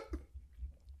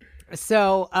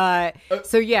So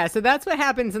that's what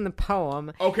happens in the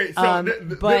poem. Okay, so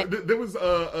there was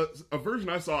a version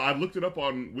I saw. I looked it up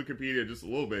on Wikipedia just a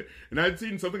little bit, and I'd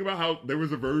seen something about how there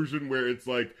was a version where it's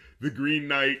like the Green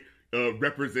Knight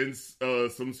represents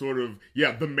some sort of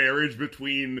the marriage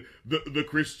between the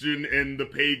Christian and the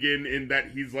pagan, in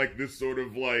that he's like this sort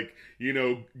of like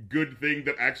good thing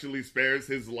that actually spares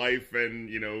his life, and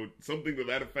something to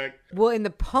that effect. Well, in the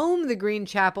poem The Green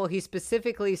Chapel, he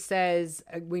specifically says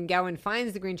when Gawain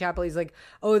finds the Green Chapel, he's like,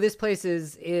 this place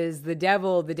is the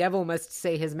devil must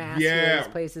say his mass here. This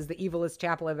place is the evilest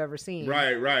chapel I've ever seen.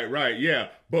 Right, yeah.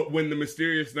 But when the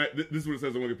mysterious knight, this is what it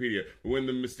says on Wikipedia, when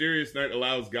the mysterious knight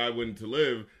allows Gawain to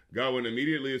live, Gawain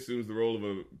immediately assumes the role of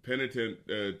a penitent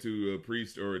to a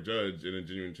priest or a judge in a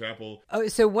genuine chapel. Oh,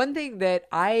 so one thing that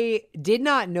I did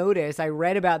not notice, I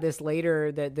read about this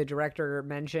later, that the director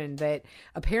mentioned that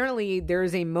apparently there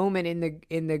is a moment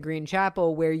in the Green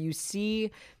Chapel where you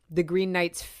see the Green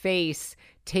Knight's face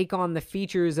take on the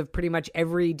features of pretty much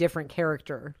every different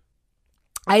character.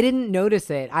 I didn't notice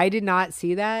it. I did not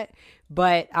see that,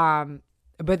 but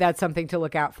that's something to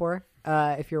look out for.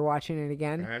 If you're watching it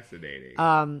again.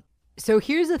 Fascinating. So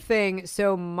here's the thing.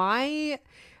 So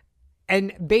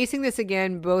and basing this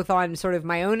again, both on sort of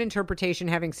my own interpretation,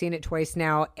 having seen it twice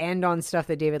now, and on stuff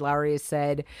that David Lowery has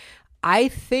said, I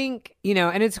think,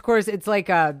 and it's, of course, it's like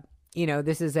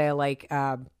this is a like,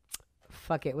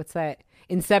 fuck it. What's that?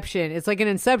 Inception. It's like an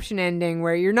Inception ending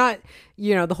where you're not,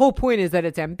 the whole point is that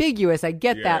it's ambiguous. I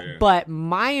get that. Yeah. But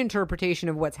my interpretation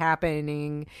of what's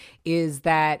happening is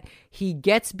that he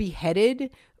gets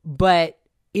beheaded, but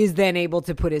is then able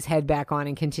to put his head back on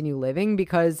and continue living,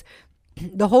 because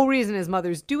the whole reason his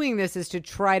mother's doing this is to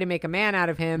try to make a man out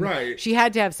of him. Right. She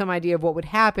had to have some idea of what would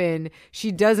happen.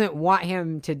 She doesn't want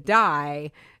him to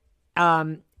die.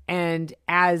 And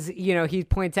as, he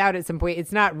points out at some point,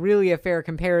 it's not really a fair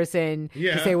comparison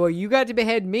to say, well, you got to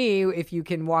behead me if you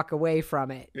can walk away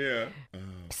from it. Yeah.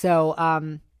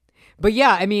 So, but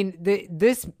yeah, I mean,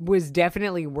 this was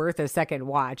definitely worth a second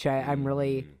watch. I'm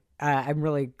really I'm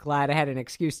really glad I had an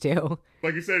excuse to.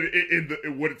 Like you said,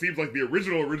 what it seems like the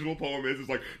original poem is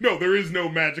like, no, there is no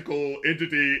magical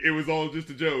entity. It was all just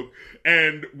a joke.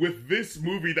 And with this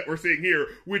movie that we're seeing here,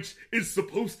 which is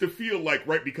supposed to feel like,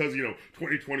 right, because,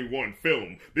 2021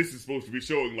 film, this is supposed to be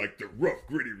showing like the rough,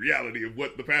 gritty reality of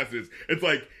what the past is. It's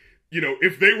like,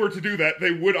 if they were to do that,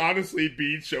 they would honestly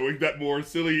be showing that more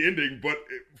silly ending. But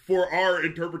for our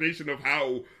interpretation of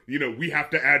how, we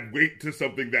have to add weight to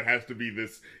something that has to be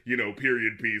this,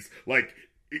 period piece, like,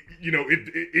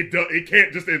 it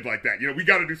can't just end like that. We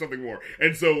got to do something more.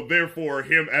 And so, therefore,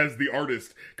 him as the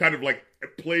artist kind of like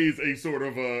plays a sort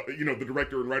of the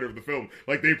director and writer of the film.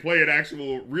 Like, they play an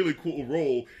actual really cool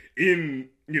role in,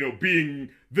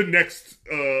 being the next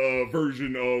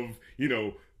version of,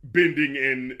 bending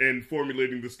and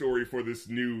formulating the story for this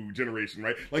new generation,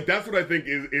 right? Like, that's what I think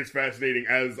is fascinating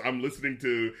as I'm listening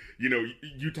to,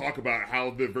 you talk about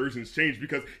how the versions change,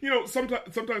 because,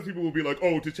 sometimes people will be like,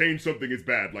 oh, to change something is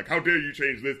bad. Like, how dare you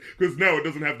change this? Because now it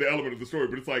doesn't have the element of the story.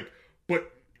 But it's like,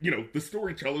 the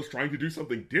storyteller's trying to do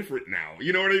something different now.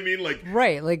 You know what I mean? Like,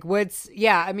 right. Like, and if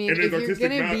there's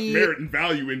artistic merit and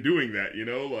value in doing that,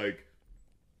 like.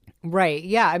 Right.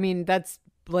 Yeah. I mean, that's,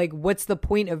 like, what's the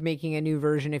point of making a new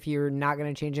version if you're not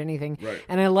going to change anything? Right.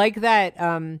 And I like that.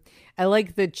 I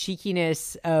like the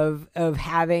cheekiness of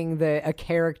having a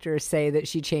character say that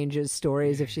she changes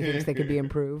stories if she thinks they could be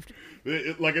improved.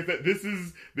 Like I said, this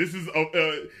is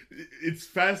it's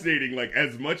fascinating. Like,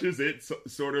 as much as it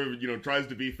sort of tries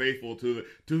to be faithful to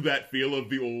that feel of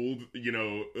the old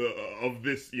of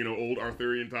this old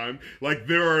Arthurian time. Like,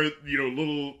 there are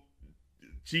little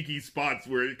cheeky spots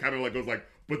where it kind of like goes like,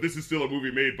 but this is still a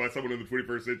movie made by someone in the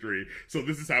 21st century, so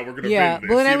this is how we're going to bend this.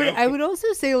 Well, and I would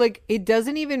also say, like, it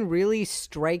doesn't even really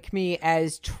strike me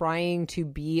as trying to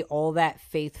be all that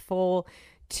faithful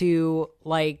to,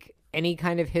 like, any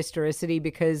kind of historicity,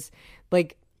 because,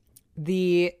 like,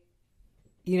 the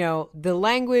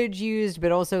language used,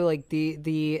 but also, like,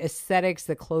 the aesthetics,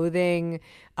 the clothing,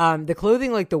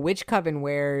 like the witch coven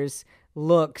wears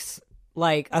looks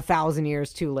like 1,000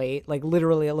 years too late. Like,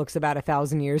 literally it looks about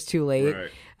 1,000 years too late. Right.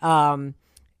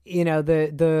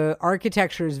 The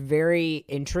architecture is very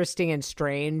interesting and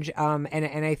strange.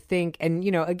 And I think, and,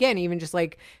 again, even just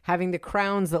like having the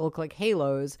crowns that look like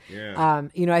halos. Yeah.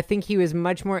 I think he was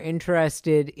much more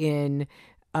interested in,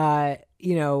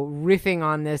 riffing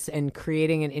on this and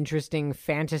creating an interesting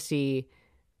fantasy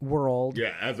world.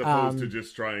 Yeah. As opposed to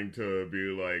just trying to be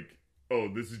like, oh,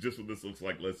 this is just what this looks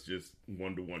like, let's just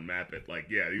one-to-one map it. Like,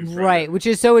 yeah. Right, which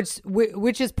is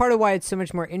part of why it's so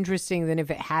much more interesting than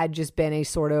if it had just been a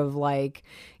sort of like,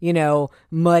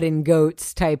 mud and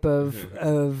goats type of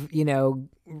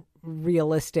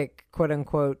realistic,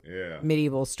 quote-unquote,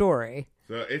 medieval story.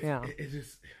 So it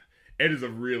is a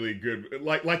really good,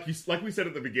 like we said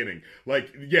at the beginning,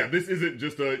 like, yeah, this isn't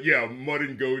just a mud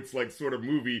and goats like sort of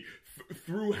movie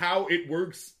through how it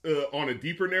works on a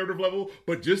deeper narrative level,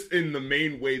 but just in the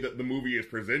main way that the movie is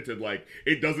presented. Like,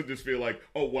 it doesn't just feel like,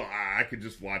 oh, well, I could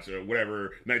just watch a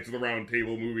whatever Knights of the Round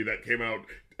Table movie that came out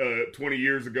 20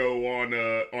 years ago on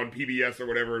PBS or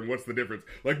whatever, and what's the difference?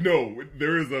 Like, no,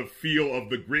 there is a feel of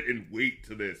the grit and weight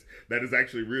to this that is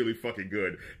actually really fucking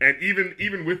good. And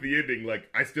even with the ending, like,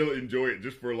 I still enjoy it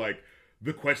just for, like,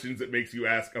 the questions it makes you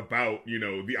ask about,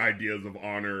 the ideas of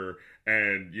honor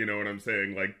and, you know what I'm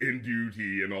saying, like, in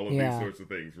duty and all of these sorts of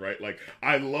things, right? Like,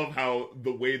 I love how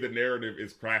the way the narrative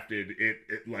is crafted, it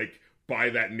like,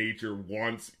 by that nature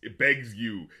it begs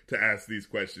you to ask these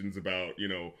questions about,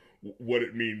 what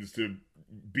it means to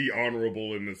be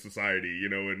honorable in the society,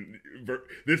 and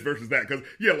this versus that. Because,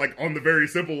 like, on the very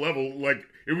simple level, like,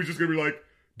 it was just going to be like,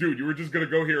 dude, you were just going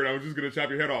to go here and I was just going to chop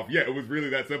your head off. Yeah, it was really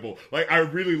that simple. Like, I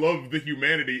really love the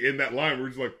humanity in that line. We're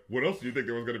just like, what else do you think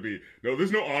there was going to be? No,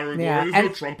 there's no honor in glory. There's no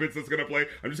trumpets that's going to play.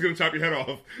 I'm just going to chop your head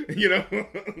off,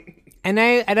 And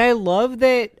I love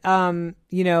that,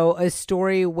 a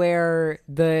story where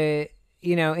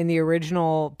in the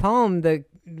original poem,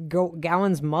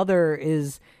 Gawain's mother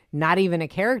is not even a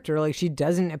character. Like, she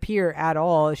doesn't appear at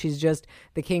all. She's just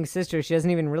the king's sister. She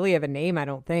doesn't even really have a name, I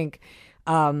don't think.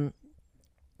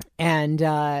 And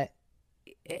that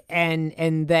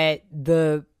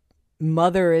the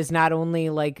mother is not only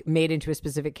like made into a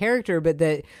specific character, but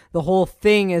that the whole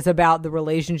thing is about the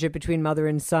relationship between mother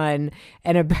and son,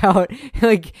 and about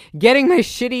like getting my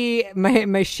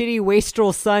shitty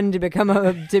wastrel son to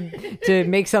become to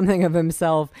make something of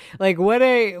himself. Like, what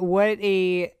a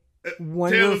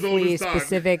wonderfully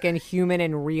specific and human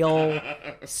and real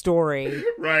story,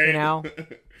 right?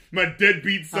 My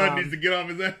deadbeat son needs to get off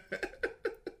his ass.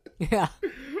 Yeah.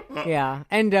 Yeah,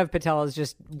 and Dev Patel is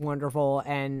just wonderful,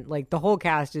 and like the whole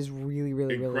cast is really,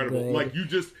 really, incredible. really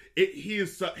good. Like he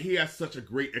has such a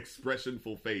great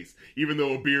expressionful face, even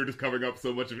though a beard is covering up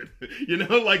so much of it. You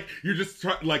know, like you're just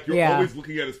you're always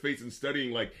looking at his face and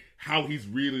studying like how he's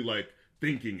really like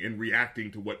thinking and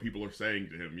reacting to what people are saying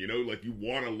to him. You know, like you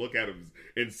want to look at him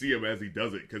and see him as he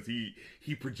does it, because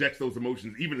he projects those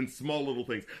emotions even in small little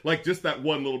things. Like just that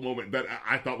one little moment that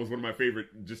I thought was one of my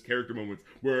favorite just character moments,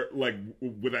 where like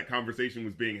when that conversation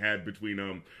was being had between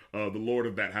the lord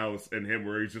of that house and him,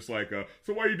 where he's just like,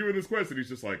 so why are you doing this quest? And he's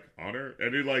just like, honor.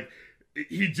 And he like,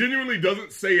 he genuinely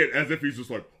doesn't say it as if he's just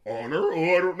like, honor?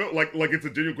 Oh, I don't know. Like it's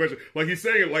a genuine question. Like he's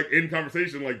saying it like in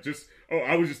conversation, like just, oh,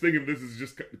 I was just thinking this is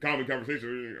just common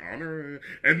conversation. Honor?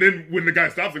 And then when the guy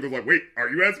stops and goes like, wait, are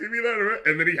you asking me that?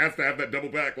 And then he has to have that double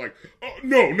back, like, oh,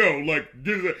 no.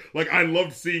 Like I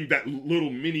loved seeing that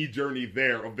little mini journey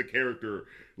there of the character,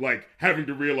 like having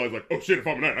to realize like, oh shit, if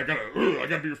I'm a knight, I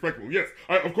gotta be respectful. Yes,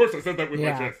 of course I said that with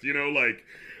my chest, you know, like,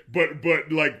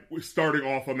 but like starting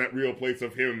off on that real place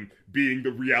of him being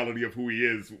the reality of who he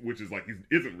is, which is like he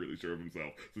isn't really sure of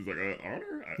himself. So he's like,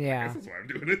 honor? I guess that's why I'm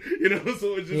doing it, you know.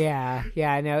 So it's just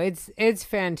no, it's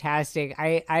fantastic.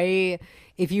 I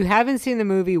if you haven't seen the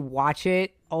movie, watch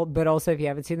it. But also, if you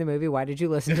haven't seen the movie, why did you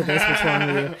listen to this? What's wrong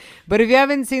with you? But if you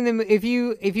haven't seen if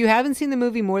you haven't seen the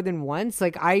movie more than once,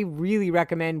 like I really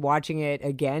recommend watching it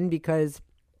again, because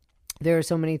there are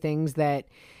so many things that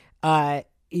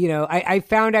you know, I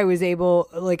found I was able,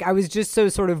 like, I was just so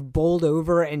sort of bowled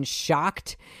over and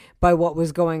shocked by what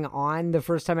was going on the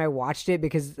first time I watched it,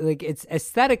 because like it's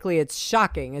aesthetically, it's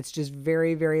shocking. It's just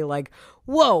very, very like,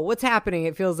 whoa, what's happening?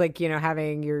 It feels like, you know,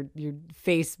 having your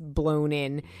face blown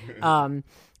in,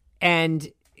 and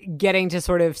getting to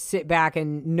sort of sit back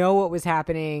and know what was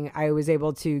happening. I was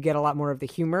able to get a lot more of the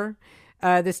humor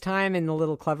this time, and the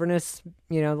little cleverness,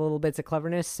 you know, the little bits of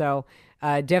cleverness. So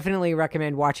definitely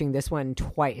recommend watching this one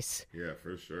twice. Yeah,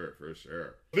 for sure.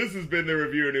 This has been the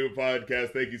Review a New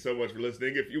podcast. Thank you so much for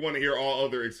listening. If you want to hear all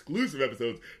other exclusive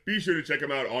episodes, be sure to check them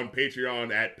out on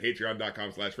Patreon at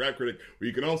patreon.com/rapcritic, where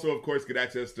you can also, of course, get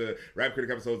access to Rap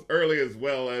Critic episodes early, as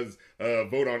well as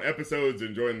vote on episodes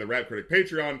and join the Rap Critic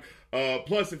Patreon.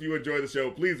 Plus, if you enjoy the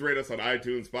show, please rate us on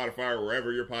iTunes, Spotify, or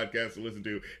wherever your podcasts are listened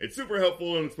to. It's super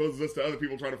helpful and exposes us to other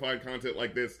people trying to find content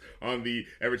like this on the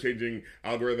ever-changing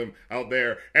algorithm out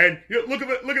there. And you know, look at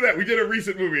that. We did a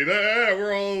recent movie.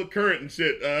 We're all current and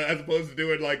shit, as opposed to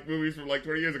doing like movies from like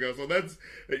 20 years ago. So that's,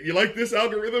 you like this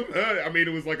algorithm? I mean,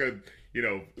 it was like a, you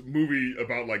know, movie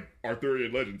about like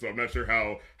Arthurian legend, so I'm not sure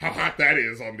how hot that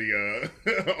is on the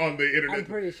on the internet. I'm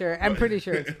pretty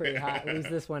sure it's pretty hot. At least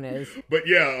this one is. But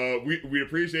yeah, we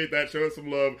appreciate that. Show us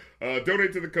some love.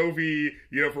 Donate to the Ko-fi,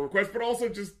 you know, for requests, but also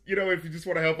just, you know, if you just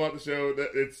want to help out the show,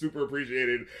 that it's super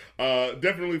appreciated.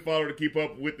 Definitely follow to keep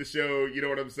up with the show. You know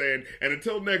what I'm saying. And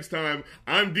until next time,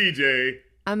 I'm DJ.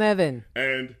 I'm Evan.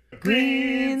 And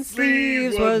green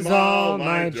sleeves was all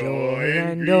my joy,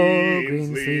 and oh,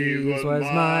 green sleeves was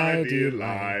my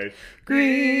delight.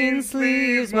 Green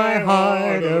sleeves, my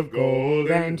heart of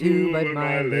gold, and who but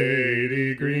my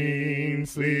lady green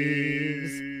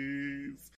sleeves.